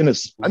 I'm just gonna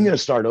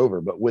start over,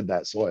 but with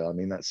that soil. I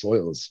mean, that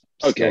soil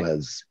still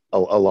has a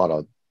lot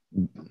of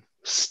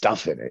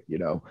stuff in it, you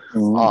know.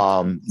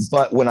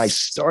 But when I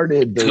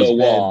started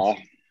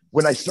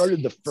when I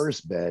started the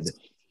first bed,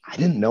 I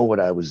didn't know what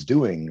I was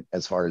doing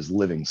as far as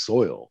living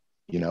soil.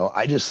 You know,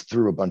 I just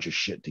threw a bunch of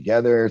shit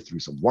together, threw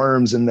some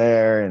worms in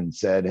there, and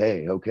said,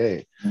 "Hey,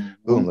 okay,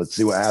 boom, let's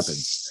see what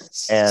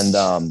happens." And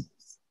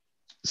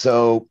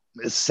so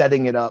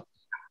setting it up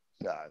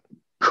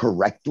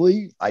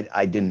correctly,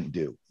 I didn't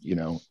do, you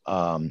know.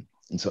 And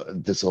so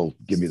this will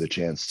give me the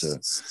chance to.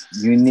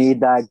 You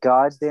need that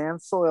goddamn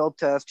soil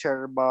test,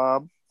 Cheddar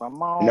Bob.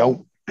 Come on.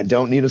 No, I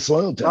don't need a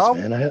soil test,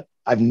 man.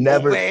 I've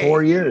never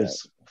 4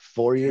 years.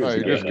 4 years. Oh,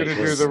 you're just gonna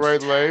do the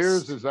right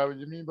layers? Is that what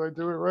you mean by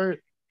do it right?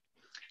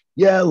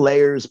 Yeah,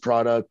 layers,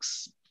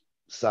 products,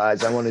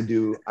 size. I want to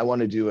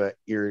do a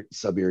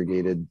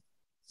sub-irrigated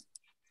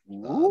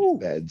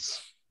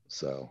beds.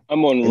 So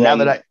I'm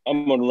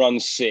on run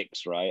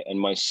 6, right? And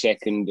my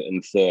second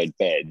and third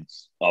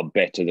beds are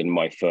better than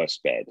my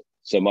first bed.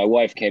 So my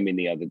wife came in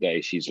the other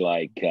day. She's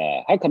like,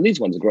 how come these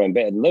ones are growing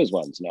better than those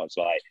ones? And I was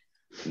like,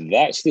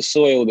 that's the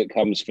soil that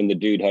comes from the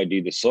dude I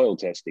do the soil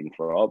testing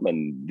from.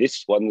 And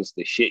this one's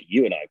the shit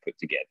you and I put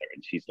together.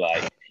 And she's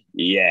like,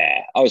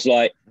 yeah. I was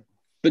like,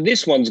 but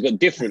this one's got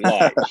different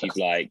light. She's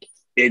like,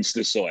 it's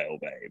the soil,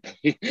 babe.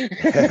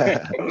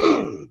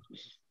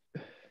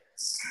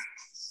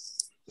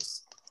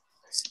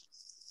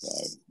 So,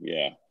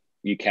 yeah,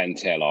 you can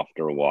tell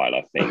after a while,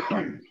 I think.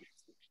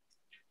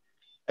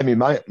 I mean,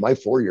 my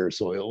 4-year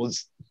soil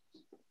was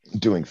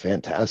doing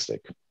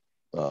fantastic.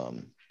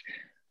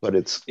 But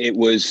it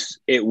was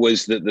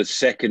that the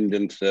second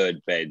and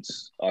third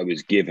beds, I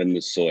was given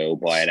the soil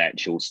by an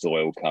actual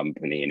soil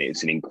company, and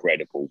it's an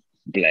incredible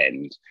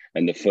blend.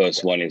 And the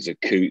first one is a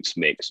Coots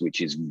mix,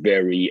 which is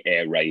very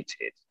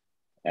aerated.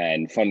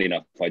 And funnily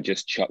enough, I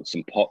just chucked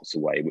some pots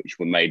away, which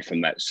were made from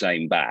that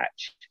same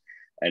batch.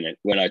 And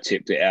when I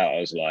tipped it out, I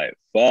was like,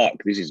 fuck,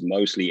 this is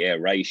mostly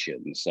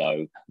aeration.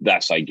 So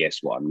that's, I guess,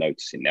 what I'm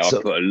noticing now. I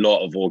put a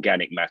lot of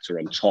organic matter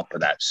on top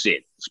of that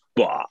since,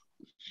 but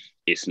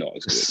it's not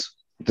as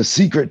good. The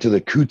secret to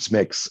the Coots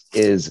mix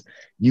is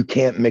you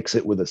can't mix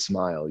it with a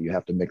smile. You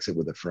have to mix it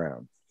with a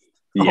frown.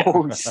 Yeah.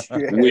 Oh,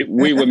 shit.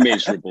 We were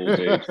miserable,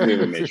 dude. We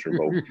were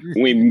miserable.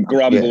 We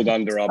grumbled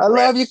under our breath.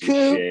 I love you,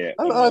 Coot.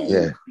 I love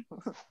you.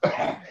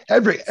 Yeah.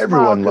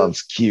 Everyone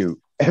loves cute.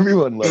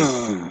 Everyone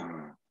loves cute.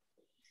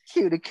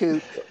 Cutie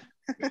Coot.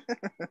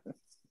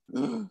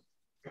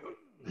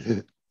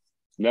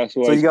 That's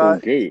why So it's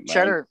called Coot, man.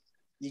 Cheddar,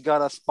 you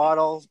got a spot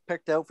all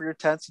picked out for your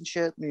tents and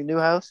shit in your new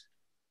house?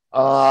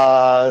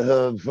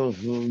 No,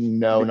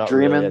 not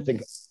dreaming?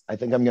 really. I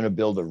think I'm gonna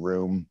build a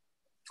room.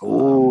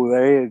 Oh,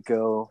 there you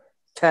go.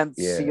 Tent.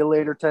 Yeah. See you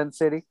later, Tent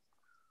City.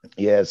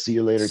 Yeah, see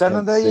you later. Send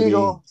them Tent the City.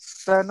 Eagle.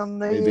 Send them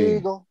the Maybe.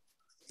 Eagle.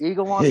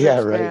 Eagle wants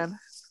Yeah, to expand.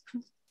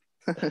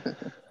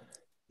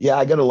 Yeah,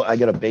 I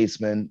got a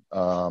basement.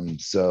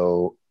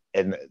 So,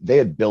 and they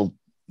had built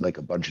like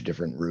a bunch of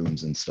different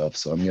rooms and stuff.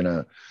 So I'm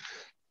gonna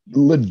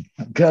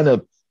kind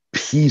of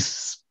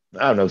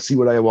I don't know, see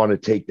what I want to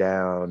take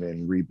down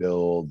and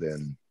rebuild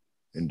and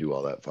do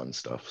all that fun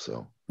stuff.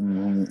 So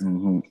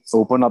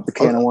Open up the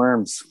can of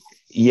worms.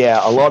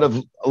 Yeah, a lot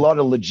of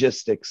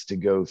logistics to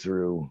go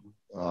through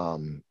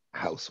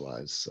house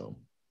wise. So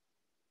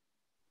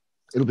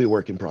it'll be a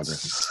work in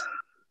progress.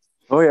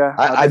 Oh yeah.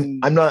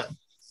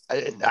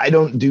 I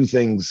don't do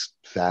things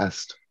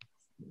fast,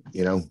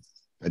 you know.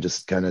 I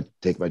just kind of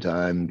take my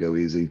time, go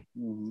easy.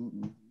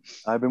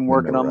 I've been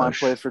working on my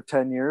place for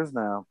 10 years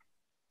now.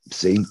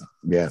 See?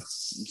 Yeah.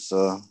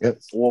 So yep.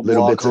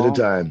 Little bits at a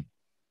time.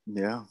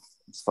 Yeah.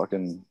 It's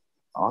fucking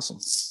awesome.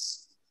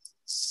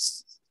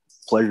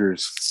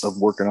 Pleasures of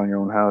working on your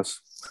own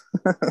house.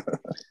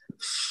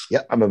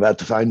 Yeah, I'm about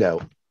to find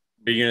out.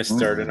 Are you gonna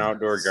start an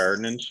outdoor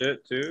garden and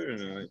shit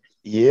too?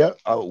 Yeah,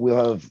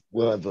 we'll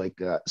have like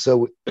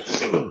so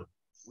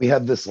we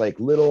have this like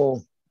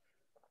little.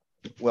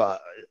 Well,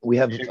 we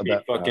have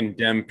about fucking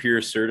Dem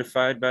Pure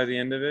certified by the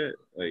end of it.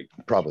 Like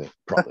probably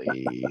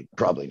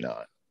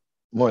not.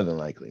 More than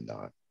likely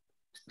not.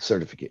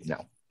 Certificate?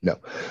 No.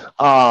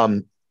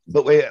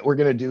 But we're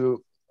gonna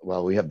do.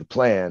 Well, we have the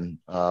plan.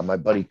 My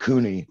buddy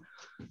Cooney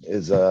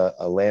is a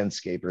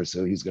landscaper,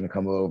 so he's gonna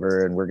come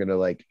over, and we're gonna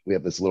we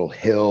have this little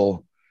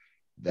hill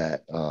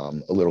that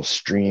a little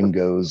stream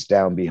goes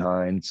down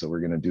behind. So we're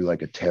going to do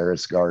like a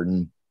terrace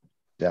garden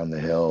down the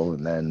hill.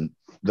 And then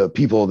the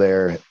people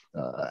there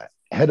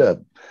had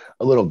a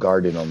little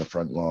garden on the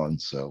front lawn.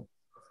 So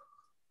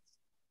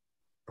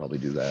probably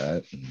do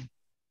that. And,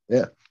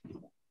 yeah.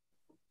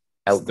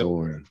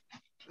 Outdoor,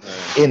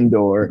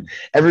 indoor.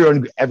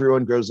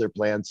 Everyone grows their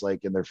plants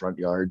like in their front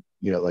yard,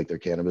 you know, like their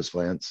cannabis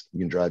plants.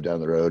 You can drive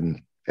down the road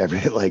and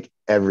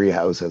every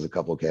house has a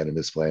couple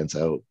cannabis plants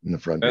out in the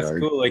front yard. That's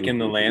cool. Like in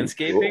the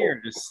landscaping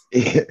or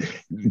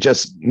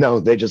just no,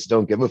 they just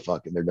don't give a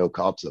fuck, and there are no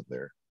cops up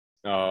there.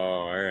 Oh,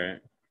 all right.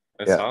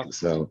 That's awesome.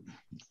 So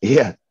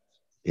yeah.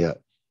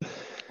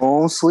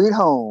 Home sweet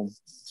home.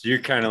 So you're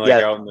kind of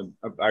like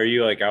are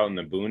you like out in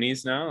the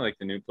boonies now? Like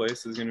the new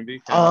place is gonna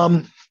be?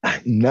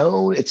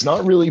 No, it's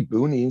not really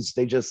boonies.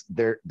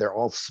 They're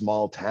all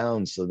small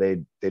towns, so they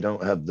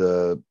don't have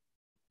the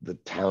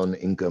town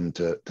income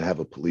to have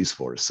a police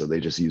force, so they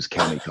just use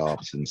county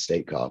cops and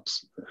state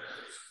cops.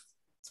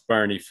 It's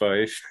Barney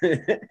Fife.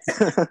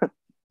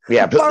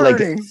 Yeah, but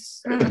Barney.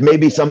 Like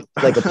maybe some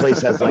like a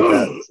place has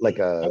like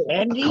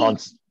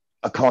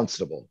a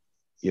constable,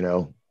 you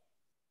know,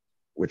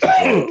 which is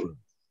like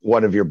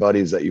one of your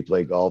buddies that you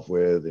play golf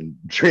with and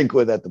drink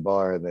with at the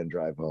bar and then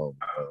drive home.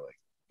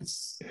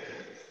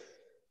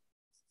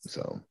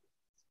 So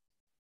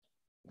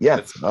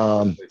yeah,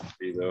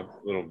 be though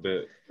a little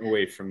bit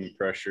away from the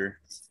pressure.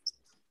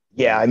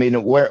 Yeah, I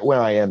mean,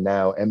 where I am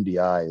now,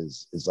 MDI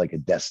is like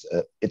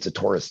it's a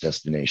tourist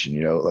destination.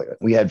 You know, like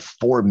we had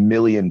 4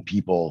 million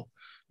people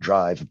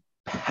drive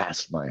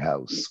past my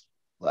house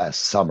last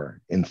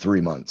summer in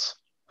 3 months.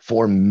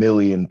 4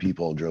 million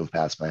people drove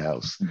past my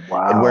house.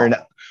 Wow! And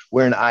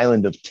we're an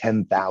island of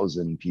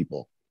 10,000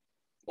 people.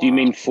 Do you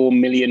mean 4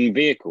 million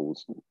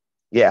vehicles?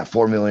 Yeah,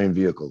 4 million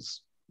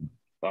vehicles.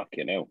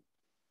 Fucking hell.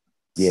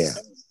 Yeah.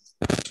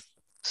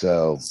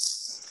 So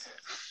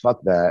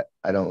fuck that.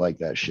 I don't like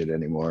that shit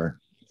anymore.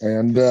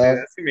 And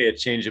that's gonna be a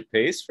change of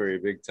pace for you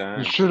big time.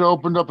 You should have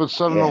opened up a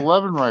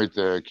 7-Eleven right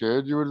there,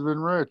 kid. You would have been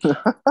rich.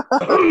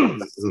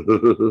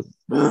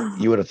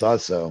 You would have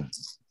thought so.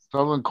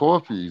 Selling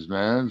coffees,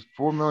 man.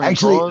 4 million.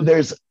 Actually,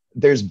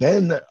 there's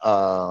been not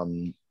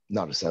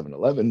a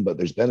 7-Eleven, but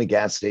there's been a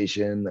gas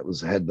station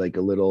that had like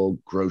a little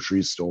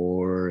grocery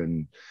store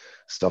and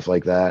stuff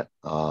like that.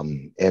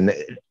 And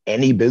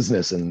any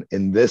business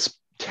in this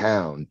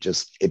town,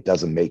 just it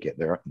doesn't make it.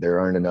 There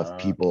aren't enough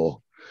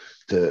people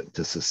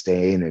to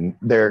sustain, and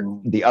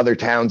the other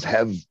towns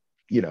have,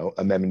 you know,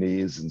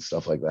 amenities and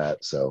stuff like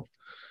that. So,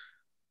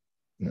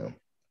 you know,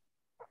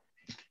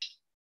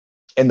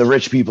 and the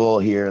rich people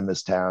here in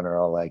this town are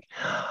all like,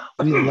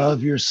 "We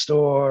love your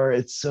store.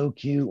 It's so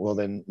cute." Well,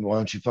 then why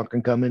don't you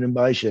fucking come in and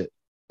buy shit?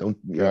 Don't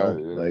you know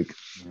like?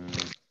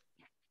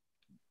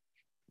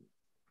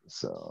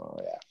 So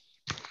yeah,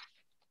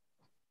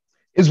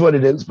 is what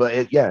it is. But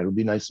it would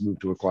be nice to move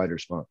to a quieter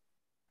spot.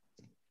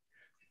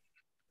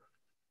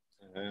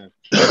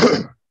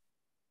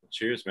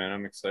 Cheers, man!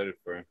 I'm excited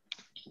for it.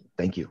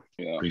 Thank you.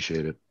 Yeah.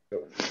 Appreciate it.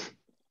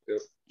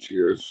 Yep.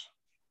 Cheers.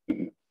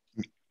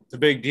 It's a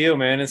big deal,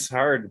 man. It's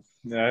hard.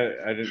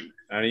 I didn't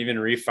even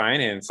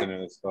refinancing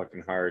it. It's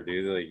fucking hard,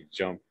 dude. Like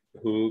jump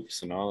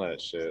hoops and all that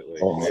shit.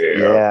 Like,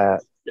 yeah.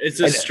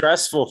 It's a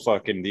stressful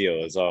fucking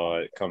deal. Is all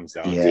it comes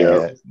down to.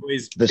 Yeah.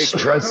 The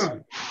stress.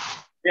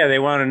 Yeah, they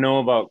want to know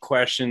about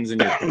questions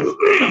and your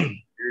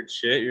weird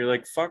shit. You're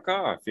like, fuck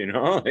off, you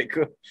know? Like,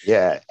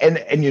 yeah,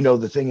 and you know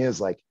the thing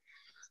is, like,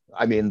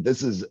 I mean,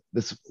 this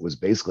was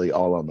basically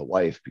all on the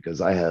wife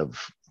because I have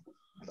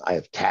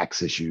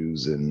tax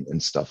issues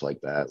and stuff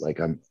like that. Like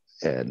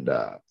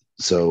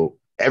so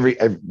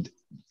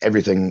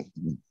everything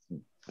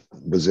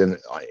was in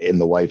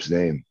the wife's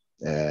name,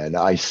 and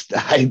I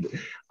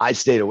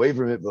stayed away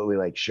from it, but we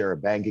like share a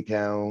bank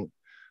account.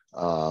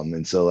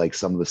 And so like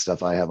some of the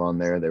stuff I have on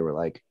there, they were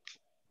like,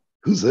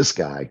 who's this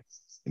guy?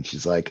 And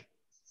she's like,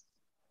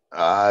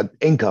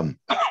 income.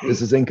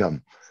 This is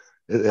income.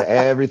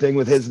 Everything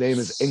with his name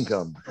is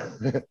income.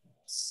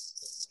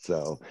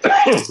 So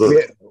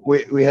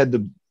we had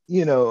to,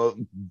 you know,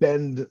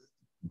 bend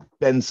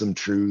some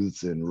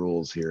truths and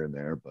rules here and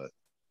there, but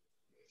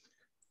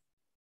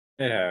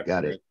yeah,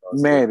 got it.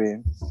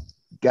 Maybe.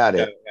 Got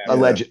it.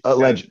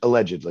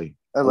 Allegedly.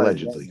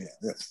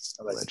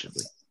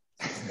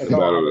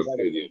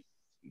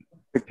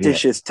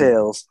 Fictitious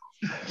tales.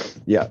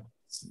 Yeah.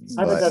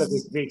 Hypothetically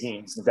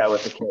speaking, if that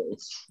was the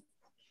case.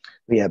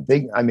 Yeah,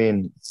 big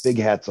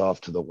hats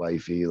off to the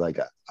wifey. Like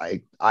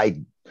I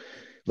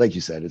like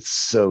you said, it's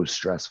so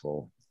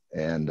stressful.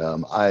 And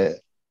I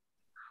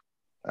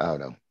don't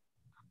know.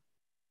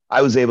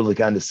 I was able to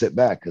kind of sit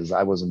back because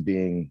I wasn't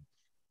being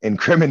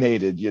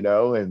incriminated, you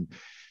know, and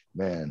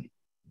man,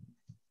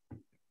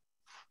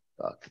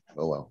 fuck.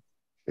 Oh well.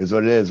 Here's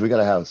what it is. We got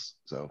a house.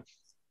 So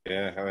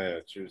yeah, hell yeah.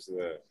 Cheers to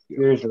that.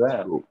 Cheers to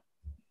that. Cool.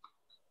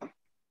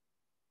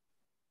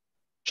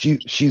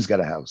 She's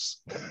got a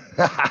house.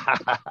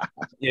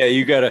 Yeah,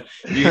 you gotta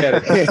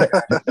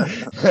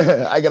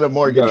I got a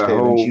mortgage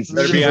payment. She's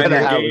be on got a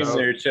your house. game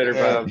there, Cheddar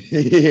Bob.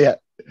 Yeah.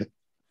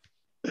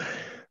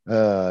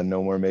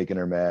 No more making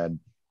her mad.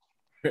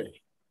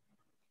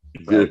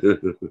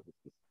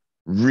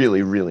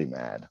 Really, really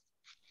mad.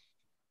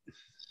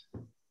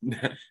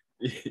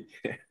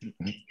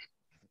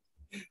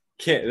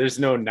 There's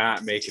no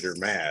not making her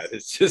mad.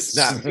 It's just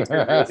not making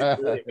her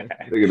really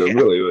mad. Making her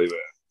really, really mad.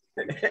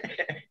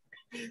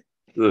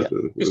 Yeah.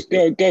 Just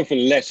go for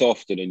less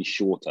often and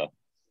shorter.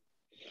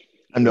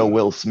 I'm no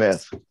Will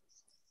Smith.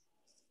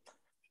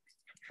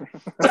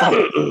 I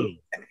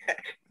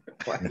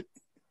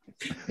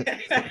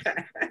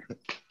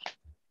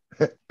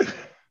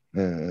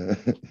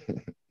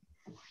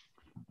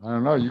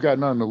don't know. You got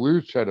nothing to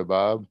lose, Cheddar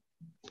Bob.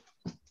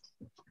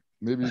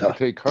 Maybe you could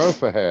take her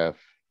for half.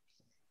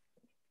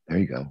 There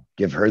you go.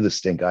 Give her the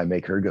stink eye.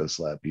 Make her go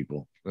slap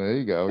people. There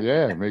you go.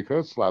 Yeah, make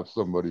her slap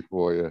somebody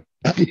for you.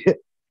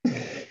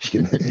 She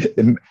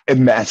can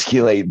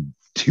emasculate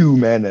two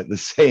men at the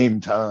same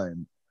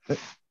time. That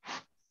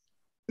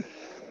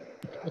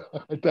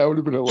would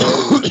have been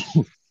hilarious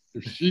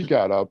if she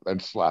got up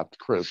and slapped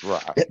Chris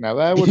Rock. Now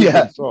that would have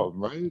been something,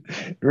 right?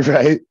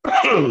 Right.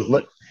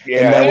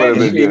 Yeah, that would have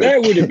been good.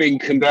 That would have been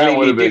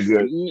completely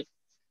different.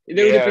 It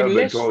would have been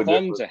less totally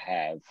fun different to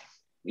have.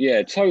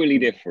 Yeah, totally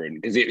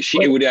different. Because it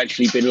would have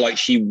actually been like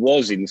she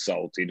was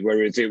insulted,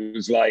 whereas it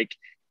was like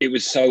it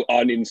was so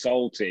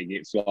uninsulting.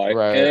 It's like,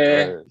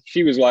 right.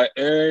 She was like,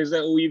 is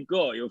that all you've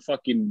got? You're a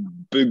fucking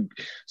big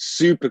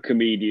super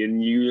comedian.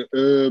 You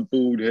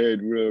bald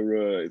head. Rah,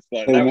 rah. It's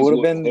like that was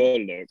what her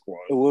look was.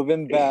 It would have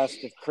been best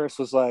if Chris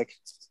was like,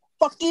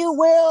 "Fuck you,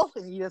 Will,"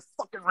 and you just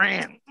fucking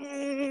ran.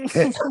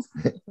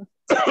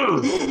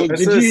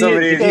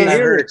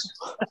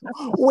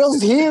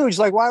 Will's huge.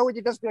 Like, why would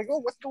you just be like, "Oh,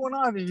 what's going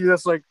on?" And you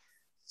just like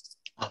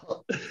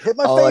hit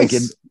my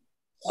face.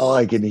 All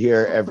I can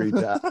hear every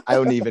time, I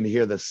don't even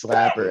hear the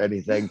slap or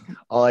anything.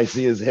 All I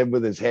see is him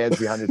with his hands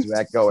behind his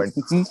back going,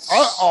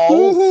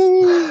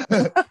 uh-oh.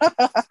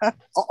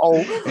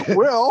 Uh-oh.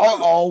 Will.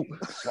 Uh-oh.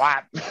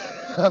 Slap.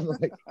 I'm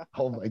like,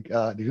 oh my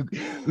God.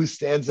 Who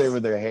stands there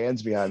with their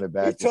hands behind their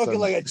back? You're talking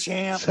like a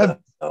champ.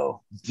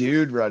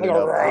 Dude running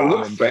up. It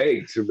looked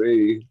fake to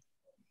me.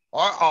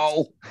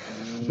 Uh-oh.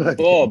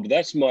 Bob,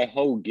 that's my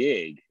whole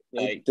gig.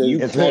 Like, you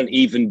can't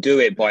even do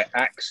it by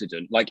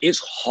accident. Like, it's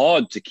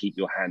hard to keep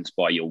your hands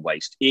by your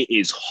waist. It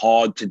is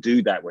hard to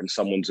do that when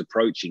someone's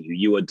approaching you.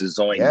 You are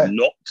designed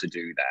not to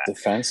do that.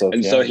 Defensive.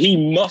 And so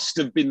he must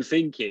have been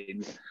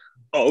thinking,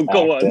 oh,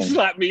 go on,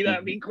 slap me.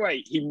 That'd be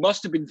great. He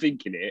must have been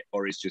thinking it,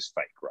 or it's just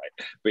fake, right?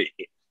 But,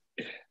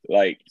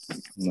 like...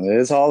 It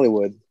is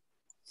Hollywood.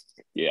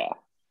 Yeah.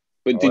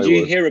 But did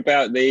you hear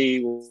about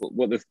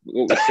what was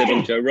said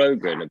on Joe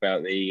Rogan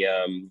about the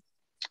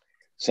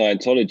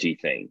Scientology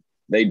thing?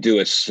 They do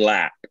a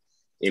slap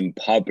in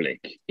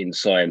public in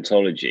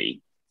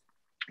Scientology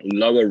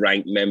lower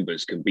ranked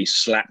members can be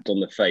slapped on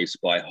the face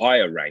by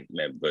higher ranked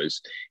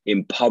members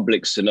in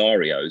public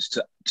scenarios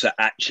to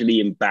actually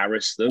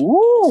embarrass them.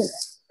 Ooh.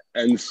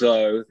 And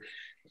so,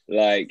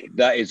 like,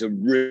 that is a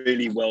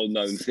really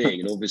well-known thing.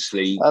 And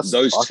obviously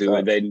those two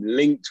are then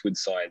linked with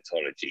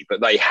Scientology,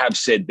 but they have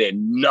said they're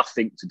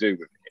nothing to do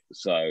with it.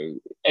 So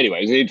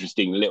anyway, it's an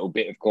interesting little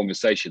bit of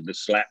conversation, the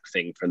slap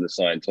thing from the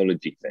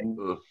Scientology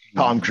thing.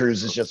 Tom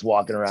Cruise is just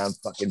walking around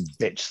fucking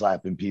bitch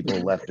slapping people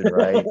left and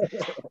right.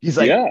 He's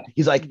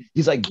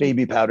like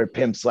baby powder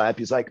pimp slap.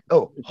 He's like,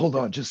 oh, hold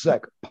on just a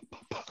sec.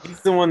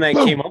 He's the one that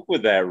came up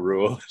with that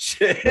rule.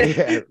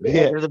 Yeah.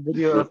 There's a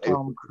video of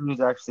Tom Cruise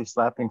actually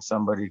slapping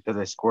somebody because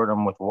they squirt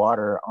him with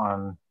water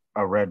on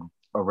a red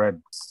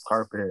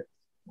carpet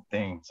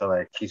thing. So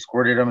like he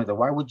squirted him and said,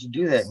 why would you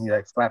do that? And he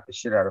like slapped the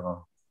shit out of him.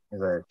 He's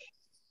like,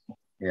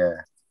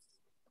 yeah.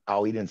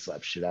 Oh, he didn't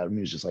slap shit out of him.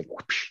 He was just like,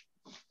 whoosh.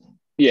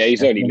 Yeah,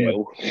 he's only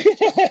little.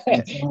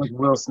 With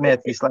Will Smith,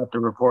 he slapped a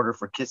reporter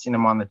for kissing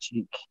him on the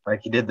cheek.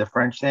 Like he did the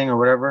French thing or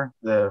whatever,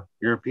 the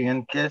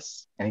European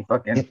kiss, and he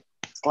fucking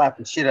slapped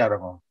the shit out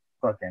of him.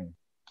 Fucking.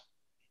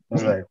 I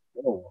was like,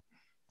 whoa.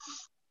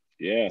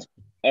 Yeah.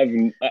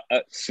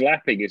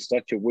 Slapping is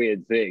such a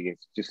weird thing.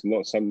 It's just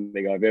not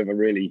something I've ever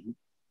really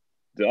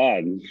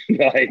done.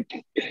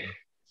 Like,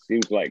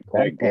 seems like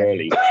quite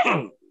girly.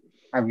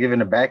 I've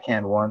given a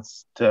backhand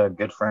once to a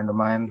good friend of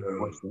mine.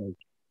 Which, like,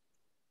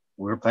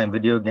 we were playing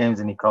video games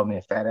and he called me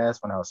a fat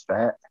ass when I was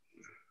fat,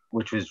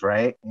 which was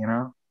right, you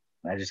know.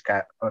 I just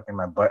got fucking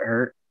my butt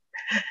hurt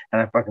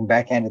and I fucking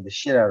backhanded the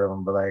shit out of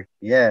him. But like,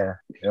 yeah,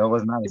 it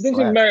was not. It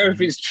doesn't matter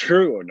if it's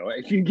true or not.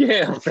 If you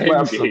get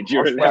offended,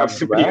 you're allowed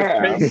to be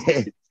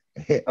offended.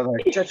 I was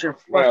like, shut your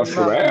fucking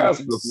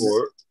mouth.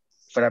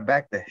 But I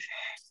backed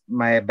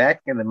my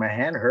back and my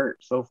hand hurt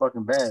so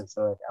fucking bad.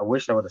 So like, I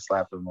wish I would have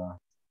slapped him more.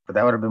 But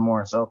that would have been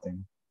more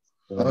insulting.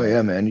 Oh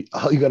yeah, man!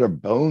 All you got are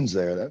bones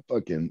there. That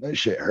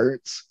shit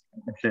hurts.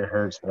 That shit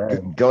hurts,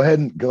 man. Go ahead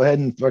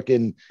and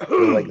fucking go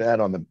like that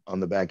on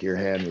the back of your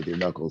hand with your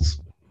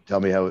knuckles. Tell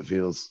me how it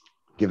feels.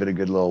 Give it a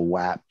good little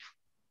whap.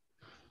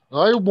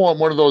 I want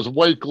one of those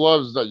white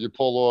gloves that you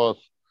pull off,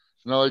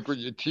 you know, like with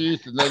your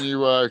teeth, and then you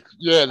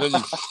then you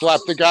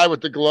slap the guy with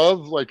the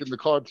glove, like in the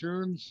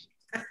cartoons.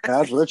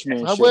 That's rich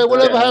man.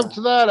 Whatever happened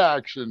to that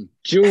action?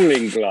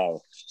 Dueling glove.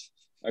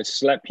 I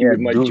slap you with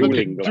my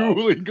dueling glove.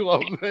 Dueling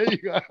glove. There you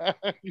go.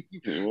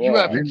 You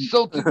have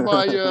insulted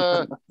my.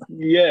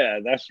 Yeah,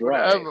 that's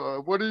right.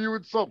 Whatever. What do you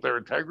insult? Their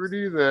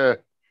integrity?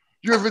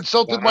 You have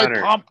insulted my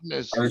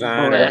promptness. There's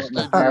a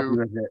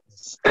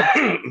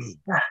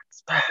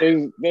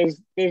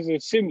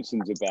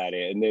Simpsons about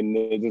it, and then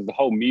there's the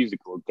whole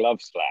musical,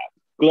 Glove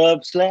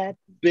Slap,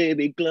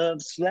 baby,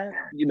 glove slap.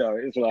 You know,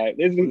 it's like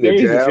there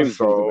is a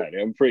Simpsons about it.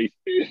 I'm pretty.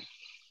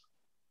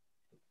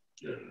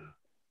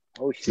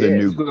 Oh shit!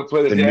 We're gonna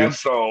play the dance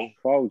song.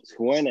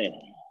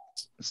 420.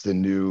 It's the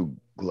new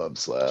glove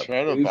slap.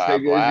 Wow,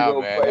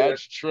 man,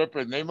 that's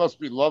tripping. They must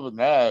be loving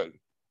that.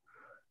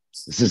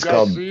 This is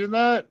called seeing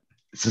that.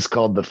 This is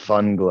called the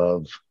fun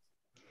glove.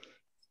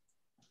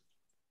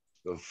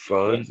 The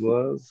fun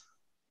glove. Is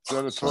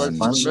that a toy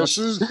for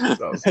misses?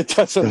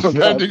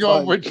 Depending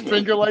on which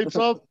finger lights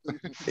up.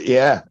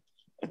 Yeah.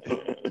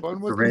 Fun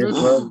with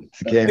the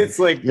misses. It's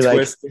like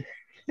twisted.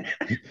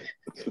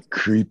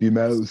 Creepy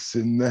mouse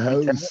in the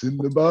house, in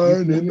the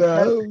barn, in the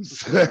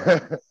house.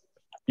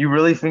 You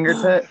really finger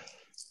tit?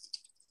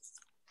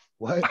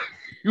 What?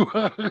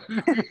 What?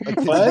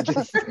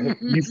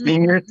 You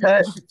finger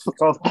tit? It's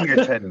called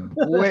finger titting.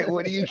 Wait,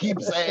 what do you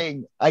keep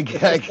saying?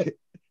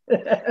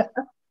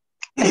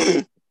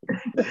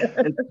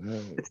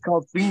 It's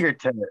called finger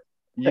tit.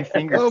 You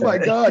finger. Oh my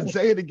God!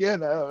 Say it again.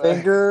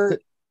 Finger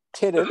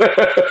titted.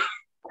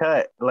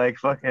 Cut like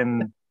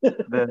fucking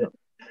the.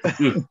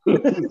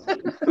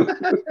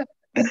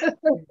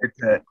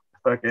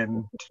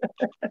 Fucking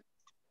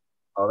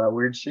all that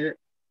weird shit.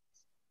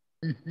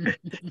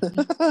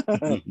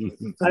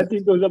 I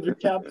think those other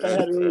caps I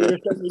had earlier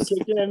starting to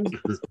kick in.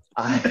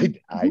 I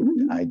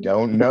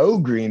don't know,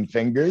 green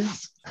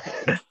fingers.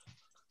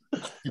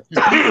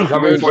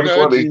 Coming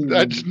 420.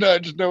 That's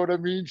just know what I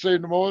mean. Say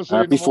no more.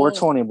 Happy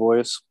 420,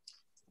 boys.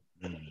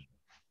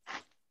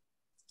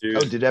 Dude.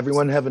 Oh, did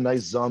everyone have a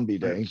nice zombie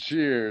day?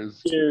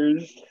 Cheers.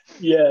 Cheers.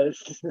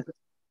 Yes.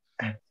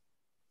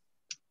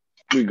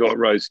 We got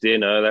roast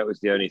dinner. That was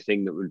the only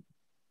thing that would.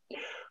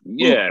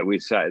 Yeah,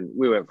 we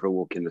went for a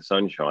walk in the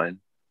sunshine.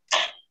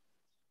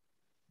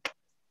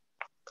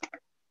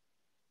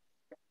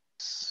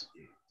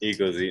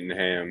 Eagles eating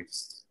ham.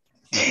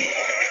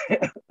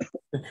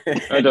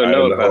 I don't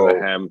know about the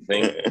ham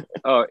thing.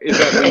 Oh, is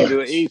that what you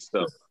do at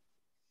Easter?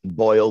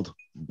 Boiled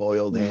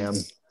ham.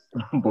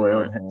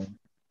 Boiled ham.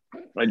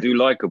 I do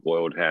like a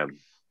boiled ham.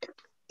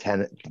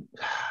 Fucking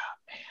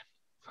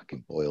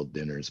boiled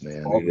dinners,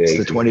 man. It's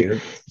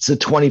the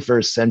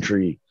 21st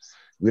century.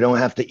 We don't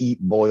have to eat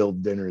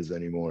boiled dinners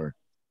anymore.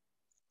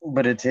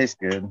 But it tastes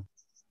good.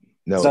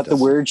 No, is that the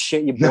weird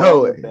shit you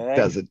No, it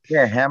doesn't.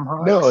 Yeah, ham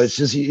hocks. No, it's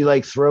just you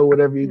like throw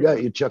whatever you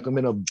got. You chuck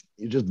them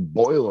you just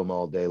boil them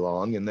all day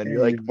long, and then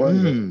you're like,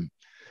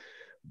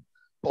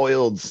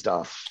 boiled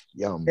stuff.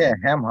 Yum. Yeah,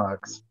 ham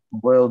hocks,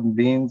 boiled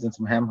beans and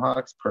some ham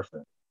hocks.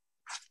 Perfect.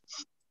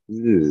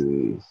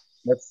 Ew.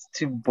 That's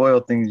 2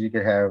 boiled things you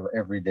could have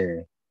every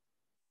day.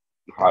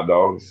 Hot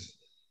dogs,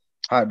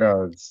 Hot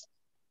dogs.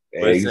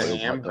 Where's eggs. the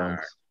ham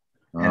hock?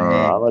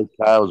 I like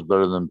cows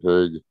better than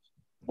pig.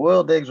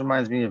 Boiled eggs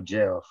reminds me of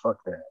jail.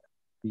 Fuck that.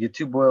 You get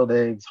 2 boiled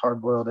eggs,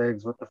 hard boiled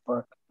eggs. What the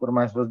fuck? What am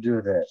I supposed to do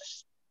with that?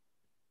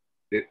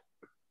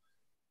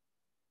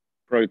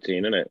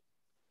 Protein, isn't it?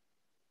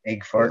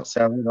 Egg fart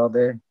salad all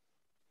day.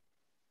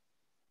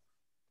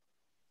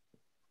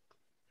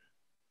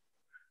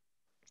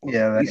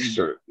 Yeah,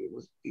 Easter. It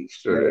was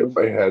Easter.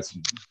 Everybody had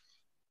some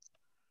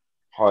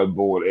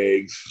hard-boiled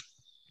eggs.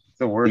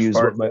 the worst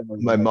part.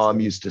 What my mom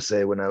used to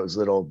say when I was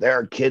little. There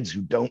are kids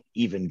who don't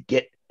even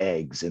get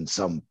eggs in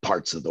some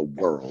parts of the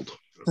world.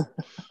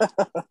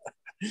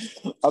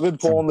 I've been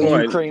pulling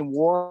the Ukraine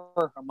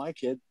war on my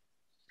kid.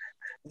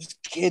 These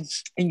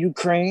kids in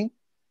Ukraine,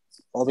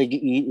 all they can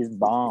eat is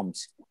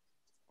bombs.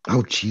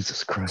 Oh,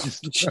 Jesus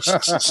Christ.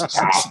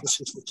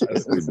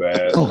 That's pretty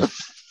bad. Oh,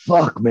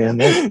 fuck,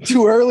 man.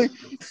 Too early.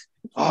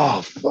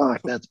 Oh,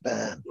 fuck. That's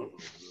bad.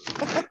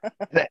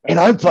 And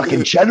I'm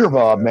fucking Cheddar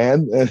Bob,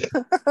 man.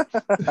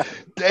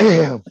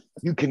 Damn.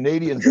 You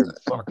Canadians are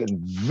fucking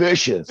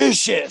vicious.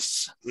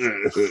 Vicious.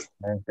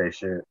 Man, say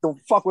shit. Don't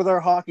fuck with our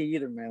hockey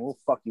either, man. We'll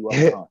fuck you up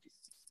in hockey.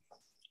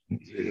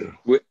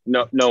 Yeah.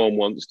 No one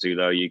wants to,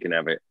 though. You can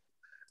have it.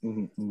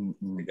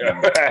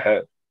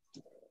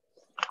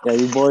 Yeah,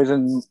 you boys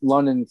in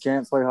London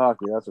can't play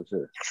hockey. That's for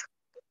sure.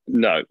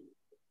 No.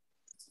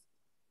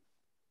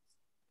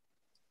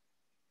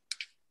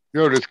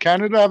 Yo, does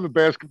Canada have a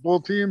basketball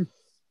team?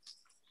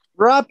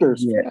 Raptors.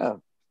 Yeah.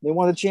 They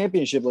won a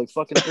championship like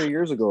fucking 3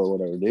 years ago or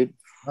whatever, dude.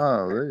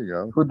 Oh, there you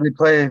go. Who'd they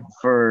play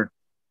for?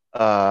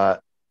 No,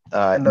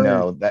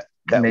 that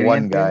Canadian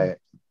one guy,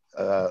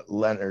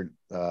 Leonard.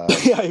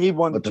 Yeah, he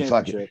won the What the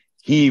fuck? championship.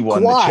 He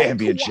won Kawhi, the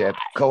championship.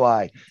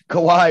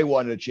 Kawhi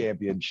won a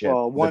championship.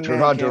 Well, the one man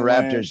Toronto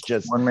can't Raptors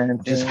just One-man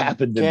team.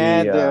 happened to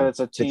Can't be do it. It's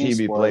a the team team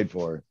he sport. played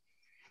for.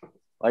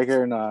 Like it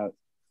or not,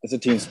 it's a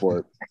team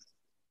sport.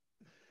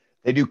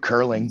 They do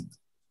curling.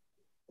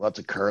 Lots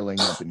of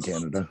curling up in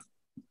Canada.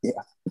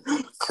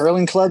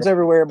 Curling clubs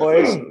everywhere,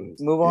 boys.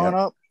 Move on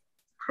up.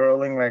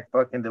 Curling like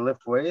fucking to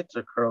lift weights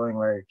or curling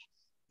like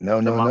No.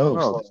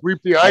 No, sweep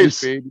the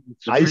ice, baby.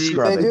 Ice They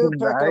scrubbing. do the pick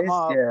them ice?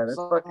 up. Yeah, that's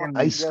fucking-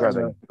 Ice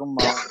scrubbing.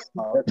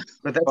 But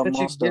that's what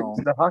you get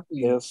for the hockey.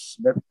 Yes.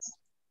 That's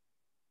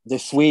They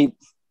sweep.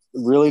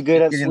 Really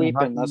good at Getting sweeping.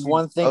 hockey. That's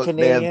one thing Oh, they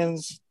have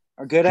Canadians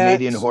are good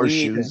Canadian at.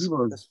 horseshoes.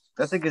 gazebos.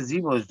 That's a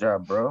gazebo's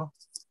job, bro.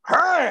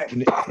 Hey!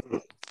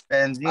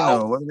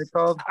 Benzino, what are they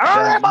called? All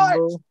right,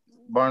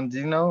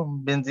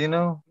 Benzino?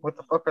 Benzino? What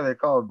the fuck are they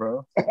called,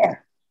 bro?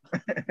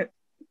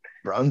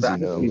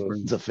 Bronzino.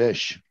 It's a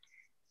fish.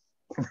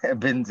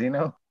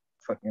 Benzino?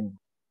 Fucking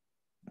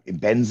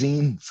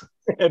Benzenes?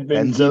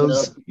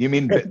 Benzos? You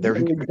mean they're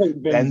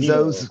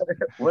benzos?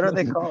 what are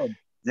they called?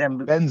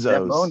 Benzos.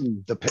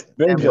 Zamboni. The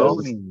Benzos.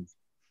 Zamboni.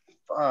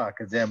 Fuck,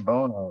 a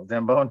Zambono.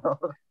 Zambono.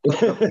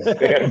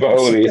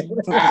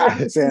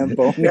 Zamboni.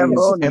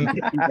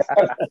 Zamboni.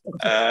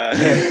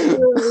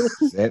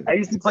 I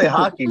used to play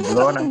hockey,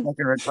 bro, and I'm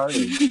fucking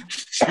retarded.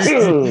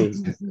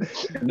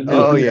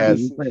 Oh, I yes.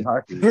 used to play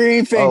hockey.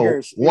 Green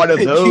fingers. Oh, one of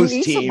Did you those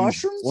eat some teams.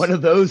 mushrooms? One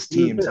of those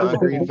teams, huh?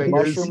 Green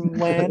fingers. Mushroom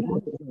land.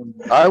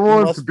 I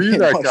want Must to be be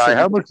that mushroom. guy.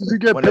 How much does he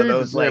get One of paid,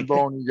 those, this like-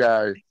 Zamboni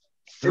guy?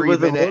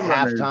 3-minute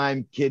Roadrunners.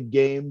 halftime kid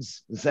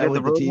games. Is that Yeah,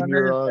 what the the team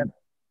you're Roadrunners on?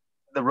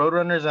 The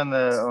Roadrunners and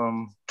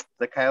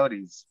the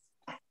Coyotes.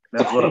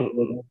 That's what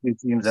the two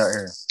teams out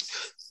here.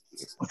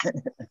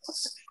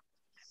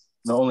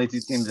 The only two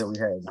teams that we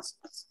had.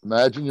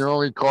 Imagine your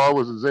only car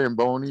was a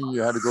Zamboni.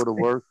 You had to go to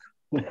work.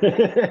 I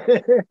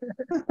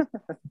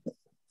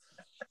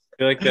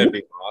feel like that'd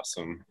be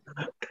awesome.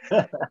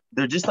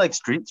 They're just like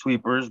street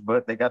sweepers,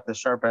 but they got the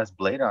sharp ass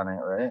blade on it,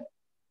 right?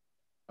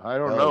 I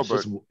don't No, know, it's but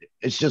just,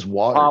 it's just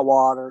water. Hot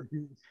water.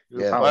 if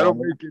Yeah. I don't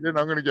make it in,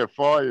 I'm gonna get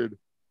fired.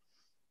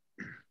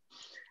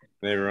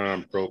 They run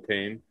on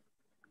propane.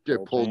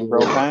 Get pulled over.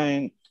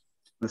 Propane.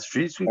 The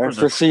street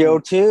sweepers Extra are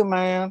CO2,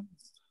 man.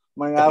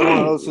 Might add one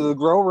of those to the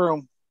grow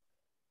room.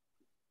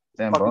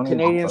 Fucking Zamboni.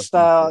 Canadian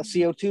style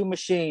CO2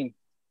 machine.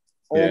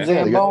 Old Yeah.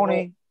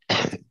 Zamboni.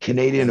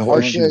 Canadian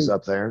horseshoes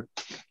up there.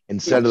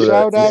 Instead of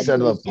Shout out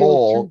instead to of the a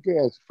pole, CO2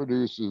 gas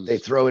producers. they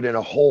throw it in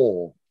a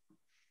hole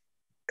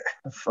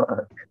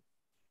Fuck.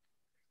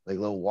 like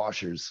little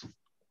washers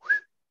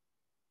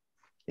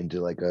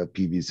into like a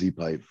PVC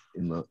pipe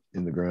in the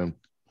ground.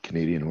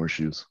 Canadian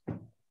horseshoes.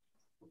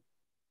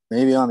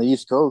 Maybe on the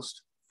East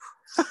Coast.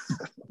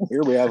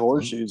 Here we have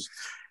horseshoes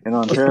in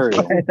Ontario.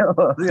 I know.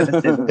 I was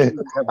gonna say, they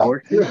have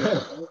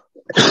horseshoes.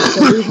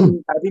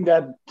 I think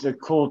that's a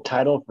cool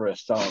title for a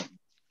song.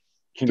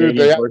 Dude, Canadian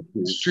they have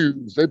horseshoes.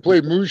 shoes. They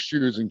play moose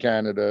shoes in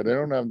Canada. They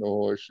don't have no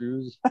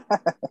horseshoes.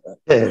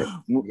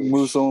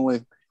 Moose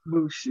only.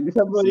 Horseshoes.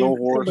 No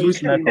horse.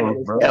 Moose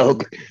knuckles, bro.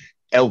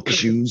 Elk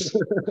shoes.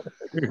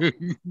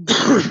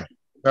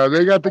 No,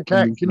 they got the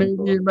Moose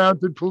Canadian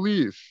Mounted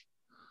Police.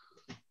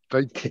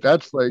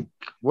 That's like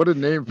what a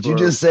name. Did you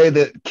just say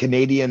the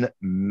Canadian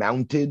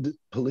Mounted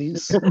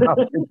Police? Is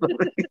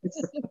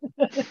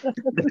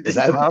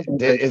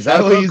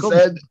that what you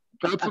said?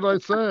 That's what I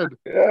said.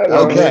 Yeah,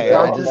 Okay,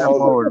 I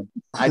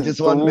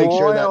just want to make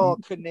sure that Royal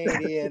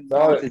Canadian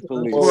Mounted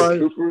Police.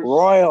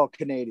 Royal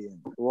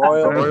Canadian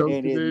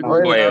Mounted.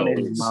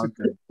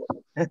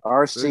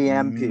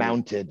 RCMP.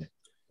 mounted.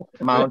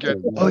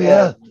 Mounted. Oh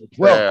yeah.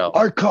 Well,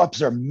 our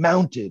cops are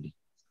mounted.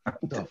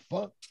 What the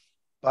fuck?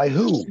 By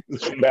who?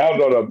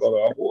 Bound on a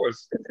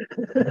horse.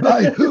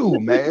 By who,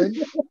 man?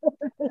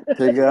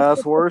 Big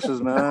ass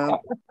horses, man.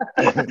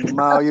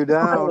 Mow you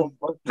down.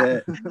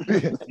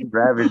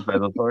 Ravaged by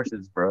those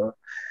horses, bro.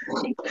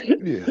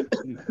 Yeah.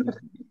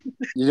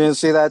 You didn't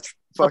see that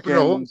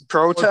fucking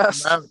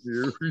protest?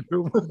 Those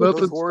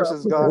Those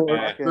horses got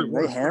fucking,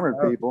 they hammered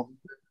people.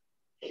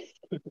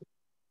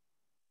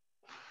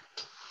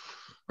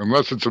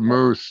 Unless it's a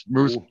moose.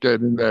 Moose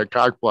getting in there,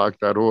 cock block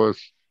that horse.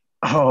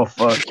 Oh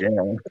fuck yeah!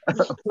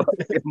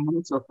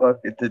 Moose will fuck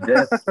it to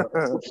death.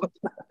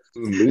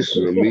 Moose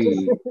are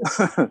mean.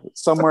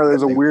 Somewhere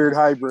there's a weird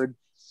hybrid.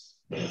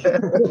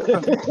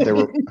 They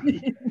were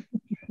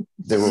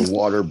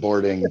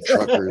waterboarding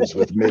truckers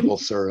with maple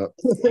syrup.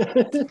 Yeah,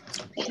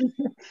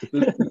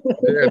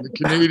 the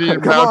Canadian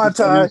Come on,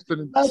 Ty.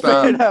 didn't I'll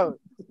stop. figure it out.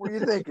 What are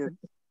you thinking?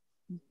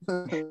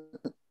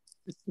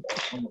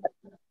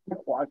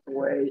 Walk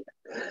away.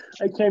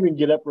 I can't even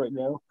get up right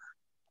now.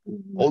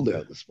 Cold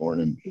out this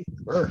morning.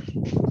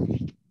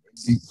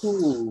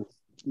 Ooh.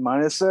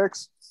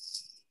 -6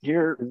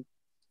 here.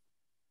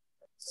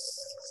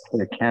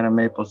 A can of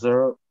maple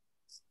syrup,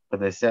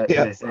 but they said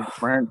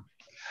burnt.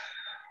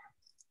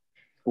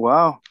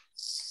 Wow.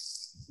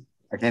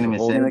 I can't even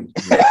say In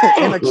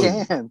a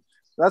can.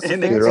 That's the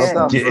thing.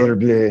 Syrup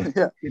terribly.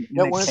 Yeah,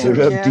 when it's in a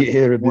Syrup can,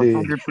 terribly.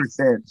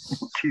 100%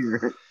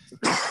 pure.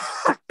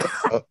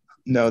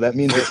 No, that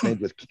means it's made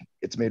with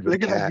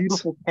Look at that cats.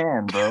 beautiful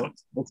can, bro.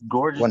 It's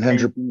gorgeous.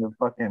 100 painting of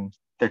fucking.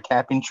 They're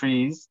capping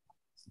trees.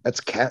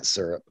 That's cat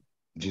syrup.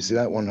 Did you see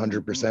that?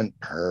 100%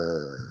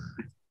 purr.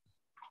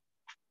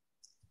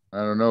 I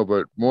don't know,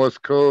 but Morse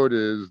code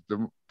is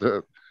the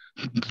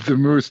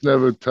moose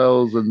never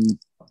tells, and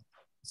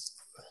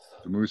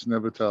the moose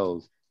never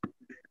tells.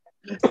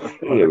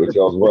 Never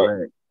tells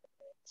what.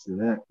 See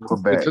that?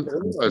 Quebec.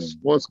 It's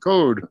Morse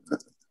code.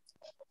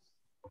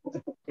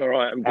 All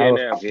right, I'm getting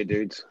out of here,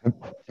 dudes.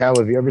 Cal,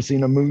 have you ever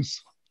seen a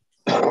moose?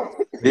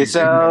 This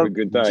Have a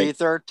good day.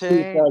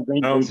 G13. I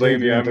don't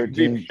blame you. I'm a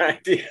deep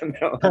idea.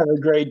 No. Have a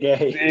great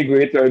day. Big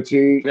Great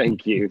 13.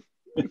 Thank you.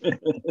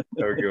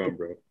 How we going,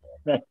 bro?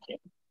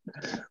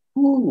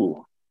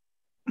 Ooh.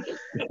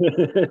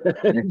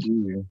 Thank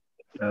you.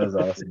 That was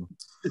awesome.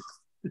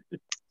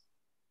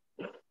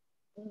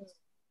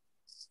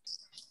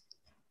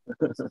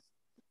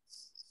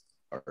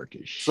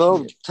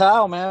 So,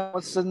 Tal, man,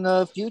 what's in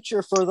the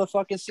future for the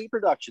fucking sea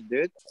production,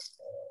 dude?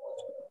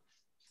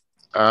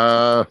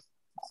 I'm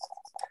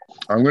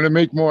gonna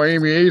make more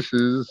Amy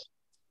Aces,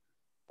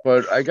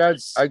 but I have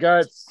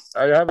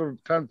a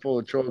ton full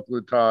of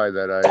chocolate Thai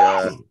that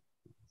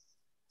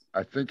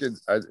I think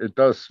it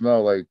does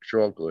smell like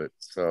chocolate.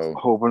 So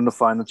Hoping to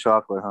find the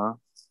chocolate, huh?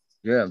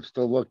 yeah, I'm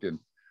still looking,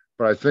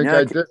 but I think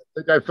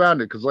I found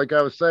it because, like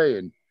I was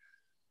saying,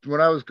 when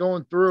I was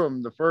going through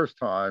them the first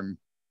time,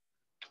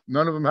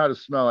 none of them had a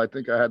smell. I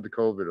think I had the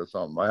COVID or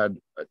something.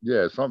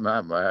 Something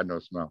happened. I had no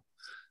smell.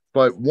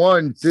 But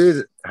one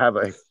did have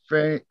a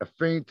faint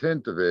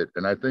hint of it,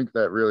 and I think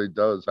that really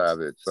does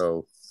have it.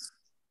 So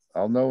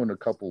I'll know in a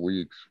couple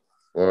weeks,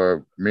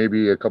 or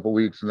maybe a couple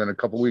weeks, and then a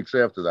couple weeks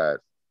after that.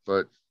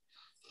 But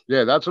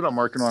yeah, that's what I'm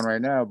working on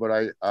right now.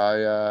 But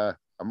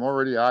I'm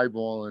already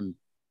eyeballing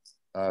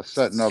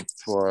setting up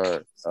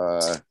for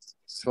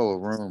fill a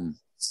room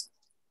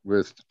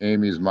with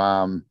Amy's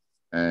mom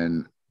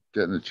and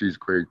getting the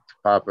cheesequake to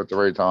pop at the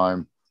right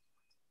time.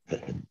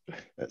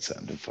 That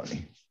sounded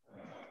funny.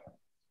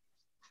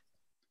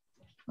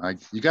 Like,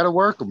 you got to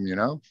work them,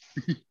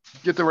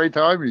 get the right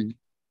timing.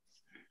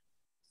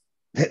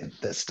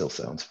 That still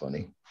sounds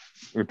funny.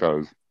 It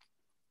does.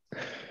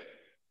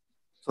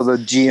 So the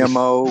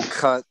GMO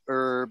cut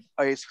or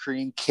ice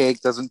cream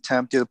cake doesn't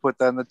tempt you to put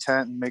that in the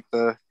tent and make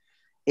the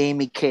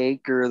Amy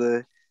cake or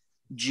the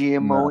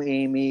GMO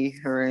Amy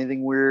or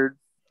anything weird?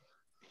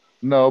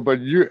 No, but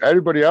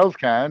everybody else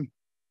can.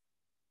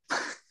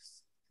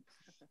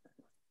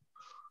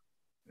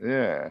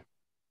 Yeah.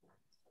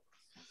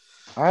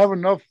 I have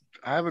enough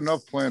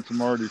plants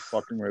I'm already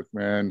fucking with,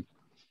 man.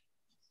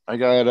 I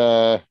got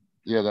that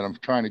I'm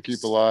trying to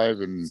keep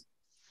alive and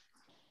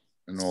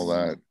all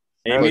that.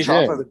 Amy's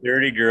the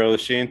dirty girl.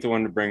 She ain't the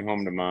one to bring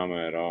home to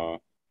mama at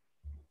all.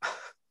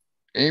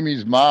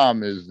 Amy's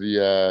mom is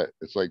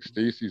it's like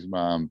Stacy's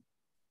mom.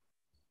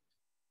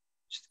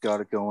 She's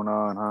got it going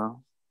on, huh?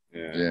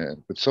 Yeah.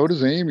 But so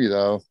does Amy,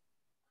 though.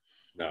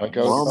 No. Like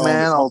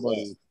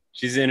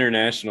she's an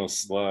international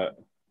slut.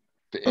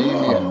 The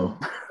Amy.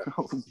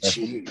 Oh,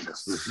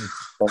 Jesus.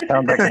 That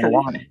sounds like I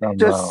want some.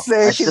 Just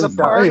say she's a said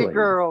party Riley.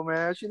 girl,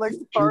 man. She likes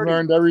to She party.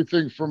 learned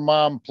everything from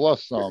mom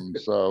plus some,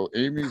 so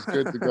Amy's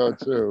good to go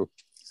too.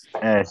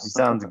 Yeah, she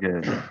sounds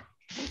good.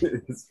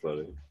 It's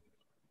funny.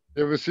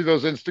 You ever see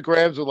those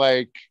Instagrams of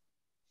like,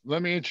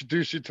 let me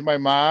introduce you to my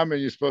mom, and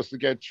you're supposed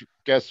to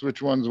guess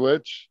which one's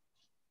which?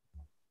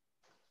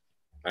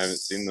 I haven't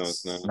seen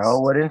those now. No,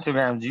 what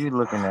Instagrams you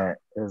looking at?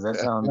 Because that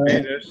sounds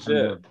Hey, that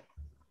shit.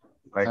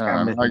 like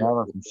I'm missing out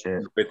on some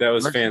shit. Wait, that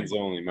was fans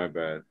only. My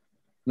bad.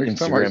 Next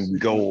time I Instagram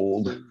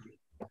gold.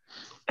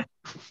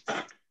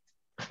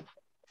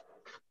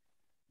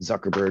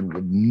 Zuckerberg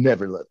would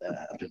never let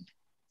that happen.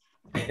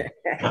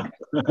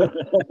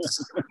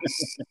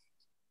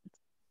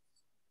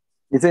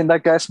 You think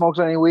that guy smokes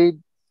any weed?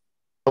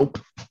 Nope.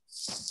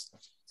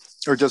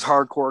 Or just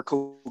hardcore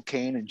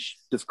cocaine and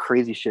just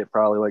crazy shit,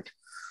 probably like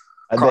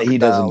I bet he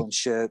doesn't. and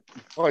shit.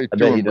 Oh, I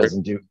bet he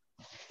doesn't do.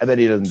 I bet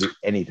he doesn't do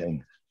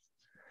anything.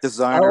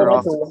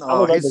 Designer.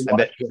 He's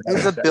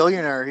He's a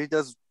billionaire. He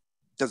does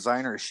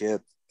designer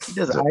shit. He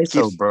does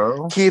ISO,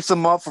 bro. Keeps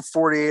him up for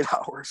 48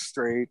 hours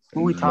straight.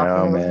 Who we talking No,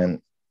 about?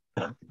 man.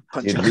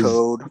 Punching Dude, he's-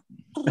 code.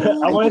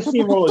 I want to see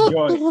him roll a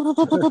joint.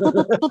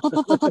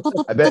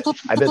 I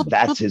bet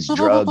that's his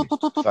drug.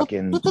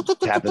 Fucking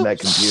tapping that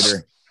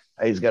computer.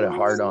 He's got a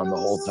hard on the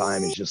whole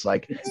time. He's just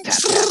like tap, tap,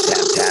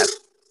 tap,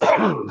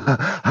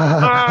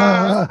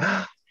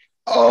 tap.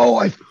 Oh,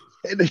 I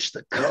finished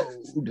the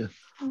code.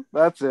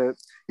 That's it.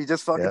 He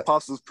just fucking Yeah.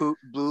 pops those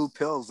blue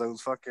pills.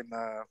 Those fucking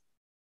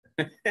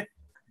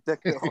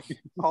dick pills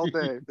all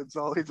day. That's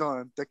all he's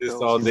on. Dick Just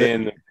pills. all day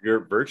in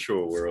your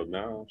virtual world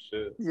now.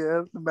 Shit.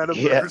 Yeah, the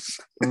metaverse.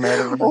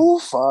 Metaverse. Oh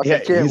fuck! Yeah, I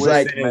can't he's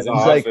wait. like- In his he's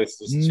like, office,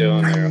 just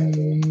chilling there. all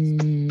day.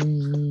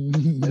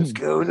 Let's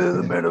go to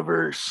the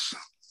metaverse.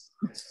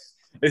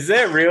 Is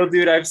that real,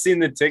 dude? I've seen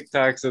the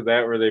TikToks of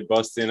that where they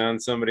bust in on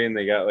somebody and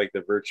they got like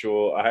the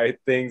virtual eye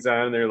things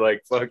on. And they're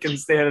like fucking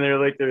standing there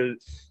like they're,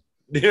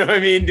 you know what I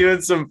mean, doing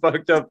some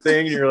fucked up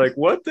thing. You're like,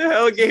 what the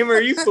hell game are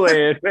you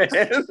playing,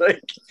 man?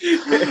 Like,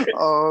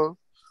 Oh,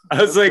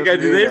 I was like,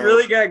 Just do they me,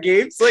 really got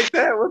games like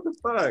that? What the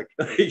fuck?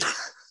 Like,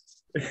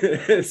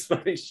 it's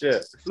funny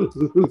shit.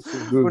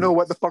 we know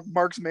what the fuck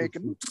Mark's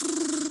making.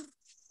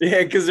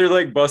 Yeah, because they're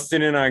like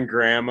busting in on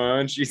grandma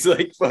and she's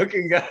like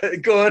fucking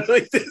going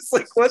like this.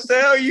 Like, what the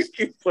hell you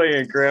keep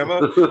playing,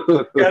 grandma?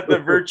 Got the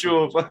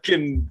virtual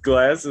fucking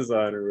glasses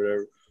on or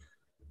whatever.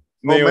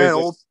 And Oh they man,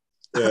 always, old,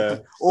 yeah.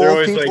 old They're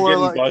always like people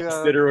getting are like,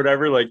 busted or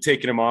whatever, like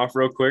taking them off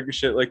real quick and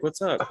shit. Like,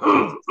 what's up?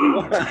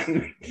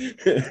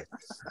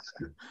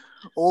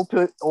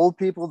 old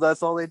people.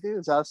 That's all they do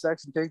is have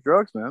sex and take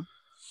drugs, man.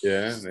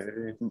 Yeah,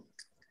 maybe.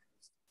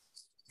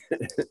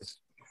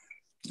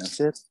 That's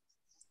it.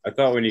 I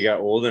thought when you got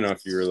old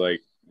enough, you were like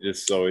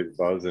just always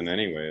buzzing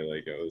anyway.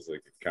 Like it was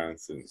like a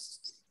constant.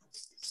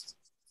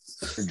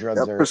 Your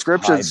drugs Yeah, are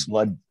prescriptions.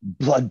 high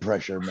blood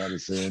pressure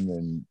medicine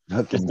and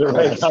fucking the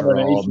right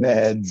cholesterol combination.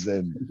 meds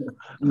and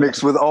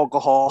Mixed with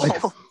alcohol.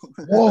 Like,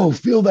 whoa,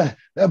 feel that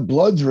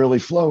blood's really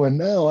flowing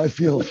now. I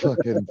feel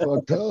fucking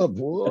fucked up.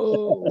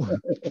 Whoa.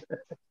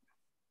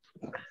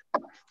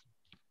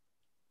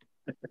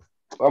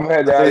 I'm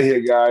heading out of here,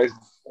 guys.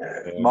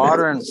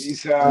 Modern.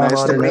 Peace Nice out. to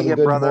Modern, meet have a you,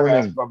 good brother.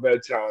 morning. Past my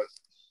bedtime.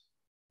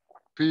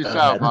 Peace That's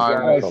out,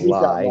 Myron. a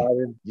lie.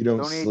 You don't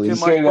Don't eat sleep. too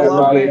much Say that,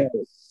 bologna. buddy.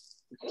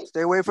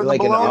 Stay away You're from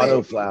like the an bologna.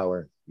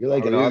 autoflower. You're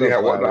like an I usually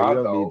have one autoflower. You hot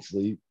don't dog. need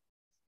sleep.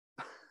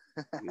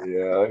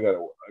 Yeah, I gotta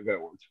work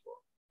tomorrow.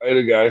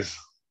 Later, guys.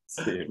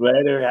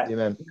 Later. Yeah,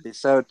 man.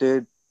 Peace out,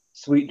 dude.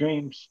 Sweet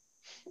dreams.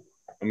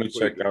 I'm gonna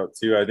check out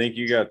too. I think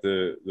you got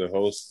the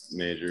host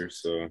major,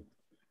 so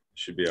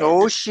should be.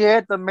 Oh All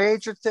shit! The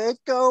major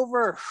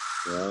takeover.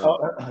 good.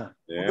 Oh,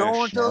 Yeah.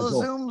 Going till the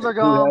schnazzle. Zooms are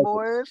gone,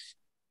 boys.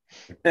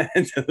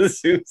 Until the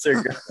suits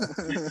are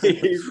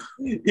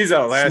gone. He's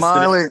outlasted.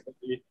 Smiling.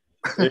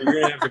 You're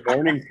gonna have the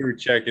morning crew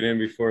checking in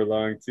before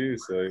long too.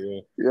 So yeah.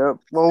 Yep.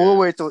 Well, we'll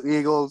wait till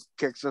Eagles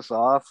kicks us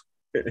off,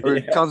 or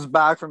he Yeah, comes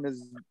back from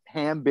his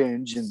ham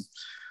binge, and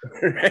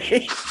right?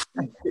 He's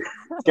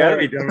gotta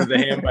be done with the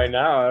ham by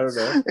now. I don't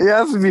know. he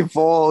has to be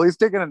full. He's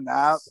taking a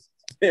nap.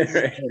 Right.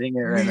 Hitting it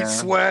right Meat now.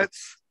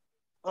 sweats.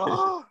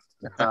 Oh.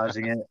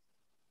 Massaging it.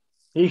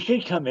 he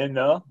should come in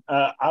though.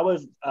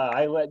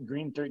 I let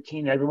Green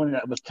 13. Everyone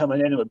that was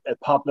coming in, it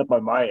popped up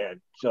on my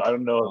end. So I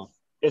don't know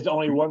if it's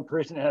only one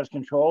person that has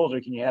controls,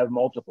 or can you have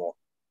multiple?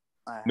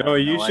 I have No,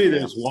 usually idea.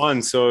 there's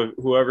one. So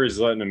whoever's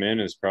letting them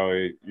in is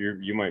probably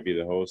you might be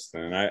the host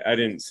then. I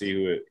didn't see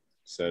who it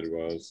said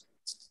was.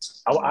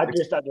 I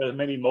just thought there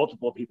maybe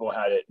multiple people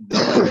had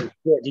it.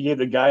 He gave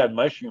the guy on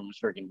mushrooms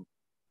freaking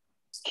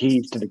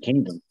keys to the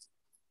kingdom.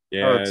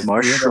 Yeah. It's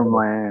Mushroom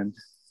Land.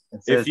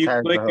 It says If you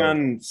tag the click host.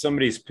 on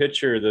somebody's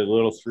picture, the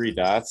little three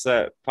dots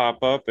that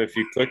pop up, if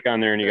you click on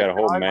there and you got a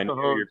whole I'm the menu,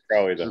 host. you're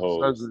probably the It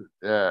host. says it-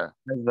 yeah.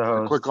 There's the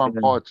host. Click on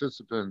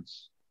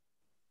participants.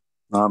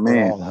 Not We're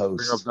me. all Bring up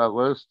hosts. that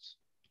list.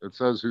 It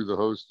says who the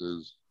host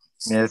is.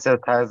 Yeah, it says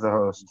Ty's the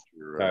host.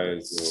 That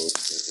is the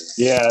host.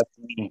 Yeah, that's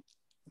me.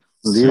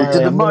 Lead to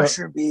the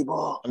mushroom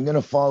people. I'm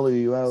gonna follow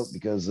you out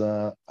because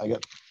I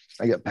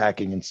got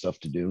packing and stuff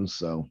to do.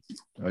 So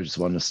I just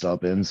wanted to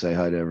stop in, say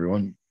hi to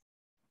everyone.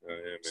 Oh,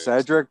 yeah,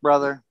 Cedric,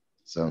 brother.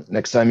 So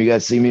next time you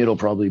guys see me, it'll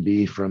probably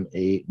be from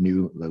a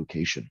new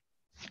location.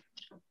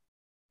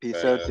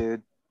 Peace out,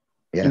 dude.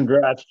 Yeah.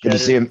 Congrats. Good to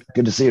see him.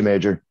 Good to see you,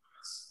 Major.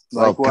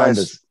 Likewise.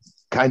 Well,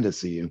 kind of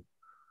see you.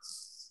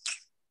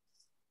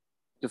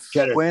 Just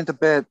squint a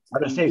bit.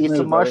 Eat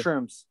some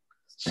mushrooms.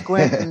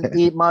 Squint and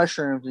eat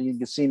mushrooms, and you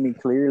can see me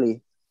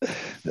clearly.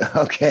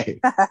 Okay.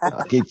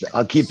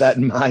 I'll keep that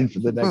in mind for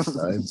the next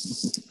time.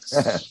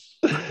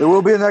 There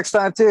will be a next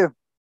time too.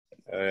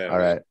 All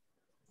right.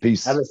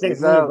 Peace. Have a safe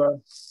night,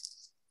 bro.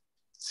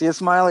 See you,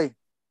 Smiley.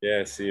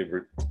 Yeah, see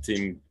you,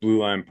 Team Blue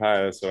Line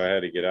Pie. That's why I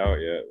had to get out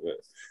yet. But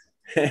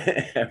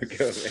have a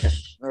good man.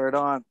 Right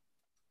on.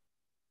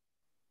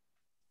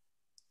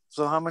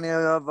 So how many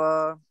of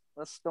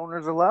us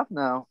stoners are left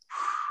now?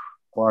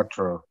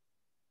 Quattro.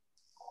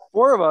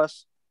 4 of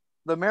us.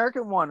 The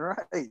American one, right?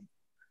 4.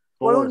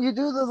 Why don't you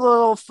do the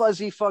little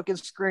fuzzy fucking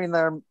screen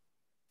there?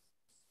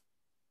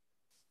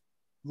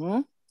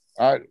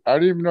 I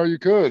didn't even know you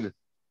could.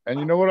 And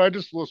you know what? I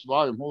just lost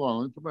volume. Hold on.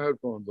 Let me put my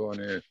headphones on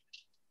here.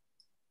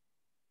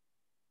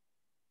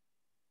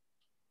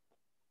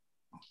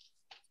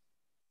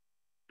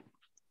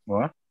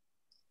 What?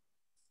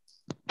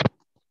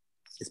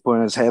 He's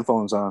putting his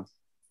headphones on.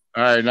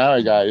 All right, now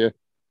I got you.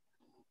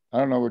 I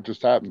don't know what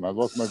just happened. I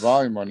lost my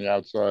volume on the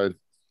outside.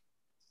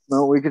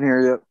 No, we can hear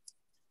you.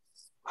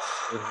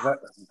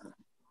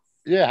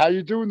 Yeah, how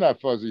you doing that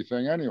fuzzy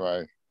thing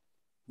anyway?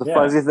 The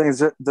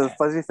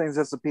fuzzy thing's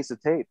just a piece of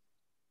tape.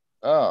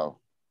 Oh.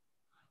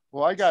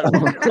 Well, I got it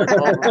over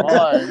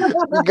mine.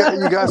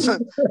 You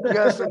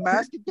got some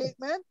masking tape,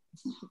 man?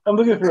 I'm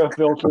looking for a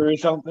filter or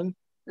something.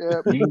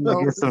 Yeah, you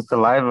can get some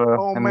saliva.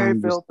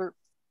 Homemade filter.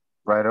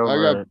 Right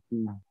over.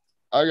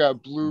 I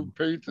got blue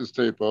painter's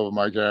tape over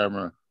my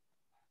camera.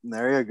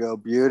 There you go,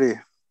 beauty.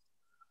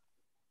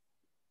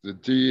 The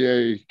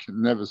DEA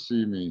can never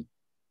see me.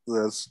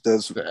 That's the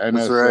NSA,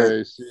 that's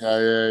right.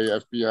 CIA,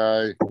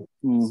 FBI.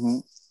 Mm-hmm.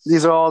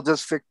 These are all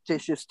just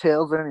fictitious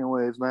tales,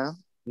 anyways, man.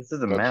 This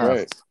is a mask.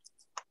 Right.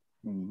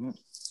 Mm-hmm.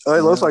 Oh,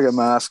 it looks like a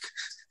mask.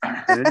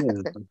 It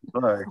is.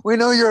 We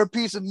know you're a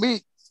piece of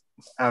meat.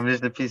 I'm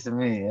just a piece of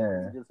meat,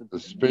 yeah. The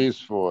Space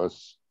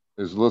Force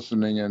is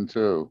listening in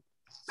too.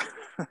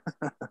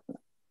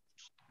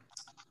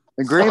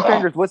 And Green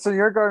Fingers, what's in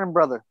your garden,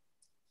 brother?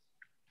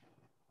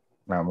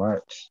 Not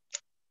much.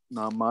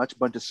 Not much.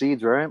 Bunch of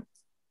seeds, right?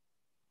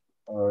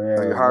 Oh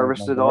yeah. You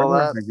harvested all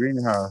that? The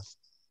greenhouse.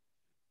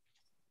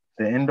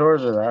 The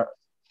indoors or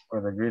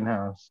the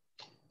greenhouse?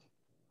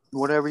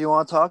 Whatever you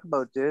want to talk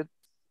about, dude.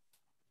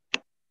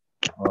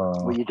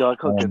 What you got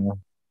cooking?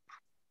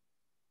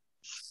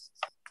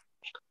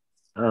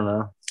 I don't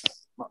know.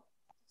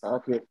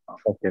 Okay. I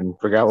fucking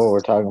forgot what we're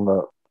talking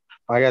about.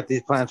 I got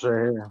these plants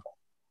right here.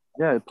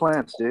 Yeah,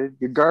 plants, dude.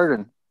 Your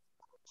garden.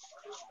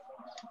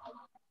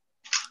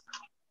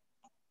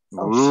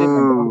 Oh shit,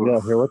 my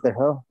dog's out here. What the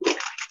hell?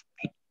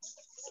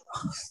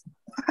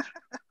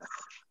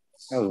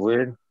 That was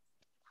weird.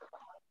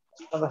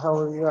 How the hell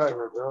are you out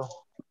here, bro?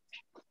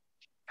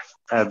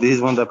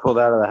 These ones I pulled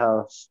out of the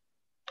house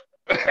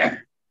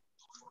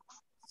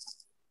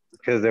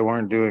because they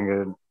weren't doing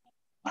good.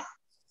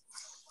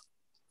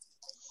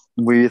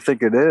 What do you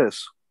think it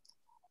is?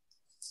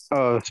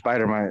 Oh,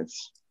 spider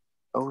mites.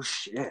 Oh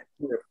shit!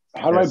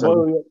 How do I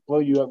blow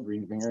you up,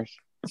 Green Fingers?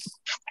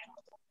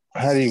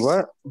 How do you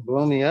what?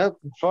 Blow me up?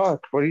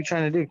 Fuck! What are you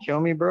trying to do? Kill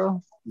me,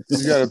 bro?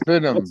 You gotta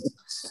pin him.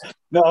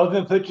 No, I was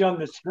gonna put you on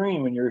the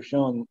screen when you were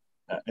showing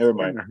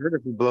everybody. I heard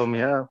if you blow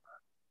me up.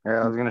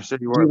 Yeah, I was gonna show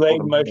you where.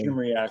 Delayed mushroom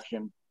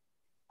reaction.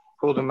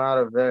 Pulled him out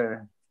of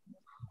there.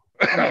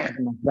 My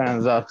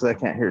fans off because I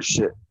can't hear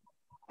shit.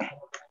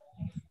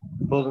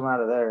 Pulled him out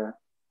of there.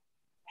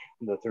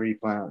 The 3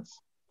 plants.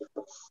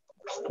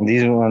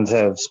 These ones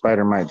have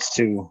spider mites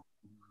too.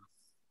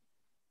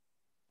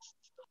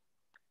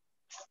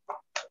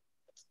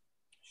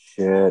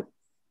 Shit.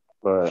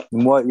 But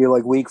what, you're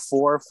like week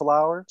 4 of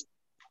flower?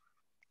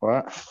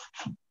 What?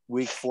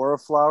 Week 4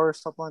 of flower,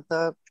 something like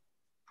that?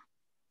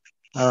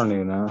 I don't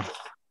even know.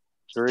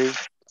 3?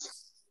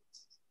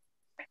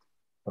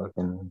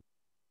 Fucking.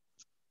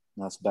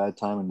 That's bad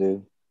timing,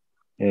 dude.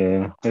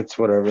 Yeah, it's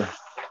whatever.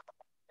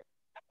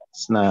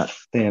 It's not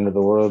the end of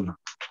the world.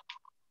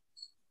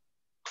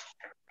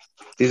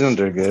 These ones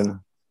are good.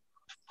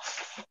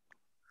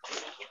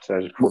 So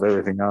I just pulled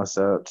everything else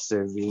out to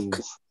save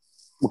these.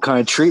 What kind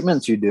of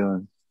treatments you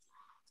doing?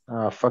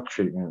 Fuck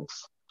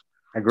treatments.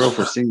 I grow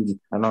for seed.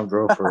 I don't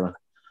grow for.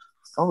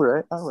 All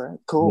right,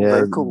 cool. Yeah,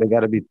 very cool. They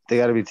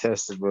gotta be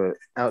tested, but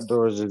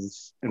outdoors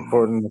is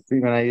important. The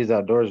treatment I use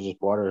outdoors is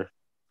just water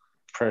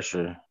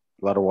pressure,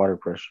 a lot of water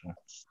pressure.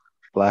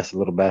 Blast the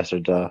little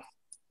bastards off.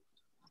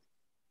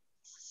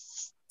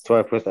 So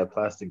I put that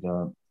plastic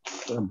down.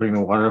 I'll bring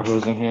the water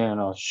hose in here and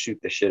I'll shoot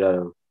the shit out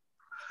of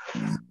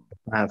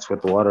plants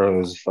with the water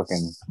hose.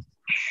 Fucking.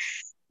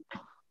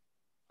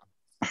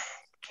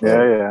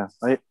 Yeah.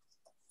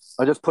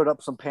 I just put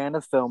up some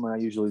Panda film, and I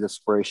usually just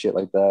spray shit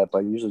like that. But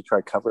I usually try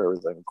to cover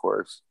everything, of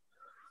course.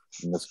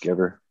 And just give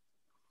her.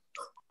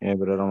 Yeah,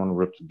 but I don't want to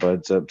rip the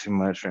buds up too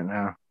much right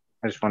now.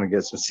 I just want to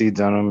get some seeds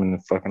on them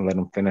and fucking let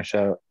them finish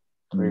out.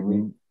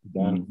 Mm-hmm.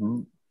 Done. Mm-hmm.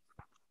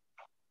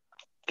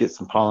 Get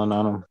some pollen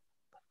on them.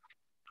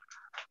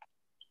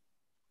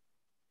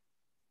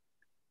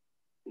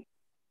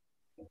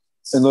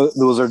 And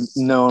those are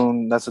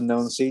known. That's a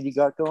known seed you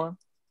got going.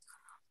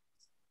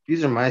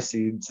 These are my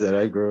seeds that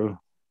I grow.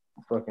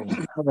 Fucking,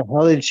 how the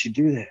hell did she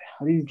do that?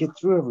 How do you get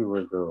through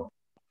everywhere, girl?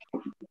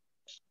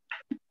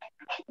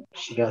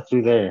 She got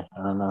through there.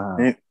 I don't know how.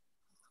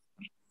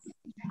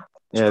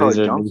 Yeah, these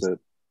are. Jumps it.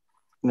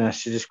 No,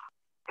 she just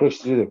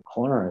pushed through the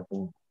corner, I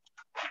think.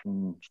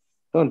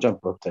 Don't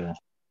jump up there.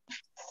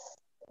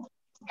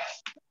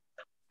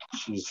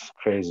 She's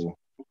crazy.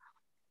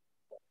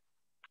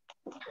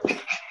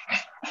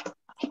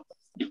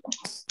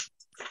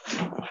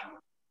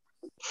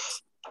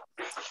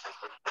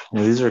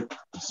 Yeah, these are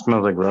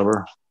smells like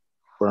rubber,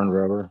 burned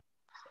rubber.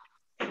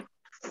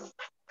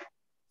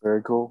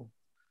 Very cool.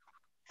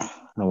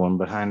 The one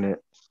behind it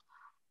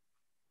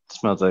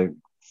smells like,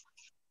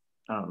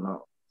 I don't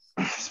know.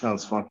 It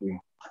smells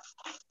funky.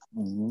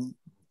 Mm-hmm.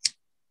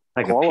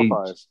 Like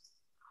Qualifies. A peach.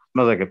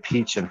 Smells like a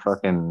peach and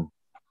fucking,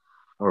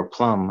 or a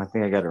plum. I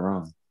think I got it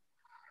wrong.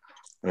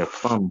 Like a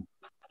plum,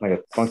 like a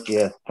funky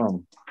ass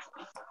plum.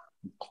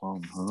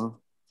 Plum, huh?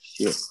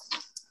 Shit.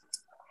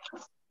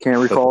 Can't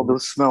recall the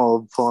smell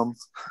of plum.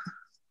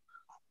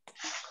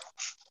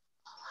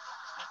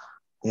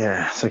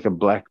 Yeah, it's like a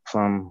black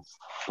plum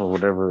or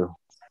whatever.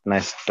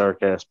 Nice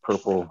dark ass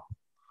purple.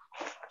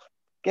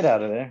 Get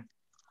out of there.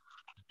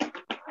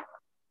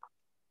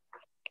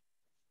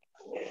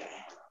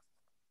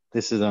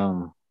 This is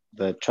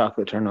the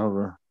chocolate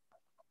turnover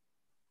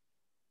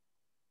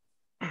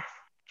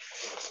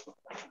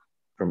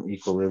from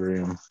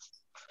Equilibrium.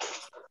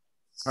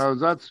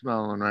 How's that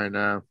smelling right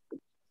now?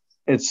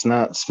 It's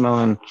not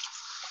smelling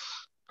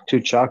too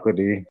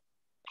chocolatey,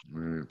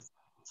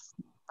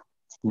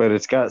 but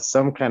it's got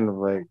some kind of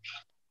like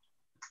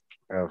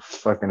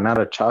fucking not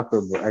a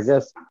chocolate, but I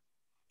guess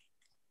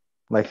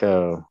like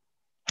I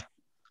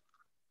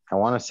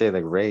want to say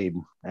like Raid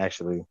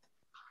actually.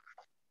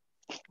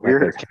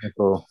 Weird. Like a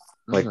chemical,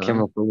 like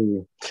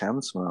chemically.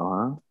 Chem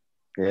smell,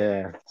 huh?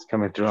 Yeah, it's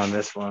coming through on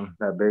this one,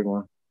 that big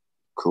one.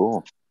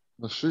 Cool.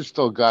 Well, she's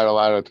still got a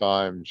lot of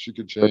time. She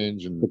could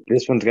change. But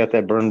this one's got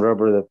that burned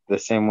rubber, the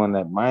same one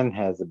that mine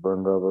has, the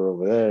burned rubber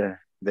over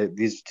there.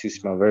 These two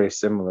smell very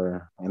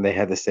similar, and they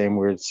had the same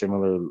weird,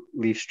 similar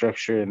leaf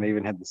structure, and they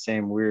even had the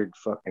same weird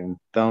fucking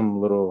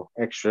thumb little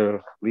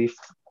extra leaf.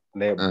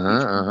 They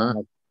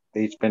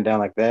each bent down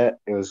like that.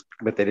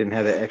 But they didn't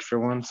have the extra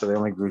one, so they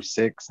only grew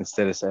 6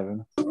 instead of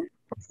 7, or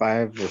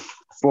 5, or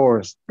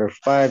 4, or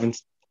 5,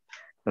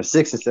 or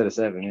 6 instead of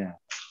 7. Yeah.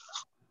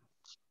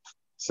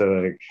 So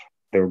like,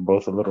 they were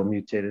both a little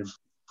mutated.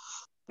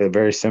 They're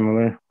very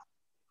similar.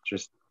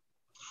 Just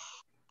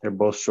they're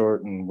both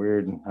short and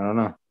weird. I don't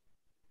know.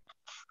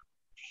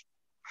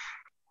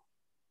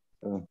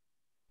 So,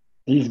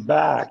 he's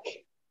back.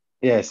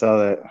 Yeah, I saw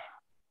that.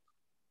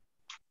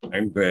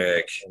 I'm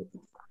back.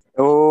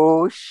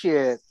 Oh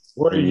shit!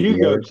 Where did you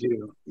go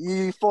to?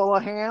 You full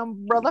of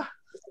ham, brother?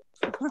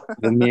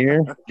 The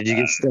mirror? Did you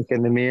get stuck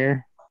in the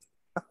mirror?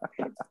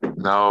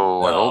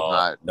 No, I hope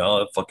not. No,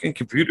 the fucking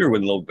computer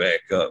would load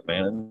back up,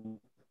 man.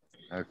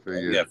 I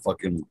figured. Yeah,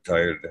 fucking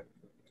tired.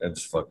 I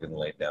just fucking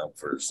lay down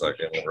for a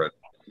second and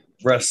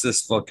rest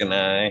this fucking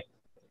eye.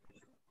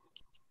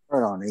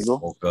 Right on, Eagle.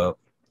 Woke up.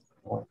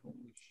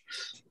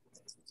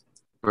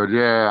 But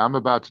yeah, I'm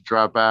about to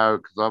drop out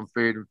because I'm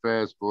fading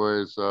fast,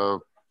 boys.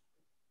 So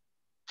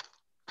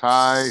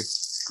Ty,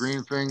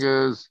 Green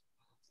Fingers,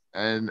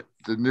 and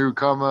the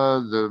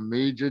newcomer, the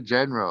Major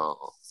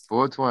General,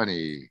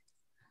 420.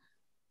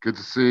 Good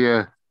to see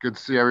you. Good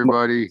to see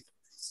everybody.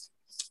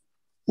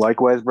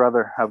 Likewise,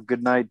 brother. Have a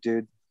good night,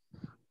 dude.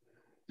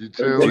 You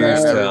too.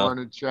 Cheers, everyone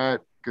in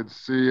chat. Good to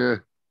see you.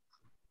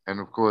 And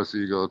of course,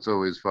 Eagle. It's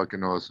always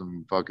fucking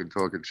awesome fucking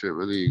talking shit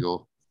with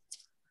Eagle.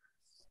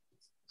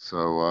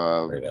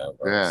 So,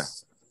 yeah.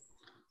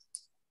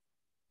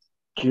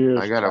 Cheers.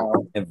 I got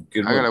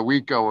a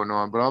week going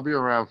on, but I'll be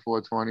around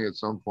 420 at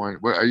some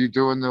point. What, are you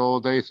doing the all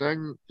day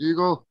thing,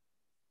 Eagle?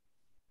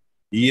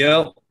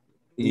 Yep.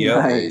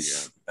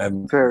 Nice.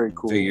 I'm very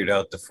cool. Figured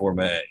out the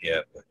format.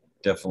 Yep.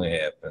 Definitely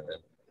happening.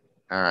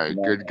 All right.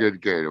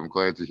 Good. I'm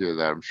glad to hear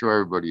that. I'm sure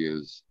everybody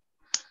is.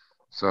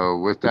 So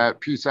with that,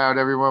 peace out,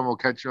 everyone. We'll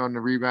catch you on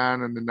the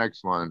rebound in the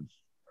next one.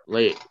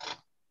 Late.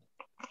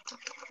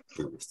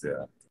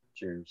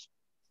 Cheers.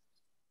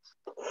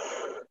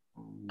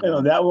 And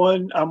on that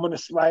one, I'm going to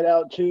slide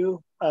out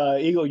too.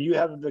 Eagle, you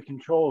have the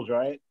controls,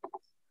 right?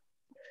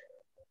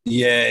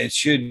 Yeah, it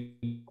should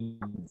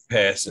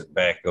pass it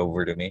back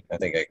over to me. I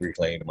think I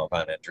reclaimed them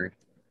upon entry.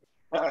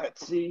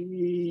 Let's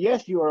see.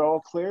 Yes, you are all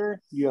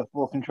clear. You have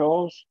full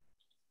controls.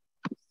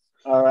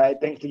 All right.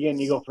 Thanks again,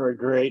 Eagle, for a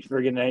great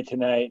friggin' night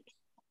tonight.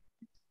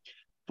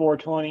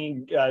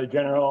 420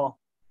 General.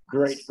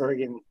 Great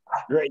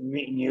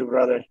meeting you,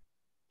 brother.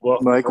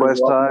 Welcome. Likewise,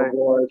 Ty.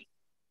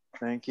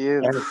 Thank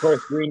you. And of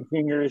course, Green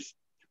Fingers.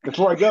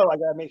 Before I go, I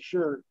gotta make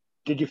sure.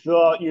 Did you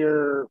fill out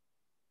your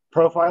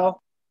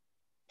profile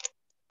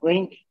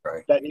link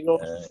that Eagle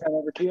sent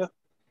over to you?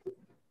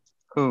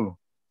 Who?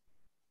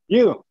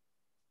 You.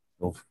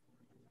 Oh,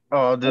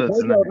 I'll do it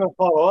tonight. I'm gonna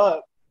follow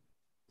up.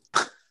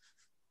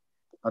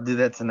 I'll do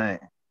that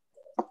tonight.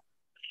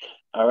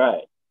 All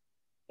right.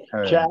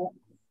 Chat.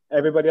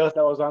 Everybody else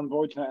that was on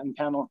board tonight on the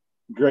panel,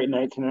 great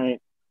night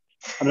tonight.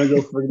 I'm gonna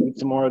go for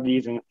some more of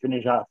these and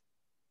finish off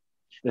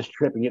this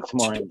trip and get some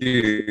more.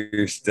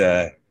 Cheers,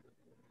 Ty.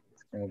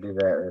 Gonna do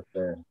that right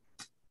there.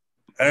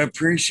 I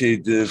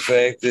appreciate the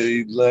fact that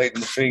he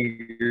lighting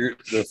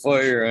the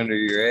fire under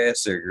your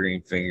ass there,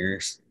 Green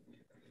Fingers.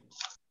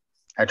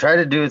 I tried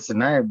to do it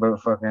tonight, but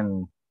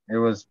it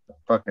was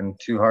fucking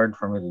too hard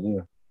for me to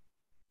do.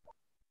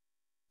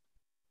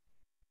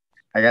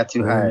 I got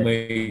too high. We'll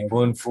make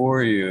one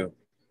for you.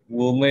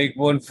 We'll make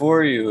one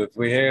for you if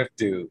we have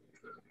to.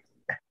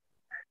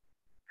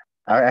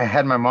 I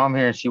had my mom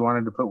here and she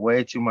wanted to put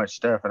way too much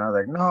stuff. And I was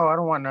like, no, I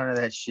don't want none of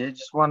that shit.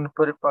 Just wanted to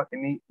put it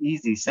fucking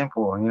easy,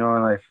 simple. You know,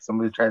 and like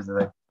somebody tries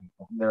to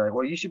they're like,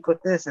 well, you should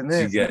put this and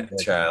this. She got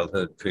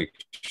childhood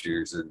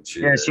pictures and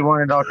shit. Yeah, she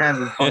wanted all kinds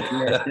of funky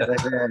shit like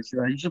that. She's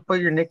like, you should put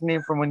your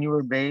nickname from when you were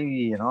a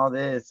baby and all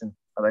this. And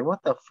I was like,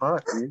 what the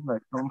fuck, dude?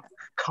 Like,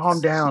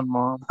 calm down,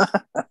 mom.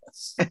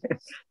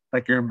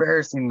 Like, you're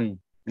embarrassing me.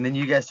 And then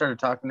you guys started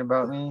talking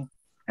about me.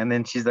 And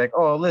then she's like,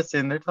 oh,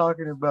 listen, they're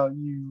talking about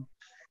you.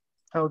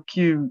 How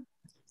cute.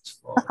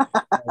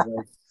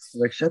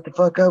 like, shut the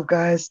fuck up,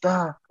 guys.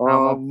 Stop.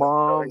 Oh,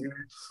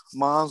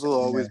 moms will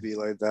always be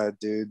like that,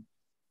 dude.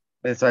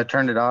 And so I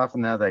turned it off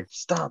and I was like,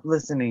 stop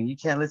listening. You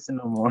can't listen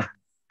no more. And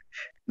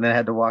then I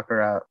had to walk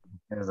her out.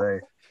 It was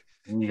like,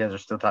 and you guys are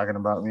still talking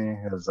about me.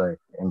 It was like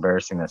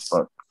embarrassing as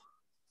fuck.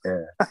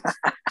 Yeah.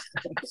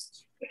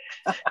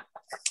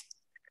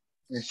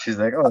 And she's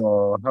like,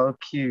 oh, how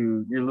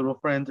cute. Your little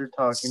friends are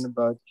talking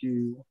about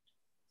you.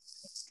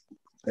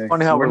 Like,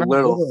 funny how we're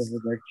little.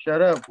 Like, shut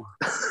up.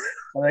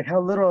 I'm like, how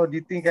little do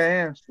you think I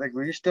am? She's like,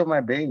 well, you're still my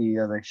baby.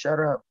 I was like, shut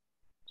up.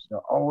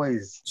 So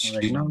always.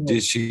 Like, no.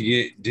 Did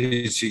she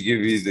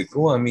give you the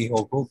go on,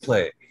 mijo, go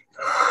play?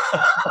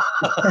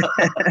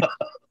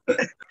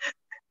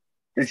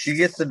 She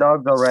gets the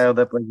dogs all riled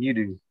up like you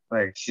do.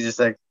 Like, she's just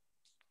like,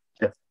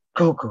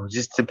 Coco,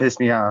 just to piss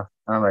me off.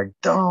 I'm like,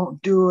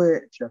 don't do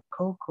it. She's like,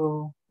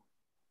 Coco.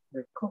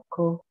 Like,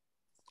 Coco.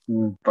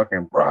 And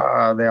fucking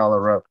rah, they all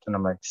erupt. And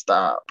I'm like,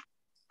 stop.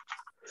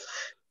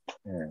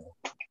 Yeah.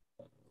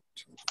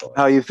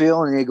 How you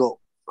feeling, Eagle?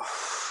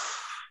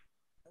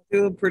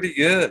 Feeling pretty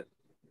good.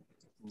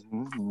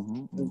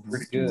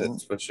 Pretty good,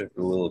 especially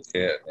for a little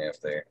cat nap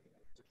there.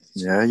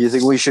 Yeah, you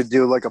think we should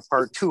do like a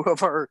part 2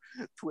 of our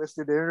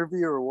twisted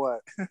interview or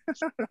what?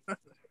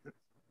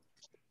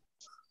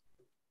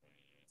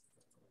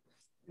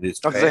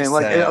 I'm saying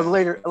like a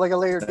later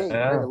date,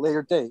 a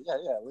later date.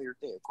 Yeah, later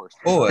date, of course.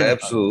 Oh,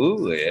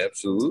 absolutely.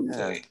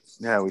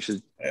 Yeah, we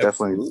should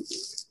definitely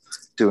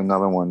do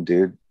another one,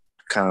 dude.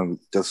 Kind of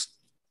just,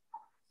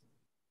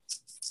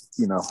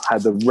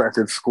 had the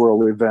record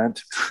squirrel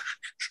event.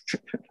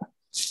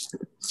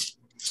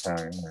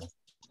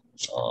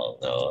 Oh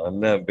no, I'm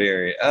not gonna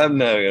bury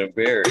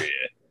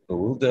it. But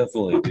we'll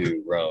definitely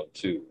do round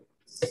 2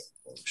 of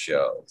the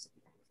show.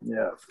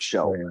 Yeah, for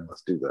sure. Yeah.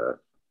 Let's do that.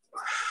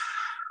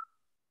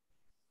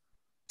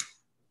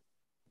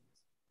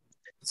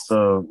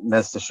 So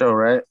that's the show,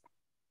 right?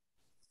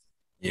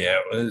 Yeah,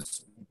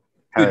 it's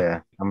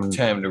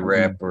time to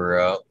wrap her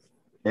up.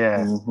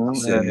 Yeah.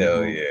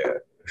 Hell yeah.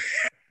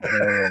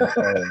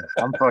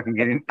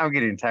 I'm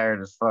getting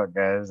tired as fuck,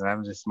 guys, and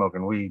I'm just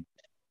smoking weed.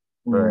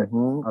 But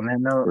on that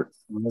note,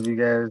 love you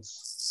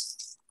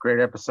guys. Great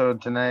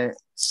episode tonight.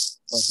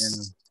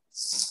 Fucking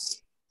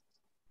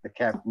the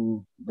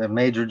captain, the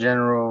Major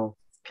General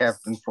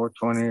Captain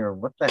 420, or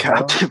what the hell?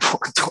 Captain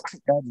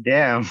 420. God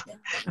damn.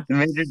 The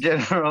Major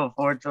General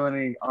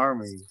 420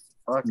 Army.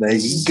 Fuck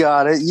you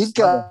got it. You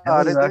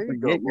got it. I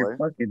forget your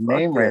fucking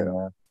name right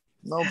now.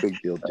 No big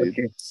deal, dude.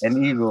 Okay.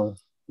 And Eagle,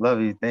 love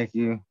you. Thank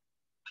you.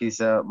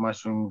 Peace out,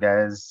 Mushroom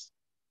guys.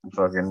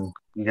 You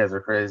guys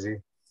are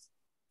crazy.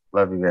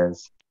 Love you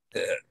guys.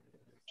 Yeah.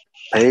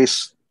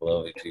 Peace.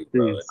 Love you too,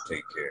 brother.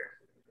 Take care.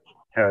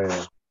 Hell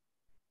yeah.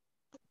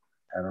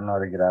 I don't know how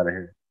to get out of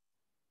here.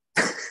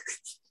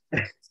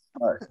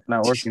 It's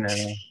not working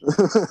anymore.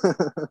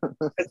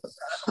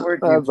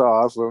 That's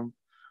awesome.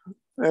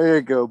 There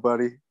you go,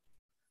 buddy.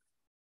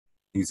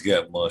 He's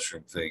got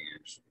mushroom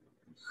fingers.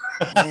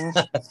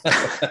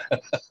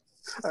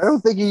 I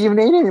don't think he even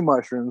ate any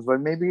mushrooms, but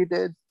maybe he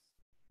did.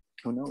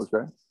 Who knows,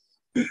 right?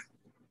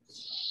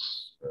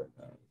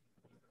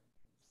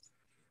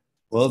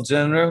 Well,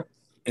 General,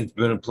 it's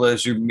been a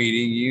pleasure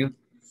meeting you.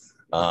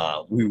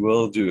 We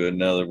will do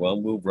another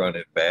one. We'll run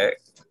it back.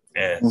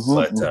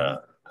 But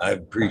I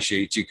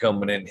appreciate you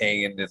coming and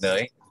hanging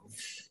tonight,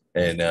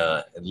 and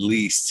at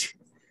least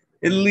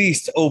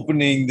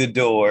opening the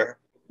door,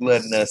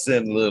 letting us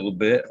in a little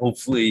bit.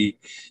 Hopefully,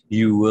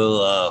 you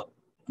will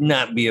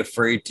not be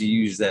afraid to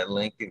use that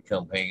link and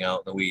come hang out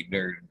in the Weed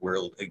Nerd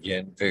world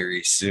again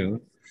very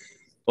soon.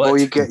 But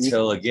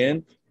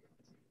again,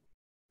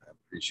 I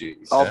appreciate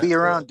you. I'll be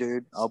around,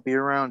 dude. I'll be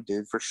around,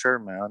 dude, for sure,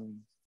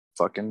 man.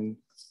 Fucking,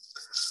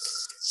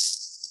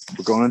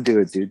 we're going to do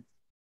it, dude.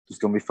 It's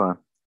going to be fun.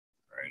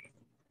 All right.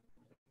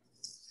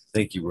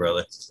 Thank you,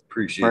 brother.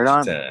 Appreciate your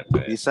time, man.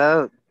 Peace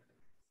out.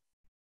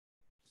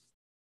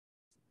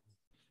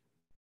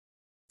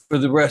 For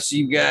the rest of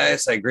you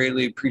guys, I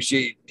greatly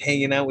appreciate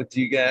hanging out with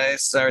you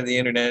guys. Sorry the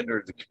internet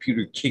or the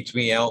computer kicked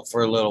me out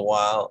for a little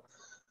while,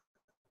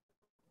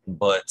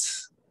 but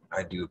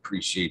I do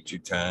appreciate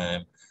your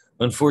time.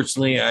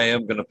 Unfortunately, I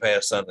am going to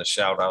pass on the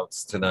shout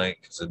outs tonight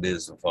because it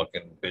is a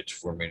fucking bitch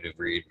for me to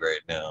read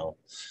right now.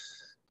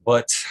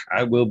 But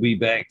I will be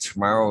back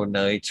tomorrow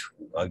night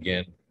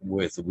again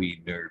with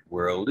Weed Nerd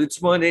World.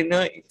 It's Monday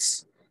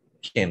night.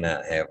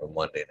 Cannot have a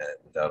Monday night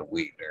without a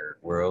Weed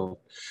Nerd World.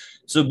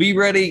 So be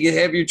ready. You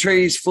have your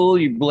trays full,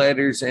 your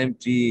bladders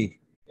empty,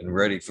 and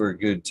ready for a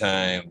good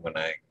time when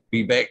I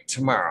be back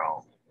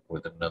tomorrow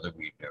with another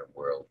Weed Nerd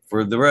World.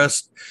 For the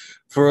rest,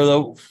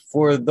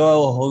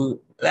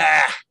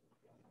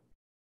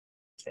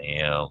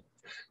 damn.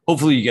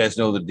 Hopefully you guys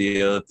know the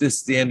deal. If this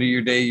is the end of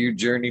your day, your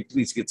journey,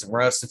 please get some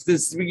rest. If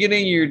this is the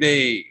beginning of your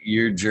day,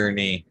 your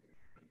journey,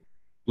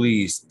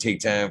 please take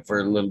time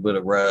for a little bit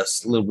of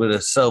rest, a little bit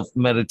of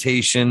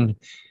self-meditation,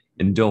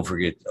 and don't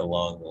forget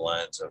along the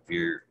lines of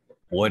your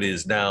what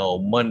is now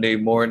Monday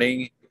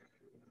morning,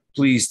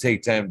 please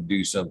take time to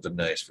do something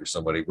nice for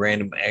somebody.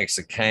 Random acts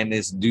of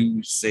kindness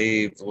do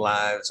save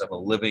lives. I'm a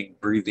living,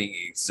 breathing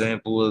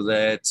example of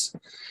that.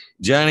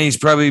 Johnny's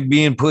probably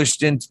being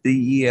pushed into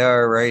the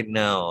ER right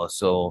now.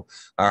 So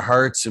our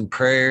hearts and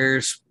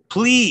prayers,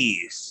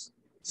 please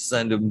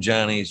send them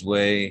Johnny's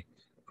way.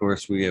 Of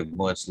course, we have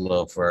much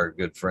love for our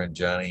good friend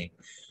Johnny.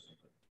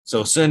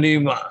 So send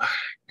him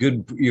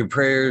your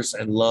prayers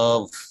and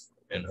love,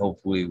 and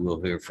hopefully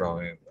we'll hear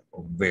from him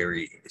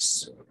very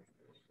soon.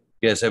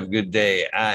 You guys have a good day.